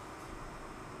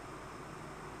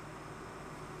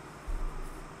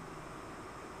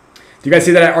 Do you guys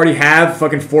see that I already have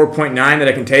fucking 4.9 that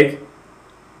I can take?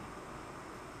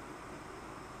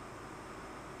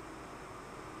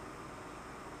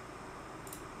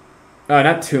 Oh,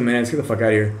 not 2 minutes. Get the fuck out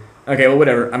of here. Okay, well,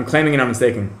 whatever. I'm claiming and I'm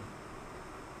mistaken.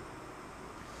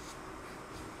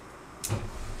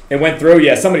 It went through.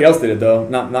 Yeah, somebody else did it, though.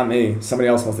 Not me. Somebody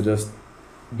else must have just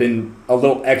been a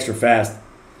little extra fast.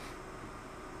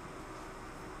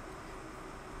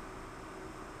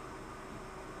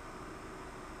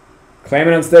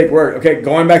 Claiming on stake worked. Okay,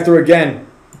 going back through again.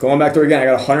 Going back through again. I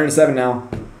got 107 now.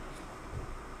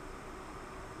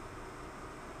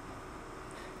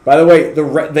 By the way, the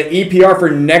EPR for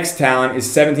Nextown is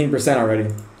 17% already.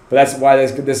 But that's why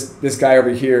this guy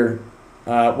over here.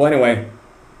 Well, anyway.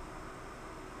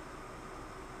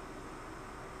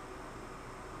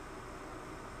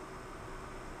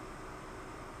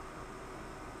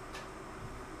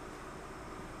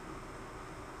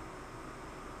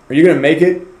 Are you going to make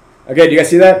it? Okay, do you guys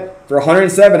see that? For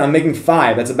 107, I'm making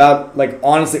 5. That's about, like,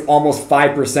 honestly, almost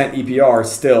 5% EPR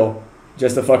still.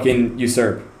 Just to fucking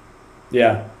usurp.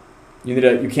 Yeah.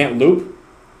 You can't loop?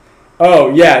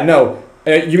 Oh, yeah, no.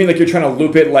 You mean like you're trying to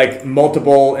loop it, like,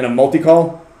 multiple in a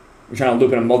multi-call? You're trying to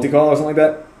loop in a multi-call or something like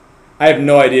that? I have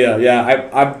no idea.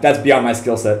 Yeah, that's beyond my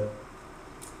skill set.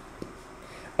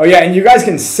 Oh, yeah, and you guys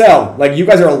can sell. Like, you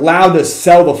guys are allowed to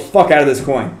sell the fuck out of this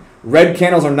coin. Red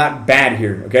candles are not bad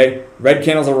here, okay? Red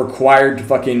candles are required to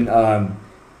fucking,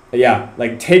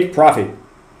 like, take profit.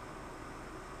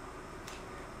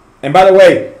 And by the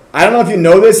way, I don't know if you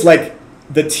know this, like,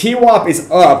 the TWAP is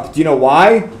up. Do you know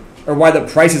why? Or why the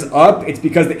price is up? It's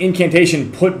because the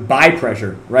incantation put buy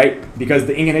pressure, right? Because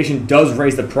the incantation does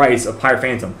raise the price of Pyre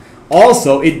Phantom.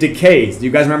 Also, it decays. Do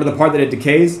you guys remember the part that it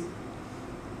decays?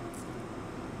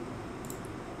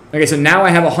 Okay, so now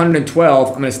I have 112.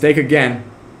 I'm going to stake again.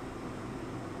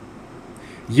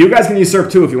 You guys can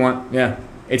usurp too if you want. Yeah.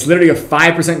 It's literally a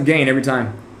 5% gain every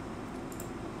time.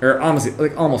 Or almost,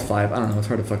 like almost 5. I don't know. It's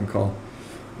hard to fucking call.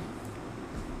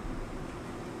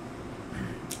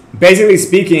 Basically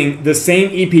speaking, the same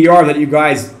EPR that you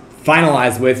guys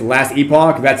finalized with last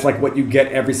epoch, that's like what you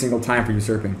get every single time for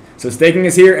usurping. So staking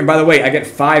is here, and by the way, I get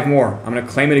 5 more. I'm going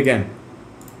to claim it again.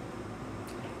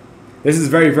 This is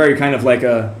very, very kind of like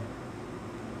a,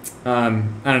 I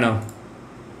don't know,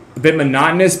 a bit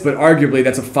monotonous, but arguably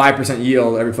that's a 5%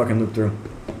 yield every fucking loop through.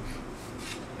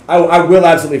 I will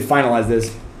absolutely finalize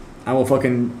this. I will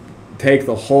fucking take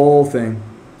the whole thing.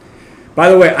 By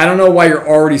the way, I don't know why you're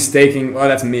already staking. Oh,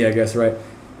 that's me, I guess, right?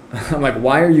 I'm like,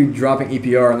 why are you dropping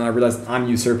EPR? And then I realized I'm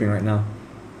usurping right now.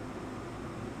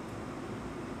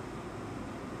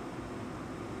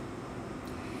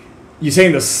 You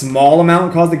saying the small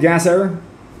amount caused the gas error?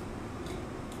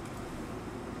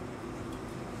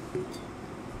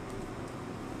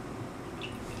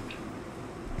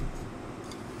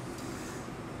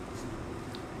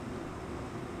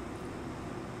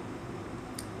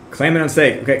 Claim it on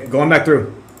stake. Okay, going back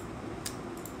through.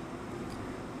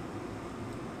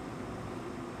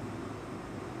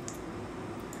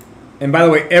 And by the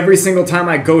way, every single time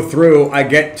I go through, I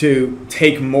get to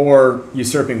take more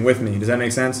usurping with me. Does that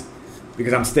make sense?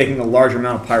 Because I'm staking a larger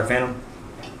amount of Pyre Phantom.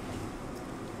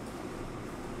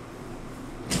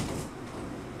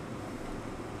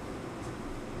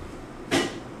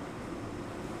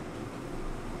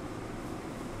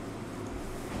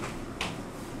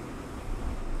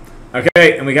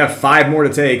 Okay, and we got 5 more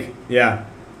to take. Yeah.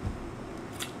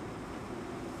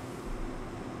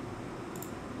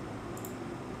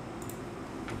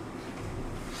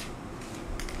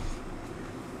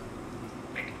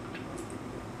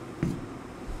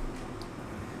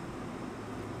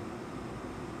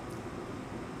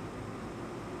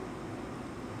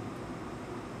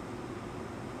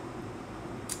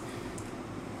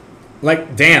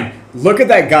 Like, damn. Look at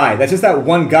that guy. That's just that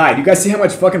one guy. Do you guys see how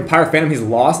much fucking Pyre Phantom he's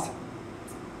lost?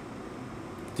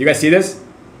 Do you guys see this? Do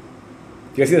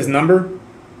you guys see this number?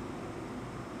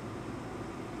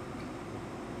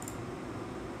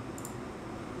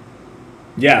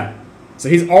 Yeah. So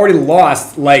he's already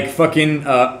lost like fucking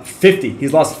 50.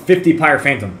 He's lost 50 Pyre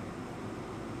Phantom.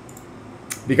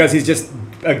 Because he's just,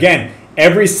 again,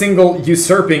 every single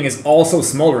usurping is also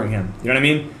smoldering him. You know what I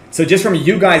mean? So just from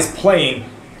you guys playing,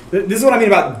 this is what I mean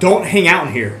about don't hang out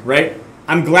in here, right?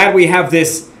 I'm glad we have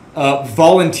this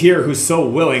volunteer who's so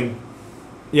willing.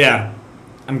 Yeah,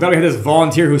 I'm glad we have this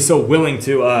volunteer who's so willing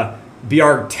to be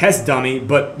our test dummy.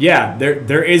 But yeah,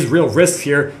 there is real risk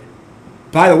here.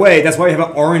 By the way, that's why we have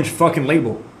an orange fucking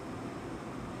label.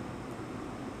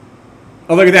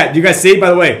 Oh, look at that. Do you guys see? By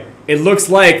the way, it looks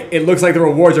like the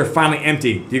rewards are finally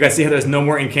empty. Do you guys see how there's no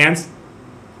more incants?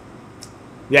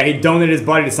 Yeah, he donated his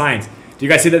body to science. Do you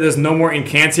guys see that there's no more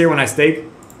incants here when I stake?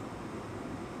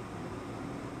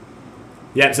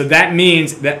 Yeah, so that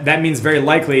means very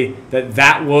likely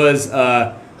that was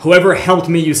whoever helped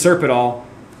me usurp it all.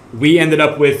 We ended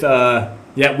up with a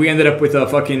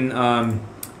fucking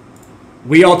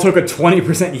we all took a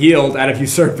 20% yield out of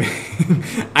usurping.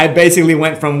 I basically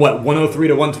went from what, 103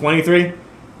 to 123.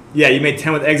 Yeah, you made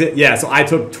 10 with exit. Yeah, so I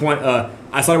took 20.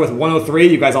 I started with 103.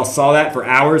 You guys all saw that for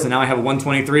hours, and now I have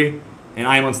 123, and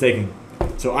I am on staking.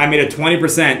 So I made a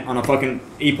 20% on a fucking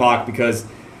epoch because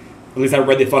at least I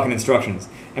read the fucking instructions.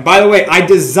 And by the way, I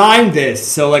designed this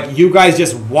so like you guys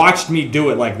just watched me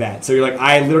do it like that. So you're like,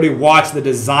 I literally watched the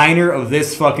designer of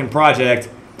this fucking project.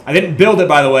 I didn't build it,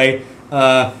 by the way.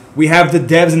 We have the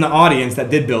devs in the audience that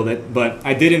did build it, but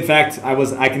I did in fact.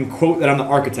 I can quote that I'm the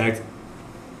architect.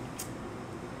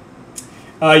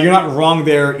 You're not wrong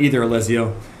there either,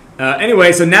 Alessio.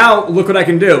 Anyway, so now look what I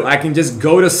can do. I can just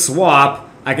go to swap.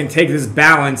 I can take this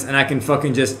balance and I can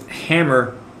fucking just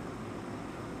hammer.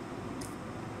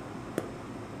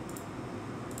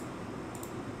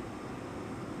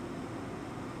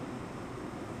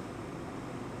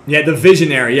 Yeah, the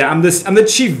visionary. Yeah, I'm the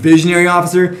chief visionary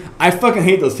officer. I fucking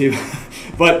hate those people,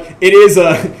 but it is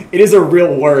a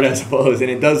real word, I suppose, and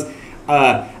it does.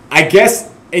 I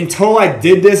guess until I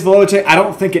did this Veloce, I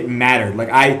don't think it mattered. Like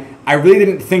I really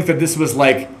didn't think that this was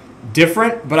like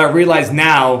different, but I realize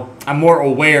now I'm more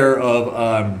aware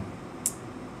of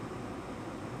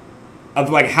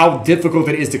like how difficult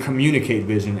it is to communicate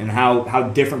vision and how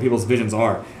different people's visions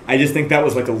are. I just think that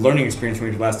was like a learning experience for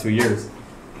me for the last 2 years.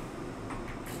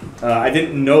 I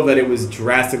didn't know that it was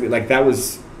drastically, like that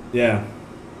was, yeah.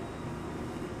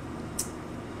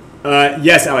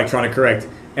 Yes, electronic, correct.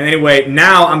 And anyway,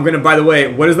 now I'm going to, by the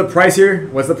way, what is the price here?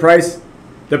 What's the price?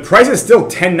 The price is still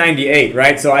 $10.98,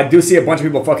 right? So I do see a bunch of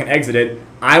people fucking exited.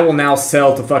 I will now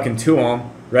sell to fucking 2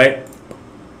 ohm. right?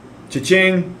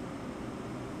 Cha-ching.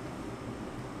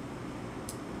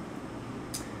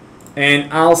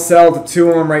 And I'll sell the 2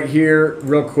 of them right here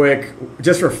real quick,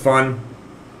 just for fun.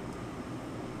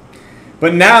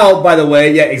 But now, by the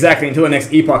way, yeah, exactly, until the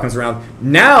next epoch comes around.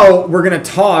 Now we're going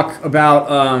to talk about...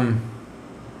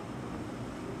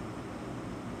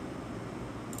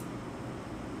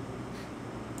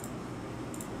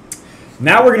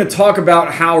 now we're going to talk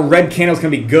about how red candles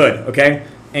can be good, okay?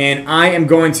 And I am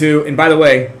going to... And by the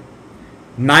way,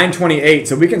 928,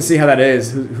 so we can see how that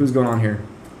is. Who's going on here?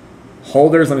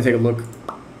 Holders, let me take a look.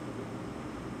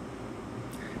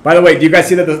 By the way, do you guys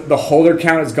see that the holder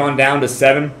count has gone down to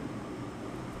 7?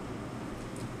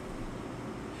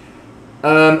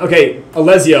 Okay,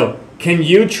 Alessio, can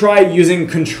you try using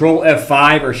Control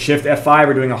F5 or Shift F5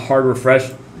 or doing a hard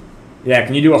refresh? Yeah,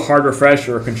 can you do a hard refresh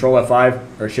or Control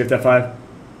F5 or Shift F5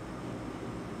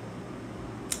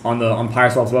 on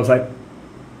PyreSwap's website?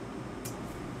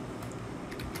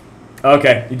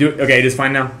 Okay, you do. Okay, it is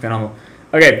fine now. Phenomenal.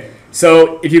 Okay,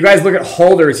 so if you guys look at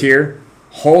holders here,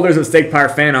 holders of Stake Pyre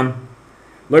Phantom,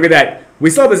 look at that. We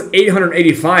saw this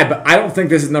 885, but I don't think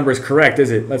this number is correct,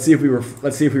 is it? Let's see if we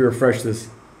refresh this.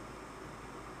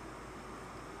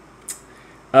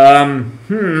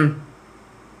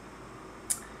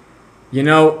 You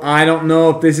know, I don't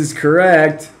know if this is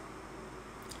correct.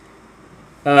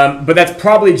 But that's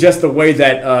probably just the way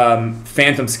that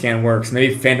Phantom Scan works.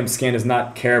 Maybe Phantom Scan does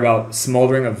not care about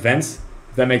smoldering events,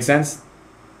 if that makes sense.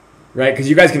 Right? Because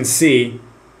you guys can see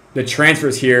the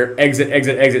transfers here, exit,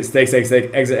 exit, exit, stake, stake, stake,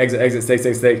 exit, exit, exit, stake,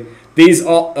 stake, stake. These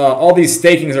all these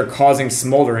stakings are causing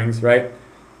smolderings, right?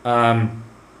 But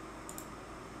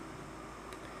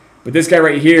this guy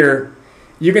right here,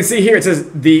 you can see here it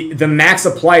says the max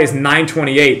supply is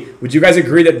 928. Would you guys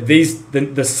agree that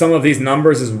the sum of these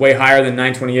numbers is way higher than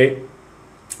 928?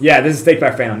 Yeah, this is Stake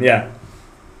Pyre Phantom. Yeah.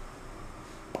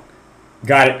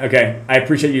 Got it. Okay. I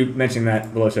appreciate you mentioning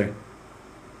that, Veloce.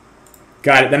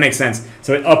 Got it. That makes sense.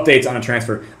 So it updates on a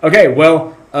transfer. Okay,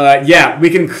 well, yeah, we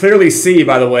can clearly see,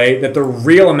 by the way, that the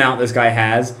real amount this guy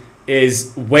has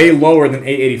is way lower than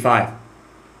 885.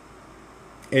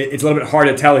 It's a little bit hard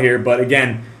to tell here, but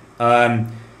again,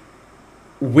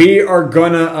 we are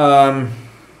gonna,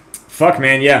 fuck,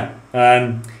 man, yeah.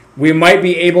 We might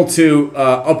be able to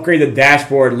upgrade the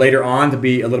dashboard later on to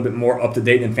be a little bit more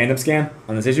up-to-date than Phantom Scan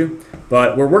on this issue.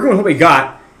 But we're working with what we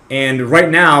got. And right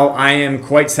now, I am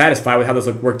quite satisfied with how this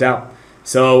worked out.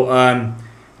 So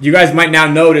you guys might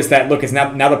now notice that, look, it's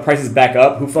now the price is back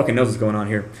up. Who fucking knows what's going on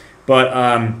here? But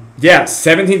yeah,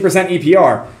 17%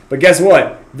 EPR. But guess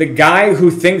what? The guy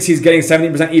who thinks he's getting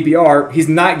 17% EPR, he's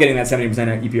not getting that 70%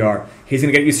 EPR. He's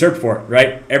going to get usurped for it,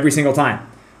 right? Every single time.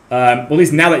 Well, at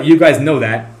least now that you guys know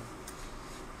that,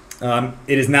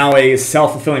 it is now a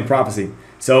self-fulfilling prophecy.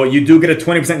 So you do get a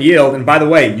 20% yield. And by the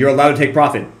way, you're allowed to take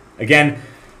profit. Again,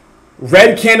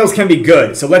 red candles can be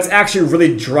good, so let's actually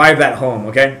really drive that home,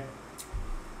 okay?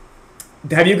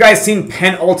 Have you guys seen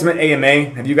Penultimate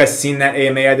AMA? Have you guys seen that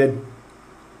AMA I did?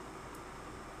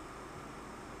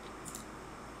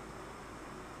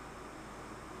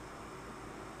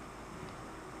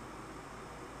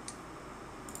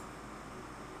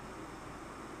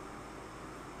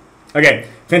 Okay,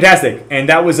 fantastic. And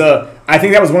that was I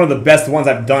think that was one of the best ones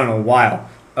I've done in a while.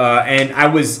 And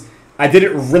I did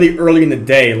it really early in the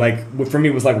day, like for me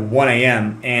it was like 1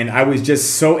 a.m. and I was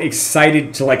just so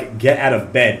excited to like get out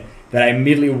of bed that I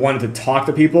immediately wanted to talk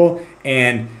to people.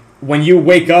 And when you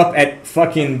wake up at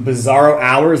fucking bizarro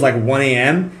hours like 1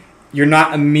 a.m., you're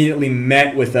not immediately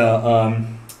met with a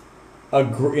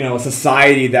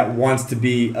society that wants to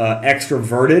be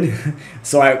extroverted.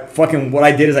 So what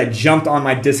I did is I jumped on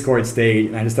my Discord stage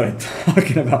and I just started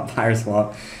talking about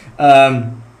PyreSwap.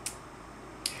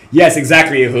 Yes,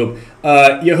 exactly, Yahoob.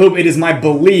 Yahoob, it is my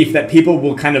belief that people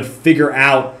will kind of figure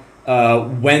out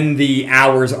when the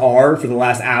hours are for the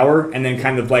last hour and then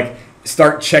kind of like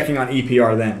start checking on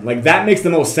EPR then. Like that makes the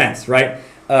most sense, right?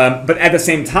 But at the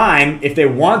same time, if they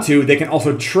want to, they can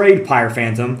also trade Pyre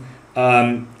Phantom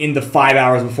in the 5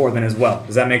 hours before then as well.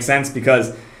 Does that make sense?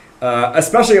 Because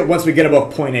especially once we get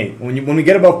above 0.8. When we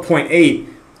get above 0.8,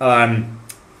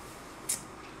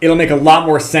 it'll make a lot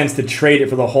more sense to trade it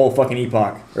for the whole fucking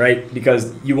epoch, right?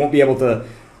 Because you won't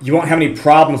have any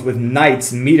problems with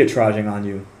knights metatraging on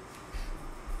you.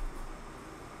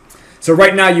 So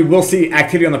right now you will see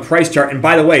activity on the price chart. And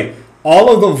by the way,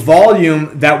 all of the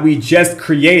volume that we just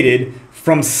created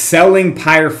from selling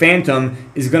Pyre Phantom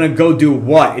is going to go do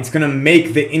what? It's going to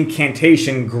make the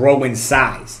incantation grow in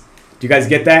size. Do you guys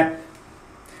get that?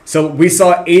 So we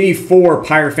saw 84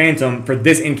 Pyre Phantom for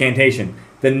this incantation.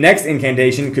 The next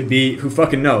incantation could be, who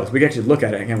fucking knows? We can actually look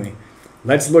at it, can't we?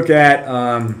 Let's look at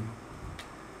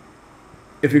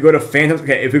if we go to Phantoms.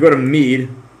 Okay, if we go to Mead,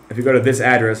 if we go to this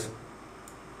address.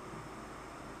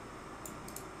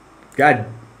 God,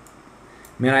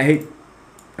 man, I hate.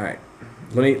 All right,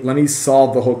 let me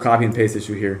solve the whole copy and paste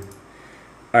issue here.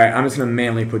 All right, I'm just gonna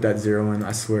manually put that 0 in.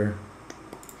 I swear.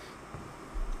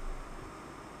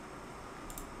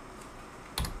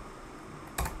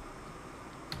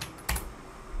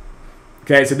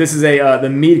 Okay, so this is the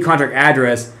Mead contract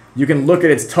address. You can look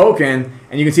at its token,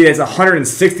 and you can see that it's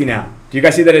 160 now. Do you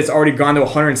guys see that it's already gone to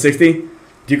 160? Do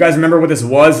you guys remember what this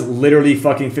was literally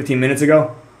fucking 15 minutes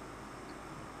ago?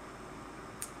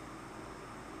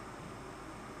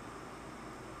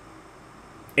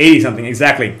 80 something,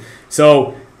 exactly.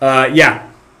 So, yeah.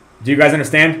 Do you guys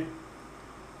understand?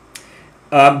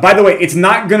 By the way, it's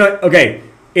not gonna, okay,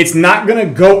 it's not gonna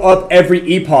go up every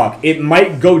epoch. It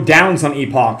might go down some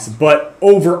epochs, but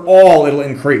overall it'll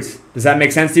increase. Does that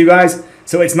make sense to you guys?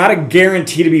 So it's not a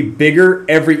guarantee to be bigger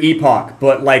every epoch,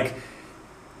 but like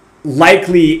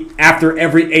likely after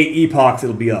every 8 epochs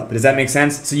it'll be up. Does that make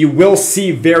sense? So you will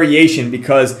see variation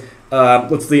because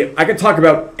let's see. I could talk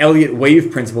about Elliott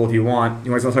wave principle if you want.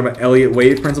 You guys want to talk about Elliott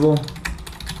wave principle?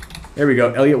 There we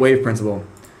go. Elliott wave principle.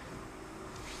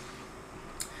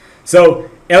 So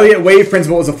Elliott wave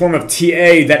principle is a form of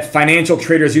TA that financial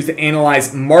traders use to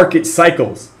analyze market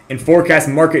cycles and forecast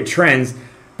market trends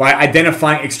by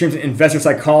identifying extremes in investor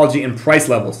psychology and price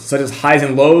levels, such as highs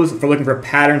and lows, for looking for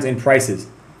patterns in prices.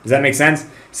 Does that make sense?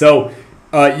 So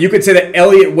you could say that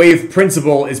Elliott wave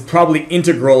principle is probably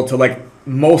integral to like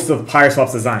most of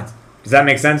PyreSwap's designs. Does that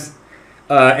make sense?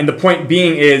 And the point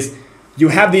being is you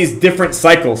have these different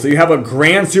cycles. So you have a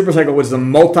grand super cycle, which is a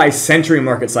multi-century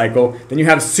market cycle. Then you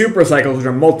have super cycles, which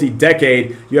are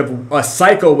multi-decade. You have a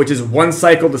cycle, which is one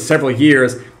cycle to several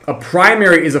years. A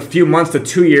primary is a few months to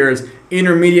 2 years.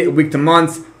 Intermediate, week to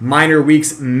months. Minor,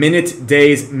 weeks, minute,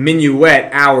 days. Minuet,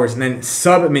 hours. And then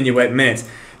sub-minuet, minutes.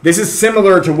 This is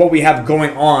similar to what we have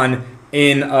going on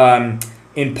in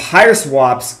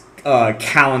PyreSwap's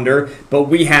calendar, but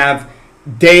we have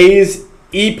days,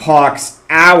 epochs,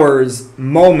 hours,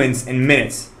 moments, and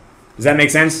minutes. Does that make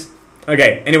sense?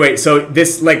 Okay, anyway, so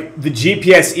this, like, the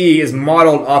GPSE is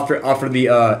modeled after the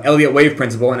Elliott wave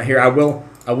principle, and here I will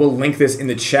link this in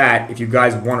the chat if you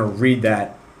guys want to read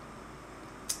that.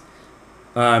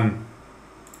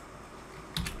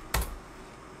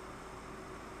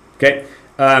 Okay.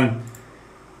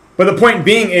 But the point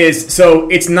being is, so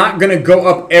it's not going to go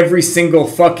up every single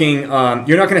fucking,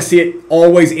 you're not going to see it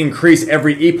always increase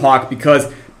every epoch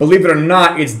because, believe it or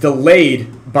not, it's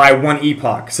delayed by one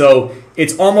epoch. So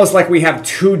it's almost like we have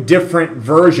 2 different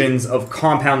versions of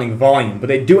compounding volume, but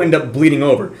they do end up bleeding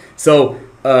over. So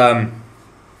I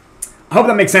hope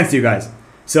that makes sense to you guys.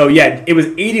 So yeah, it was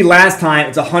 80 last time,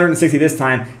 it's 160 this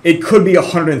time. It could be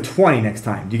 120 next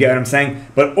time. Do you get what I'm saying?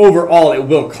 But overall, it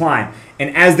will climb.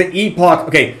 And as the epoch,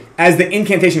 okay, as the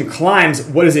incantation climbs,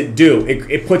 what does it do?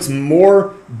 It puts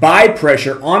more buy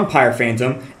pressure on Pyre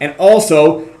Phantom, and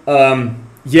also,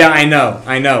 yeah, I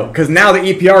know, because now the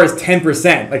EPR is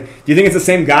 10%. Like, do you think it's the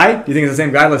same guy? Do you think it's the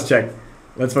same guy? Let's check.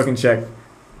 Let's fucking check.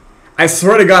 I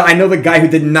swear to God, I know the guy who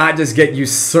did not just get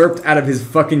usurped out of his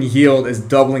fucking yield is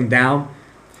doubling down.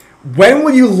 When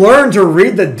will you learn to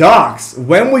read the docs?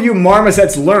 When will you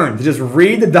marmosets learn to just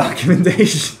read the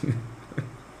documentation?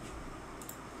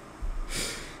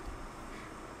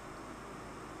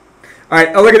 All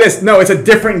right, oh, look at this. No, it's a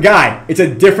different guy. It's a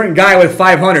different guy with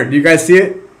 500. Do you guys see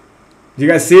it? Do you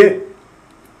guys see it?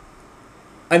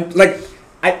 And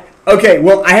okay,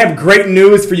 well, I have great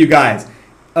news for you guys.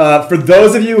 For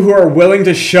those of you who are willing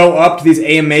to show up to these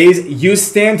AMAs, you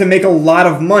stand to make a lot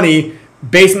of money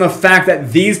based on the fact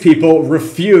that these people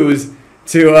refuse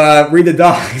to read the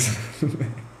docs.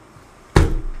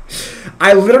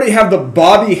 I literally have the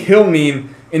Bobby Hill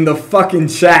meme in the fucking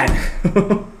chat.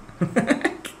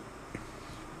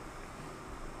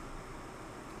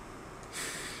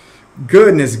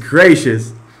 Goodness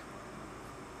gracious.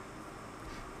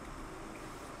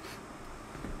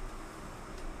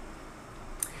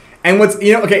 And what's,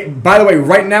 okay, by the way,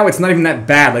 right now it's not even that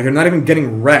bad. Like, they're not even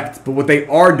getting wrecked. But what they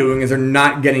are doing is they're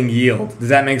not getting yield. Does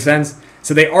that make sense?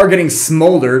 So they are getting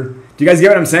smoldered. Do you guys get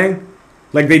what I'm saying?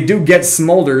 Like, they do get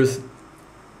smolders.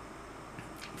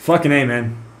 Fucking A,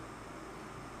 man.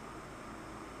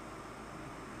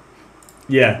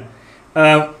 Yeah.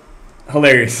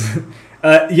 Hilarious.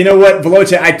 You know what,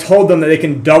 Veloce, I told them that they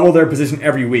can double their position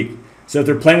every week. So if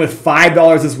they're playing with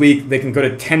 $5 this week, they can go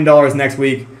to $10 next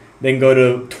week. They can go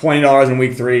to $20 in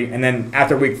week 3. And then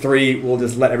after week 3, we'll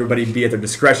just let everybody be at their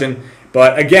discretion.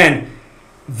 But again,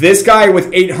 This guy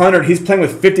with 800, he's playing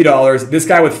with $50. This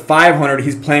guy with 500,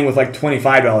 he's playing with like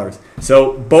 $25.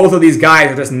 So both of these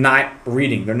guys are just not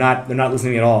reading. They're not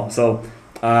listening at all. So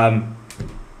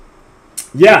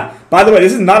yeah. By the way,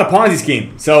 this is not a Ponzi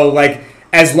scheme. So like,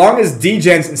 as long as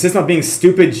degens insist on being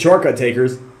stupid shortcut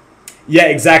takers, yeah,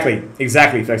 exactly,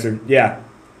 Fexer, yeah.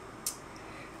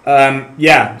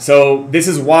 Yeah, so this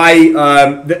is why,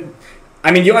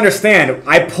 I mean, you understand,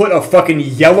 I put a fucking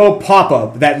yellow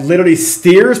pop-up that literally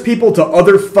steers people to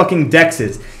other fucking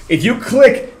dexes. If you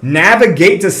click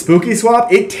navigate to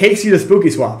SpookySwap, it takes you to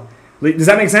SpookySwap. Does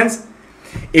that make sense?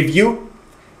 If you,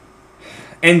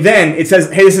 and then it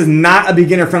says, hey, this is not a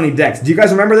beginner-friendly dex. Do you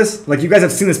guys remember this? Like, you guys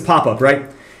have seen this pop-up, right?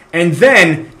 And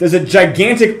then there's a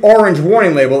gigantic orange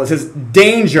warning label that says,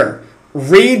 danger,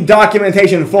 read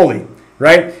documentation fully,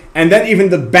 right? And then even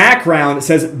the background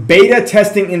says, beta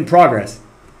testing in progress.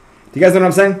 Do you guys know what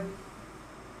I'm saying?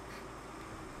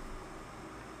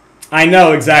 I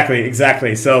know,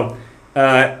 exactly. So,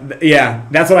 yeah,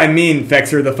 that's what I mean,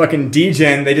 Fexer. The fucking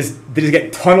degen, they just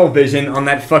get tunnel vision on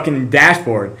that fucking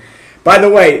dashboard. By the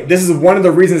way, this is one of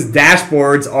the reasons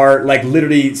dashboards are like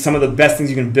literally some of the best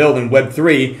things you can build in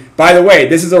Web3. By the way,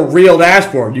 this is a real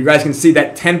dashboard. You guys can see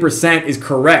that 10% is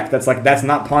correct. That's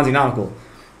not Ponzi-nomical.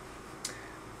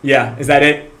 Yeah, is that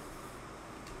it?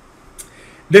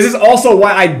 This is also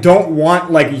why I don't want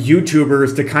like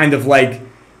YouTubers to kind of like,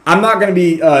 I'm not going to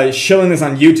be shilling this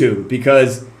on YouTube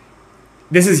because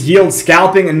this is yield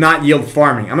scalping and not yield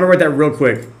farming. I'm going to write that real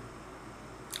quick.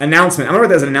 Announcement. I'm going to write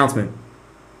that as an announcement.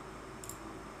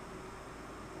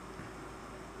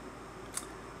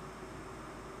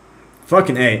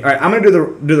 Fucking A. All right, I'm gonna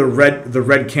do the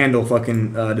red candle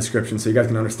fucking description so you guys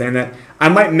can understand that. I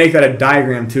might make that a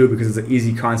diagram too because it's an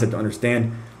easy concept to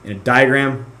understand in a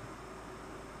diagram.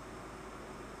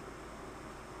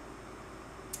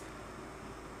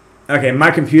 Okay,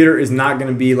 my computer is not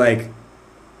gonna be like.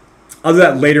 I'll do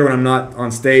that later when I'm not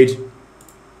on stage.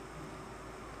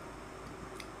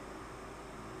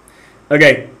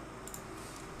 Okay.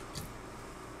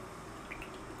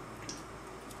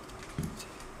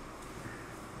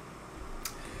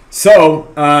 So,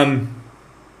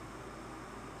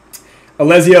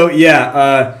 Alessio,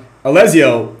 yeah,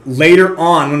 Alessio, later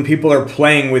on when people are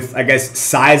playing with, I guess,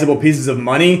 sizable pieces of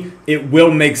money, it will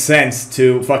make sense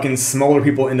to fucking smolder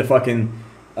people into fucking,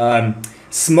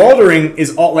 smoldering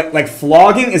is all, like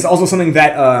flogging is also something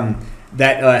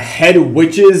that, head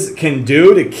witches can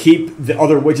do to keep the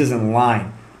other witches in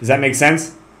line. Does that make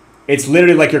sense? It's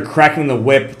literally like you're cracking the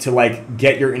whip to, like,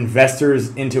 get your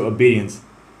investors into obedience.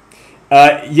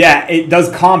 Yeah, it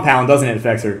does compound, doesn't it,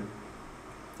 Fexer?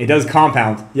 It does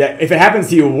compound. Yeah, if it happens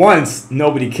to you once,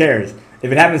 nobody cares.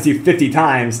 If it happens to you 50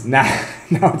 times, now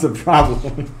it's a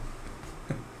problem.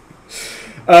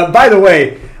 By the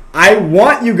way, I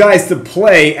want you guys to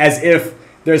play as if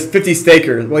there's 50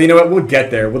 stakers. Well, you know what? We'll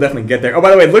get there. We'll definitely get there. Oh,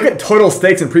 by the way, look at total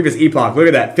stakes in previous epoch. Look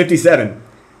at that, 57.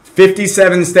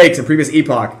 57 stakes in previous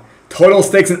epoch. Total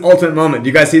stakes in ultimate moment. Do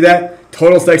you guys see that?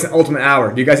 Total stakes in ultimate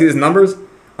hour. Do you guys see these numbers?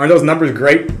 Aren't those numbers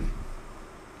great?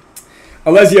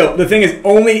 Alessio, the thing is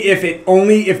only if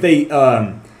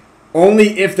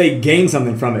they gain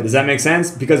something from it. Does that make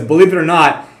sense? Because believe it or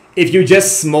not, if you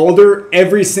just smolder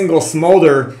every single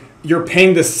smolder, you're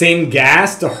paying the same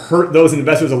gas to hurt those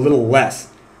investors a little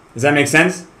less. Does that make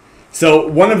sense? So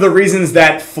one of the reasons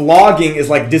that flogging is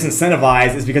like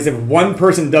disincentivized is because if one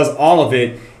person does all of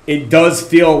it, it does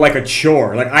feel like a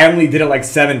chore. Like I only did it like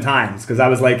 7 times because I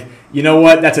was like, you know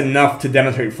what? That's enough to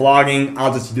demonstrate flogging.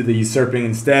 I'll just do the usurping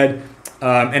instead.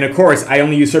 And of course, I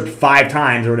only usurped 5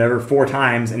 times or whatever, 4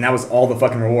 times, and that was all the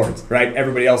fucking rewards, right?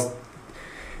 Everybody else,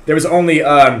 there was only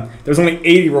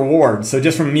 80 rewards. So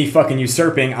just from me fucking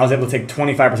usurping, I was able to take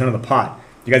 25% of the pot.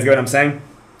 You guys get what I'm saying?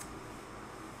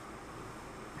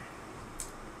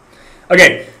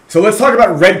 Okay, so let's talk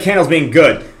about red candles being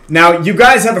good. Now, you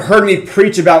guys have heard me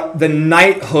preach about the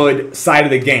knighthood side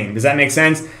of the game. Does that make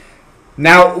sense?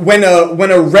 Now, when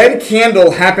a red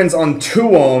candle happens on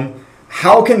 2 ohm,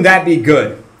 how can that be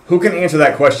good? Who can answer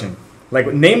that question?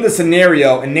 Like, name the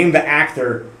scenario and name the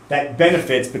actor that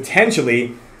benefits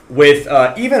potentially with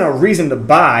even a reason to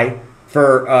buy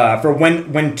for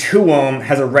when 2 ohm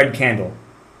has a red candle.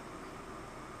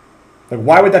 Like,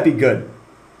 why would that be good?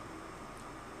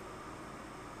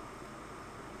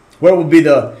 What would be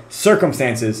the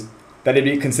circumstances that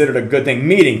it'd be considered a good thing?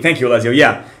 Meeting. Thank you, Alessio.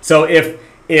 Yeah. So if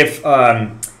a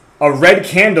red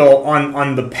candle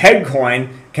on the peg coin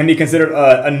can be considered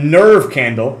a nerve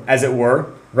candle, as it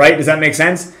were, right? Does that make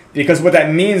sense? Because what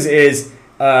that means is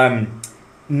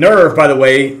nerve, by the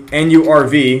way,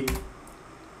 NURV.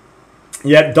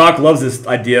 Yeah, Doc loves this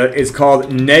idea. Is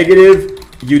called negative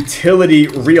utility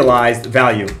realized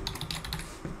value.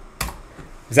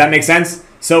 Does that make sense?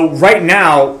 So right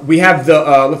now we have the,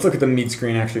 let's look at the meat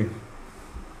screen actually.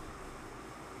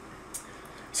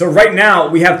 So right now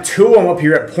we have 2 of them up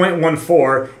here at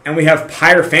 0.14 and we have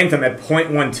PyrePhantom at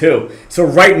 0.12. So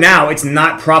right now it's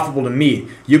not profitable to meet.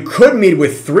 You could meet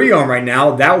with 3 of them right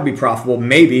now. That would be profitable,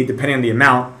 maybe, depending on the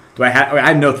amount. I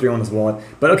have no 3 on this wallet,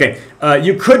 but okay.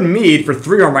 You could meet for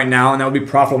 3 of them right now, and that would be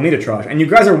profitable meter-trage. And you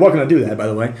guys are welcome to do that, by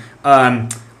the way.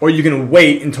 Or you can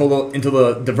wait until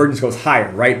the divergence goes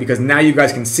higher, right? Because now you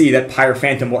guys can see that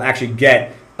PyrePhantom will actually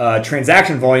get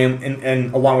transaction volume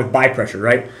and along with buy pressure,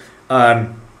 right?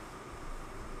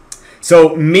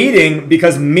 So meeting,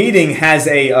 because meeting has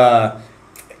a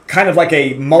kind of like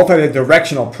a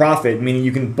multi-directional profit, meaning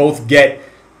you can both get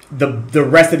the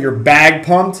rest of your bag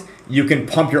pumped, you can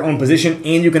pump your own position,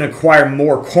 and you can acquire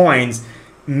more coins.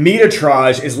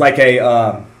 Meter-trage is like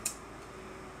a,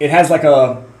 it has like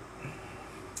a,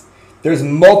 there's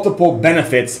multiple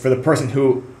benefits for the person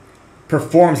who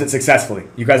performs it successfully.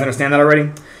 You guys understand that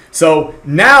already? So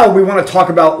now we want to talk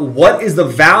about what is the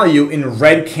value in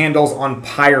red candles on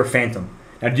PyrePhantom.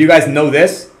 Now, do you guys know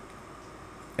this?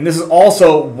 And this is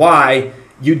also why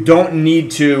you don't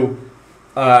need to,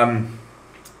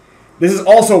 this is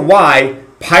also why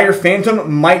PyrePhantom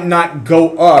might not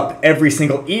go up every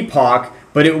single epoch,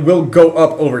 but it will go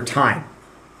up over time.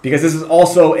 Because this is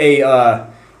also a,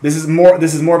 this is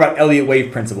more about Elliott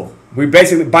wave principle. We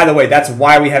basically, by the way, that's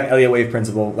why we have Elliott wave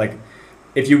principle. Like,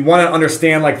 if you want to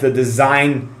understand like the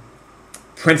design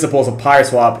principles of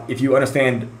PyreSwap, if you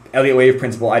understand Elliott wave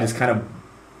principle, I just kind of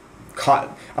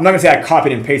I'm not gonna say I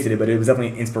copied and pasted it, but it was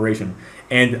definitely inspiration.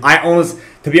 And I almost,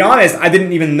 to be honest, I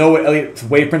didn't even know what Elliott's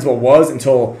wave principle was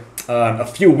until a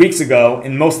few weeks ago.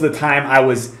 And most of the time, I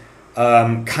was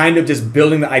kind of just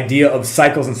building the idea of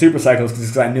cycles and super cycles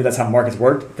because I knew that's how markets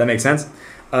worked. If that makes sense.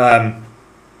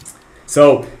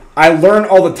 So I learn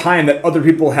all the time that other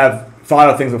people have thought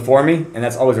of things before me, and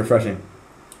that's always refreshing.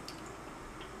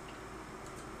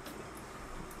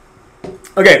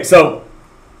 Okay, so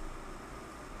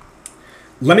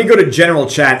let me go to general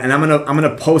chat, and I'm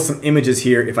gonna post some images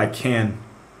here if I can.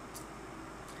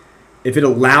 If it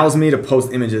allows me to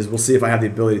post images, we'll see if I have the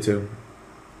ability to.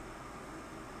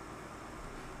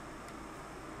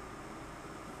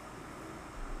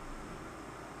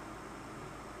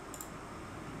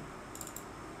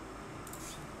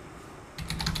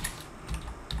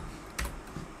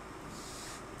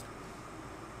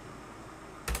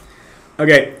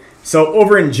 Okay, so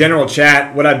over in general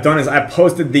chat, what I've done is I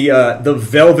posted the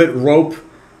velvet rope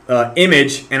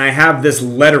image, and I have this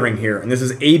lettering here, and this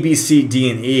is A, B, C,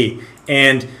 D, and E.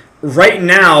 And right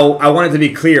now, I want it to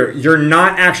be clear, you're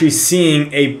not actually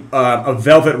seeing a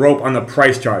velvet rope on the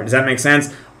price chart. Does that make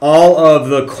sense? All of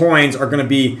the coins are going to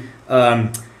be,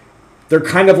 they're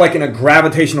kind of like in a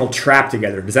gravitational trap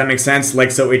together. Does that make sense? Like,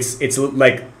 so it's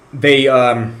like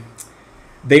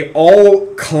they all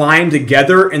climb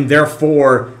together, and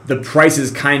therefore the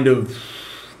prices kind of,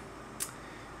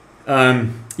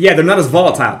 yeah, they're not as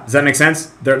volatile. Does that make sense?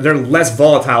 They're less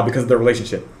volatile because of their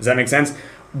relationship. Does that make sense?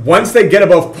 Once they get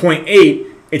above 0.8,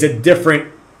 it's a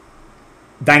different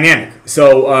dynamic.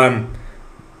 So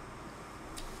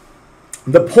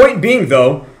the point being,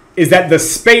 though, is that the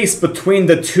space between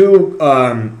the two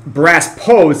brass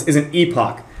posts is an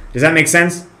epoch. Does that make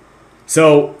sense?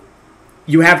 So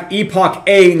you have epoch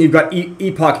A and you've got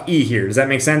epoch E here. Does that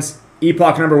make sense?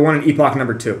 Epoch number 1 and epoch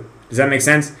number 2. Does that make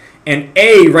sense? And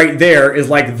A right there is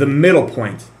like the middle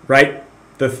point, right?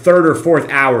 The 3rd or 4th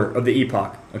hour of the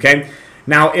epoch, okay?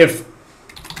 Now, if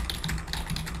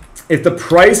the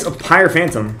price of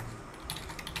PyrePhantom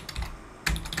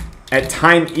at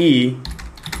time E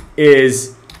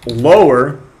is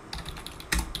lower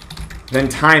than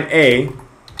time A,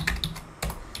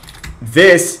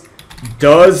 this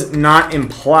does not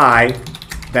imply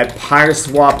that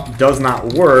PyreSwap does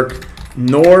not work,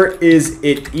 nor is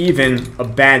it even a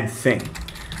bad thing.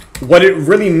 What it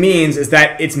really means is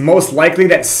that it's most likely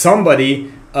that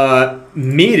somebody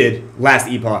meted last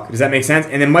epoch. Does that make sense?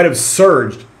 And it might have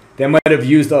surged. They might have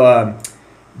used,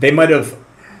 they might have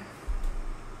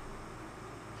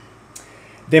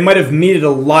meted a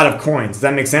lot of coins. Does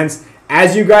that make sense?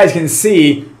 As you guys can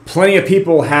see, plenty of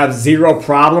people have zero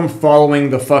problem following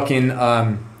the fucking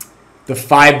the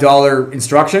 $5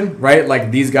 instruction, right?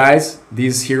 Like these guys,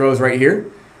 these heroes right here.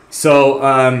 So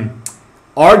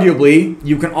arguably,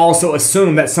 you can also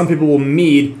assume that some people will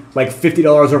meet like $50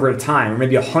 over a time, or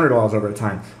maybe $100 over a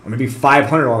time, or maybe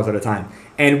 $500 at a time.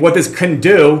 And what this can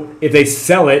do, if they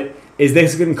sell it, is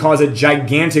this can cause a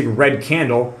gigantic red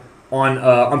candle on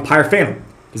PyrePhantom.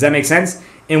 Does that make sense?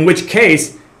 In which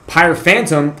case,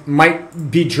 PyrePhantom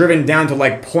might be driven down to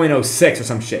like 0.06 or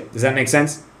some shit. Does that make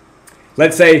sense?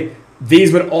 Let's say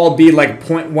these would all be like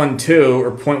 0.12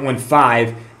 or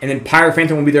 0.15, and then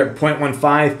PyrePhantom will be there at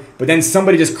 0.15, but then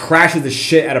somebody just crashes the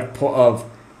shit out of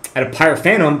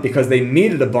PyrePhantom because they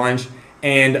meted a bunch,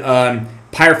 and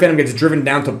PyrePhantom gets driven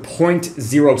down to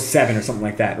 0.07 or something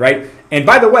like that, right? And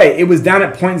by the way, it was down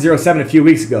at 0.07 a few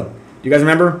weeks ago. Do you guys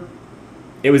remember?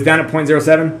 It was down at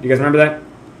 0.07. Do you guys remember that?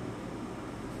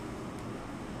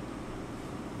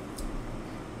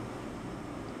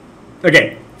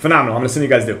 Okay, phenomenal. I'm assuming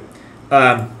you guys do.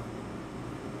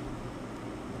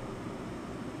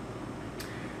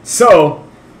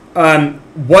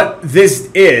 What this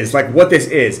is,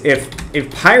 if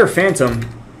PyrePhantom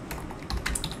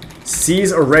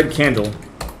sees a red candle,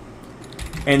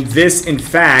 and this in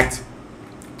fact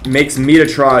makes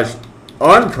Metatrage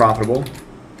unprofitable,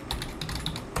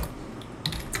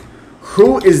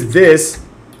 who is this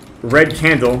red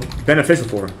candle beneficial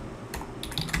for?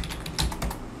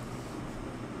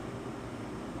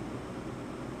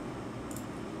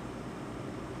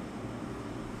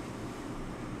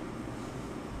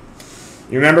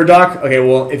 You remember, Doc? Okay,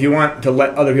 well, if you want to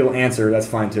let other people answer, that's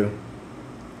fine too.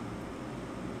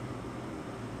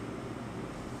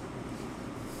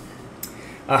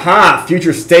 Aha,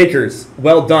 future stakers.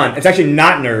 Well done. It's actually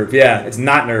not Nerve. Yeah, it's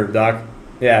not Nerve, Doc.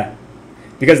 Yeah.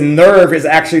 Because Nerve is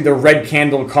actually the red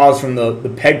candle caused from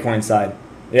the peg coin side.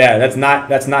 Yeah, that's not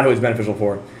who it's beneficial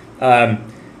for.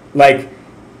 Like,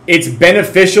 it's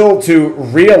beneficial to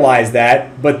realize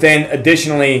that, but then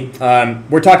additionally,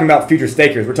 we're talking about future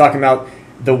stakers. We're talking about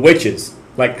the witches.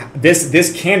 Like,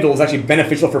 this candle is actually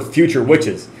beneficial for future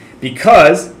witches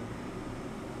because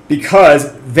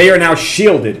they are now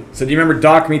shielded. So do you remember,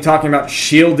 Doc, me talking about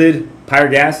shielded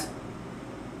PyreGas?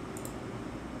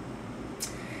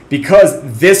 Because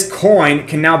this coin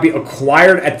can now be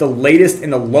acquired at the latest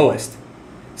and the lowest.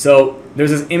 So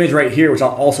there's this image right here, which I'll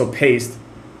also paste.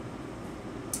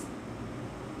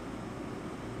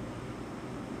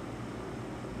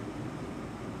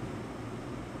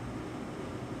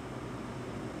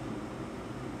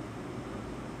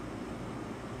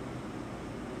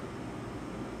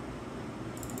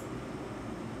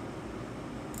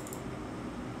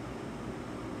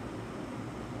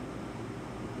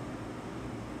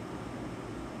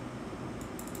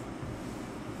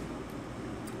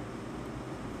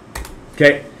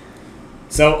 Okay,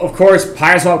 so of course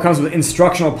PyreSwap comes with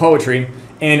instructional poetry,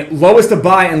 and lowest to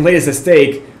buy and latest to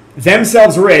stake,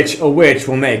 themselves rich, a witch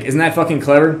will make. Isn't that fucking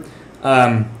clever?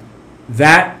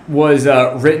 That was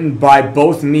written by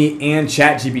both me and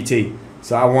ChatGPT.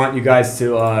 So I want you guys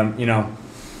to, you know,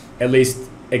 at least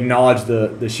acknowledge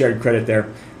the shared credit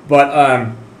there.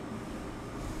 But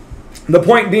the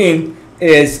point being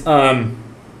is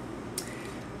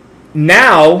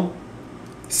now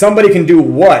somebody can do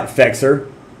what, Fexer?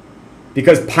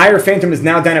 Because PyrePhantom is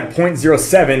now down at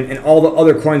 0.07 and all the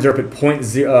other coins are up at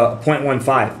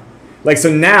 0.15. Like,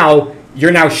 so now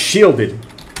you're now shielded.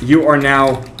 You are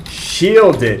now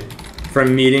shielded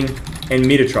from meeting and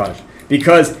Metatrage.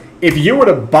 Because if you were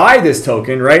to buy this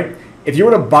token, right? If you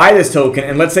were to buy this token,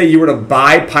 and let's say you were to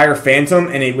buy PyrePhantom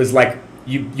and it was like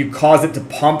you caused it to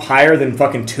pump higher than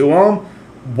fucking 2 ohm,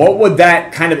 what would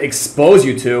that kind of expose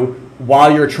you to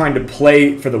while you're trying to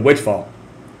play for the Witchfall,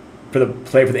 for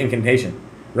the incantation,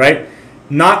 right?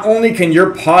 Not only can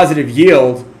your positive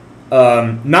yield,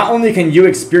 not only can you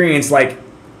experience like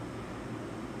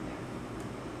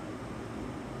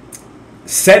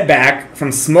setback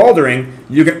from smoldering,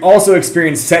 you can also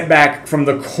experience setback from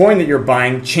the coin that you're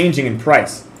buying changing in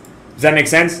price. Does that make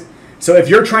sense? So if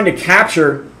you're trying to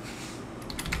capture,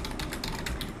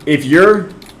 if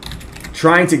you're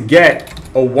trying to get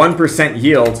a 1%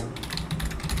 yield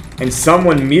and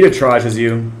someone Metatrages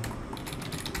you,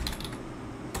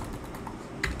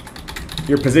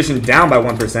 you're positioned down by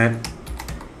 1%,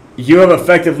 you have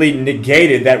effectively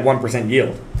negated that 1%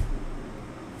 yield.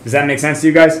 Does that make sense to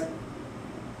you guys?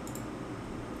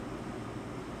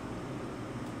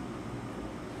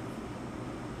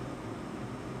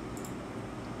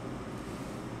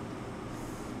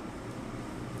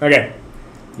 Okay,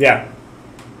 yeah.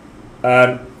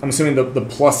 I'm assuming the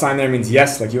plus sign there means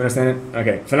yes, like you understand it?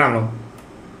 Okay, phenomenal.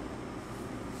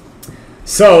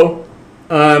 So,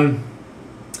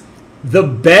 the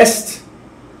best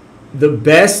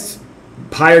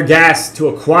PyreGas to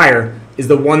acquire is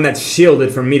the one that's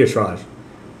shielded from Metatrage.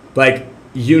 Like,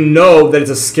 you know that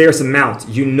it's a scarce amount.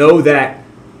 You know that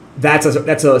that's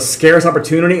a scarce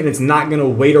opportunity and it's not going to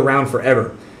wait around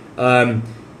forever.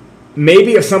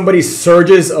 maybe if somebody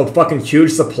surges a fucking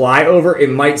huge supply over, it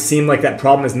might seem like that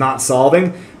problem is not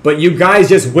solving. But you guys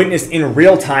just witnessed in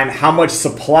real time how much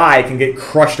supply can get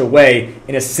crushed away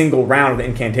in a single round of the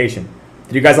incantation.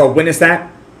 Did you guys all witness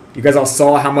that? You guys all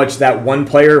saw how much that one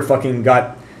player fucking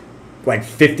got like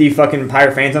 50 fucking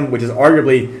Pyre Phantom, which is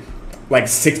arguably like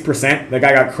 6%. That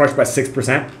guy got crushed by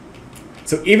 6%.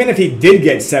 So even if he did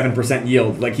get 7%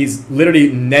 yield, like he's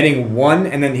literally netting 1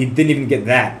 and then he didn't even get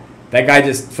that. That guy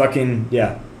just fucking,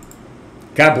 yeah.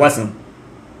 God bless him.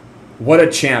 What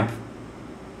a champ.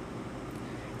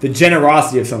 The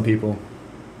generosity of some people.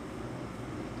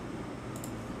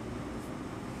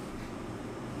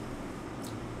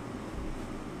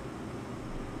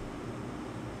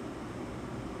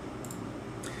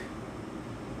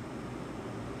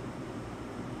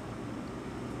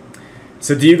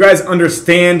 So do you guys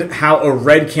understand how a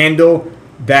red candle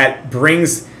that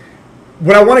brings...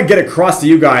 What I want to get across to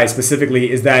you guys specifically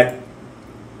is that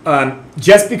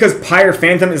just because Pyre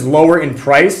Phantom is lower in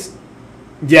price...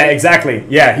 Yeah, exactly.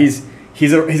 Yeah, he's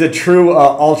a true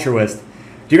altruist.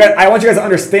 Do you guys? I want you guys to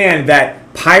understand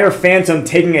that Pyre Phantom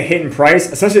taking a hit in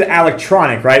price, especially the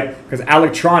electronic, right? Because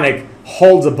electronic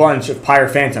holds a bunch of Pyre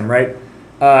Phantom, right?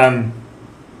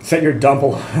 Set your dump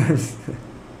alarms.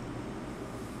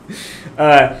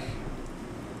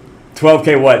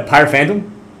 12K what? Pyre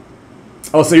Phantom?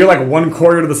 Oh, so you're like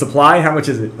 1/4 of the supply? How much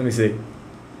is it? Let me see.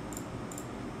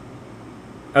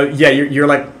 Oh, yeah, you're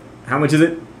like, how much is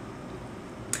it?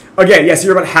 Okay, yes,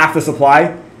 you're about half the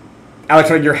supply.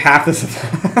 Electronic, you're half the supply.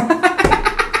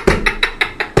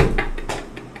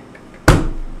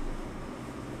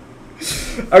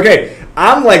 Okay,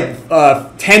 I'm like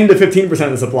 10 to 15%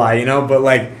 of the supply, you know, but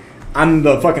like I'm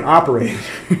the fucking operator.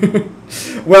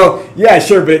 Well, yeah,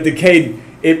 sure, but it decayed.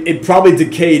 It probably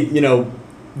decayed, you know,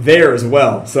 there as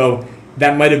well. So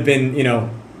that might have been, you know,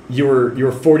 you were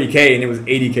 40K and it was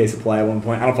 80K supply at one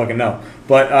point. I don't fucking know,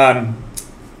 but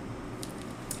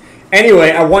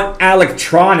anyway, I want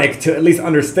electronic to at least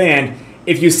understand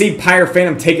if you see Pyre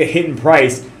Phantom take a hit in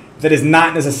price, that is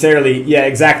not necessarily, yeah,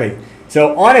 exactly.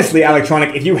 So honestly,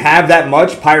 electronic, if you have that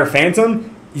much Pyre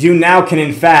Phantom, you now can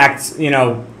in fact, you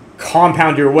know,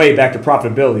 compound your way back to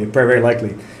profitability, very, very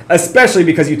likely. Especially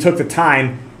because you took the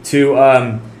time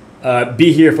to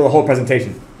be here for the whole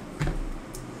presentation.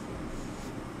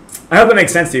 I hope that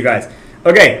makes sense to you guys.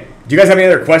 Okay, do you guys have any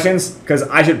other questions? Because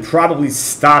I should probably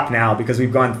stop now because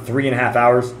we've gone 3.5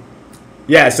 hours.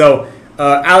 Yeah, so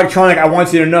electronic, I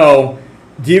want you to know,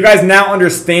 do you guys now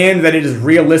understand that it is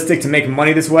realistic to make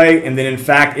money this way and that in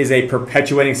fact is a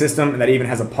perpetuating system and that even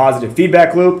has a positive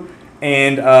feedback loop?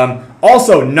 And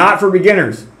also not for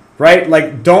beginners, right?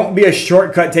 Like, don't be a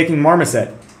shortcut taking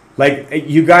marmoset. Like,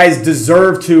 you guys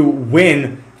deserve to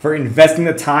win for investing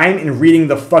the time in reading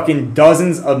the fucking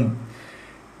dozens of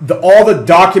all the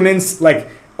documents. Like,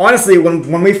 honestly,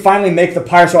 when we finally make the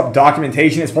PyreSwap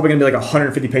documentation, it's probably gonna be like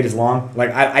 150 pages long.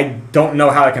 Like, I don't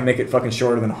know how I can make it fucking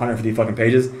shorter than 150 fucking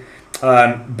pages.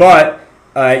 But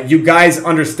you guys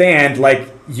understand, like,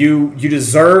 you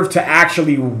deserve to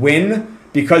actually win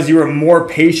because you are more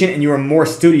patient and you are more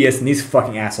studious than these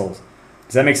fucking assholes.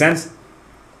 Does that make sense?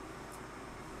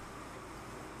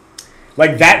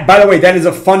 Like that, by the way, that is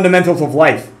a fundamental of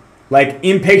life. Like,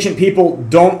 impatient people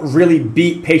don't really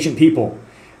beat patient people.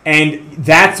 And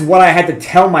that's what I had to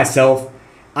tell myself.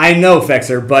 I know,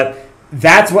 Fexer, but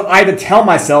that's what I had to tell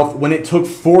myself when it took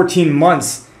 14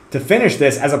 months to finish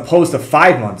this as opposed to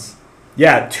 5 months.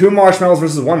 Yeah, 2 marshmallows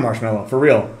versus 1 marshmallow, for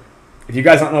real. If you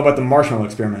guys don't know about the marshmallow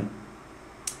experiment.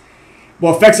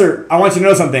 Well, Fexer, I want you to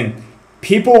know something.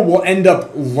 People will end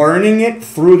up learning it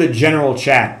through the general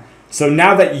chat. So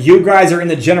now that you guys are in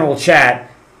the general chat,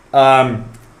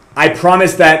 I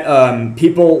promise that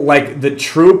people like the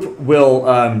troop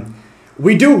will...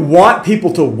 we do want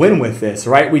people to win with this,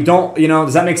 right? We don't, you know,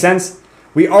 does that make sense?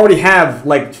 We already have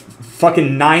like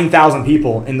fucking 9,000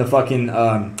 people in the fucking...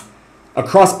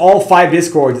 across all 5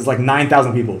 Discords, it's like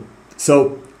 9,000 people.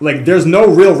 So, like, there's no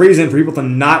real reason for people to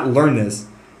not learn this.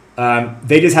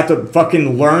 They just have to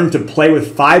fucking learn to play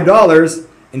with $5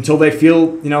 until they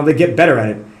feel, you know, they get better at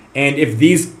it. And if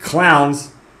these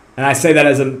clowns, and I say that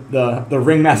as the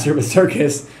ringmaster of a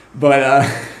circus, but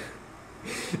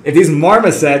if these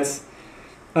marmosets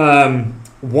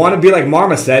want to be like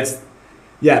marmosets,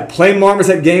 yeah, play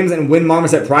marmoset games and win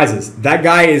marmoset prizes. That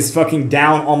guy is fucking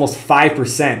down almost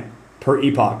 5% per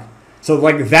epoch. So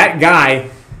like that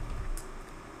guy...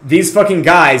 These fucking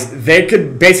guys, they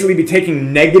could basically be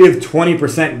taking negative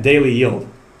 20% daily yield.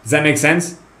 Does that make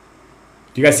sense?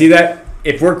 Do you guys see that?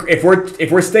 If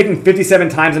we're staking 57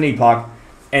 times an epoch,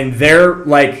 and they're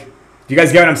like Do you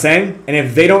guys get what I'm saying? And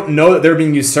if they don't know that they're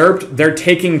being usurped, they're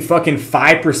taking fucking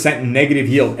 5% negative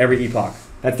yield every epoch.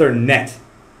 That's their net.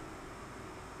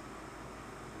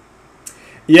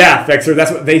 Yeah, Fexer,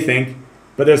 that's what they think.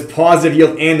 But there's positive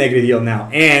yield and negative yield now.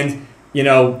 And, you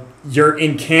know, your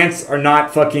incants are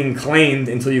not fucking claimed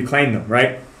until you claim them,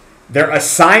 right? They're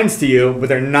assigned to you, but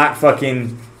they're not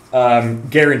fucking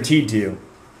guaranteed to you.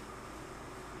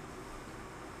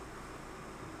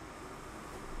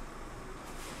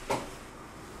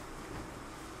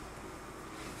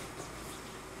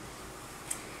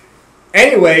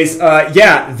 Anyways,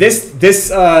 yeah,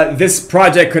 this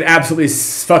project could absolutely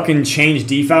fucking change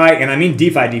DeFi, and I mean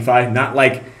DeFi, not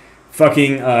like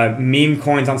fucking meme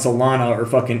coins on Solana or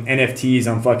fucking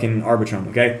NFTs on fucking Arbitrum.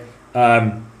 Okay,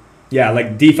 yeah,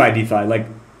 like DeFi,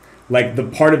 like the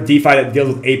part of DeFi that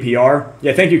deals with APR.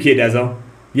 Yeah, thank you, Kid Dezo.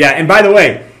 Yeah, and by the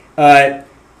way,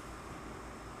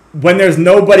 when there's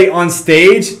nobody on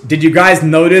stage, did you guys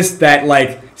notice that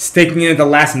like staking in at the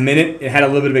last minute, it had a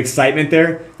little bit of excitement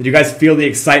there? Did you guys feel the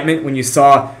excitement when you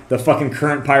saw the fucking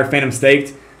current Pyre Phantom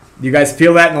staked? Do you guys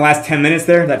feel that in the last 10 minutes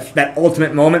there? That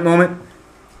ultimate moment?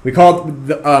 We called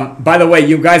the, by the way,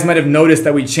 you guys might have noticed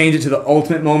that we changed it to the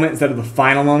ultimate moment instead of the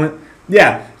final moment.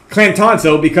 Yeah,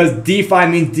 Clantonso, because DeFi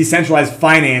means decentralized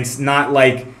finance, not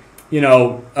like, you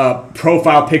know,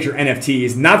 profile picture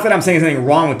NFTs. Not that I'm saying there's anything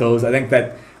wrong with those. I think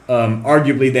that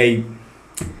arguably they,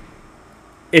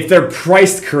 if they're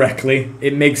priced correctly,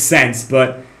 it makes sense.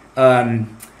 But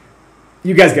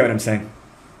you guys get what I'm saying.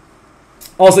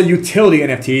 Also, utility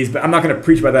NFTs, but I'm not going to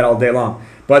preach about that all day long.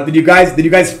 But did you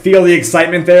guys feel the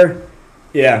excitement there?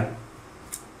 Yeah.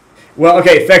 Well,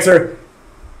 okay, Fexer.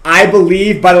 I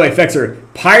believe, by the way, Fexer,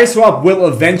 PyreSwap will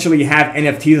eventually have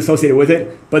NFTs associated with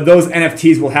it, but those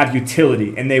NFTs will have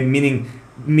utility, and they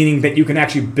meaning that you can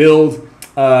actually build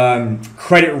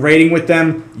credit rating with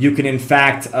them. You can, in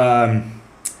fact,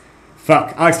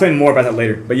 fuck, I'll explain more about that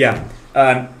later. But yeah,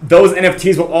 those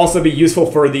NFTs will also be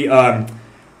useful for the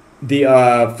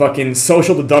fucking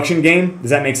social deduction game.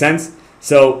 Does that make sense?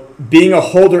 So being a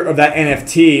holder of that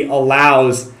NFT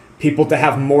allows people to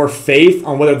have more faith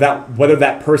on whether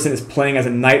that person is playing as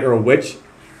a knight or a witch.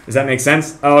 Does that make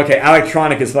sense? Oh, okay.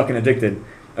 Electronic is fucking addicted.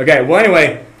 Okay. Well,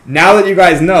 anyway, now that you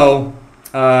guys know,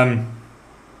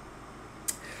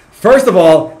 first of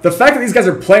all, the fact that these guys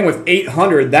are playing with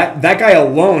 800, that guy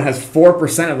alone has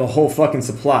 4% of the whole fucking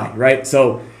supply, right?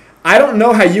 So I don't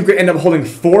know how you could end up holding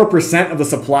 4% of the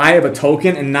supply of a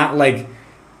token and not like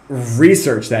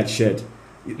research that shit.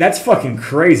 That's fucking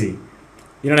crazy.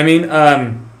 You know what I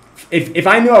mean? If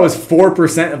I knew I was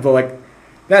 4% of the, like,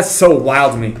 that's so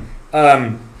wild to me.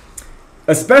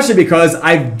 Especially because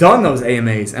I've done those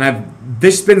AMAs and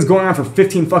this spin's going on for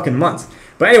 15 fucking months.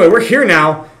 But anyway, we're here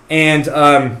now, and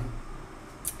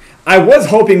I was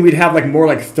hoping we'd have like more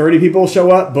like 30 people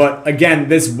show up, but again,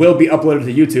 this will be uploaded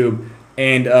to YouTube,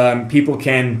 and people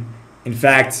can, in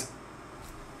fact,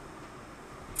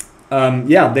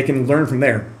 yeah, they can learn from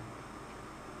there.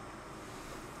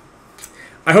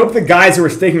 I hope the guys who are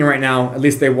staking right now, at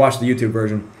least they watch the YouTube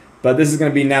version. But this is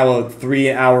going to be now a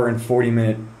 3 hour and 40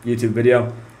 minute YouTube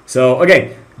video. So,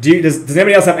 okay, does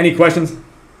anybody else have any questions?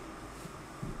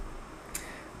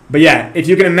 But yeah, if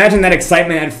you can imagine that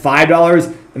excitement at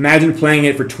 $5, imagine playing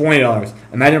it for $20.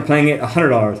 Imagine playing it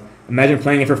 $100. Imagine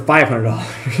playing it for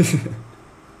 $500.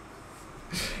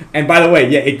 And by the way,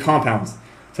 yeah, it compounds.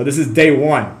 So this is day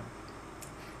one.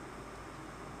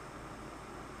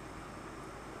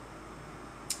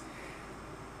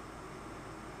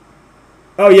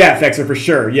 Oh yeah, Fexer, for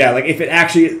sure. Yeah, like if it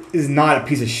actually is not a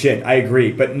piece of shit, I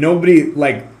agree. But nobody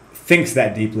like thinks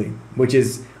that deeply, which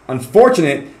is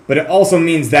unfortunate. But it also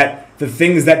means that the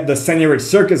things that the Sincerest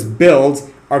Circus builds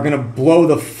are gonna blow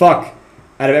the fuck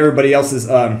out of everybody else's.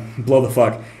 Blow the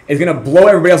fuck. It's gonna blow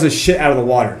everybody else's shit out of the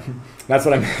water. That's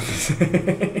what I meant to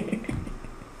say.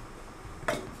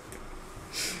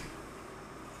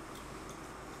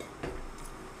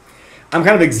 I'm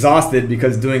kind of exhausted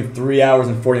because doing 3 hours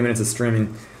and 40 minutes of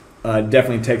streaming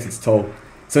definitely takes its toll.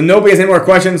 So nobody has any more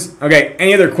questions? Okay,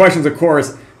 any other questions, of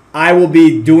course. I will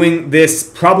be doing this,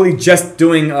 probably just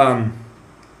doing, for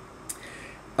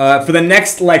the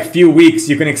next like few weeks,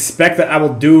 you can expect that I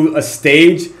will do a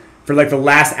stage for like the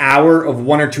last hour of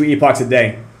 1 or 2 epochs a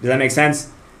day. Does that make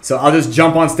sense? So I'll just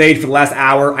jump on stage for the last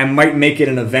hour. I might make it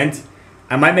an event.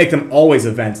 I might make them always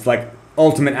events, like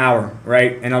ultimate hour,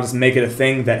 right? And I'll just make it a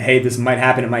thing that, hey, this might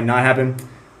happen, it might not happen.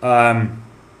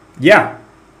 Yeah.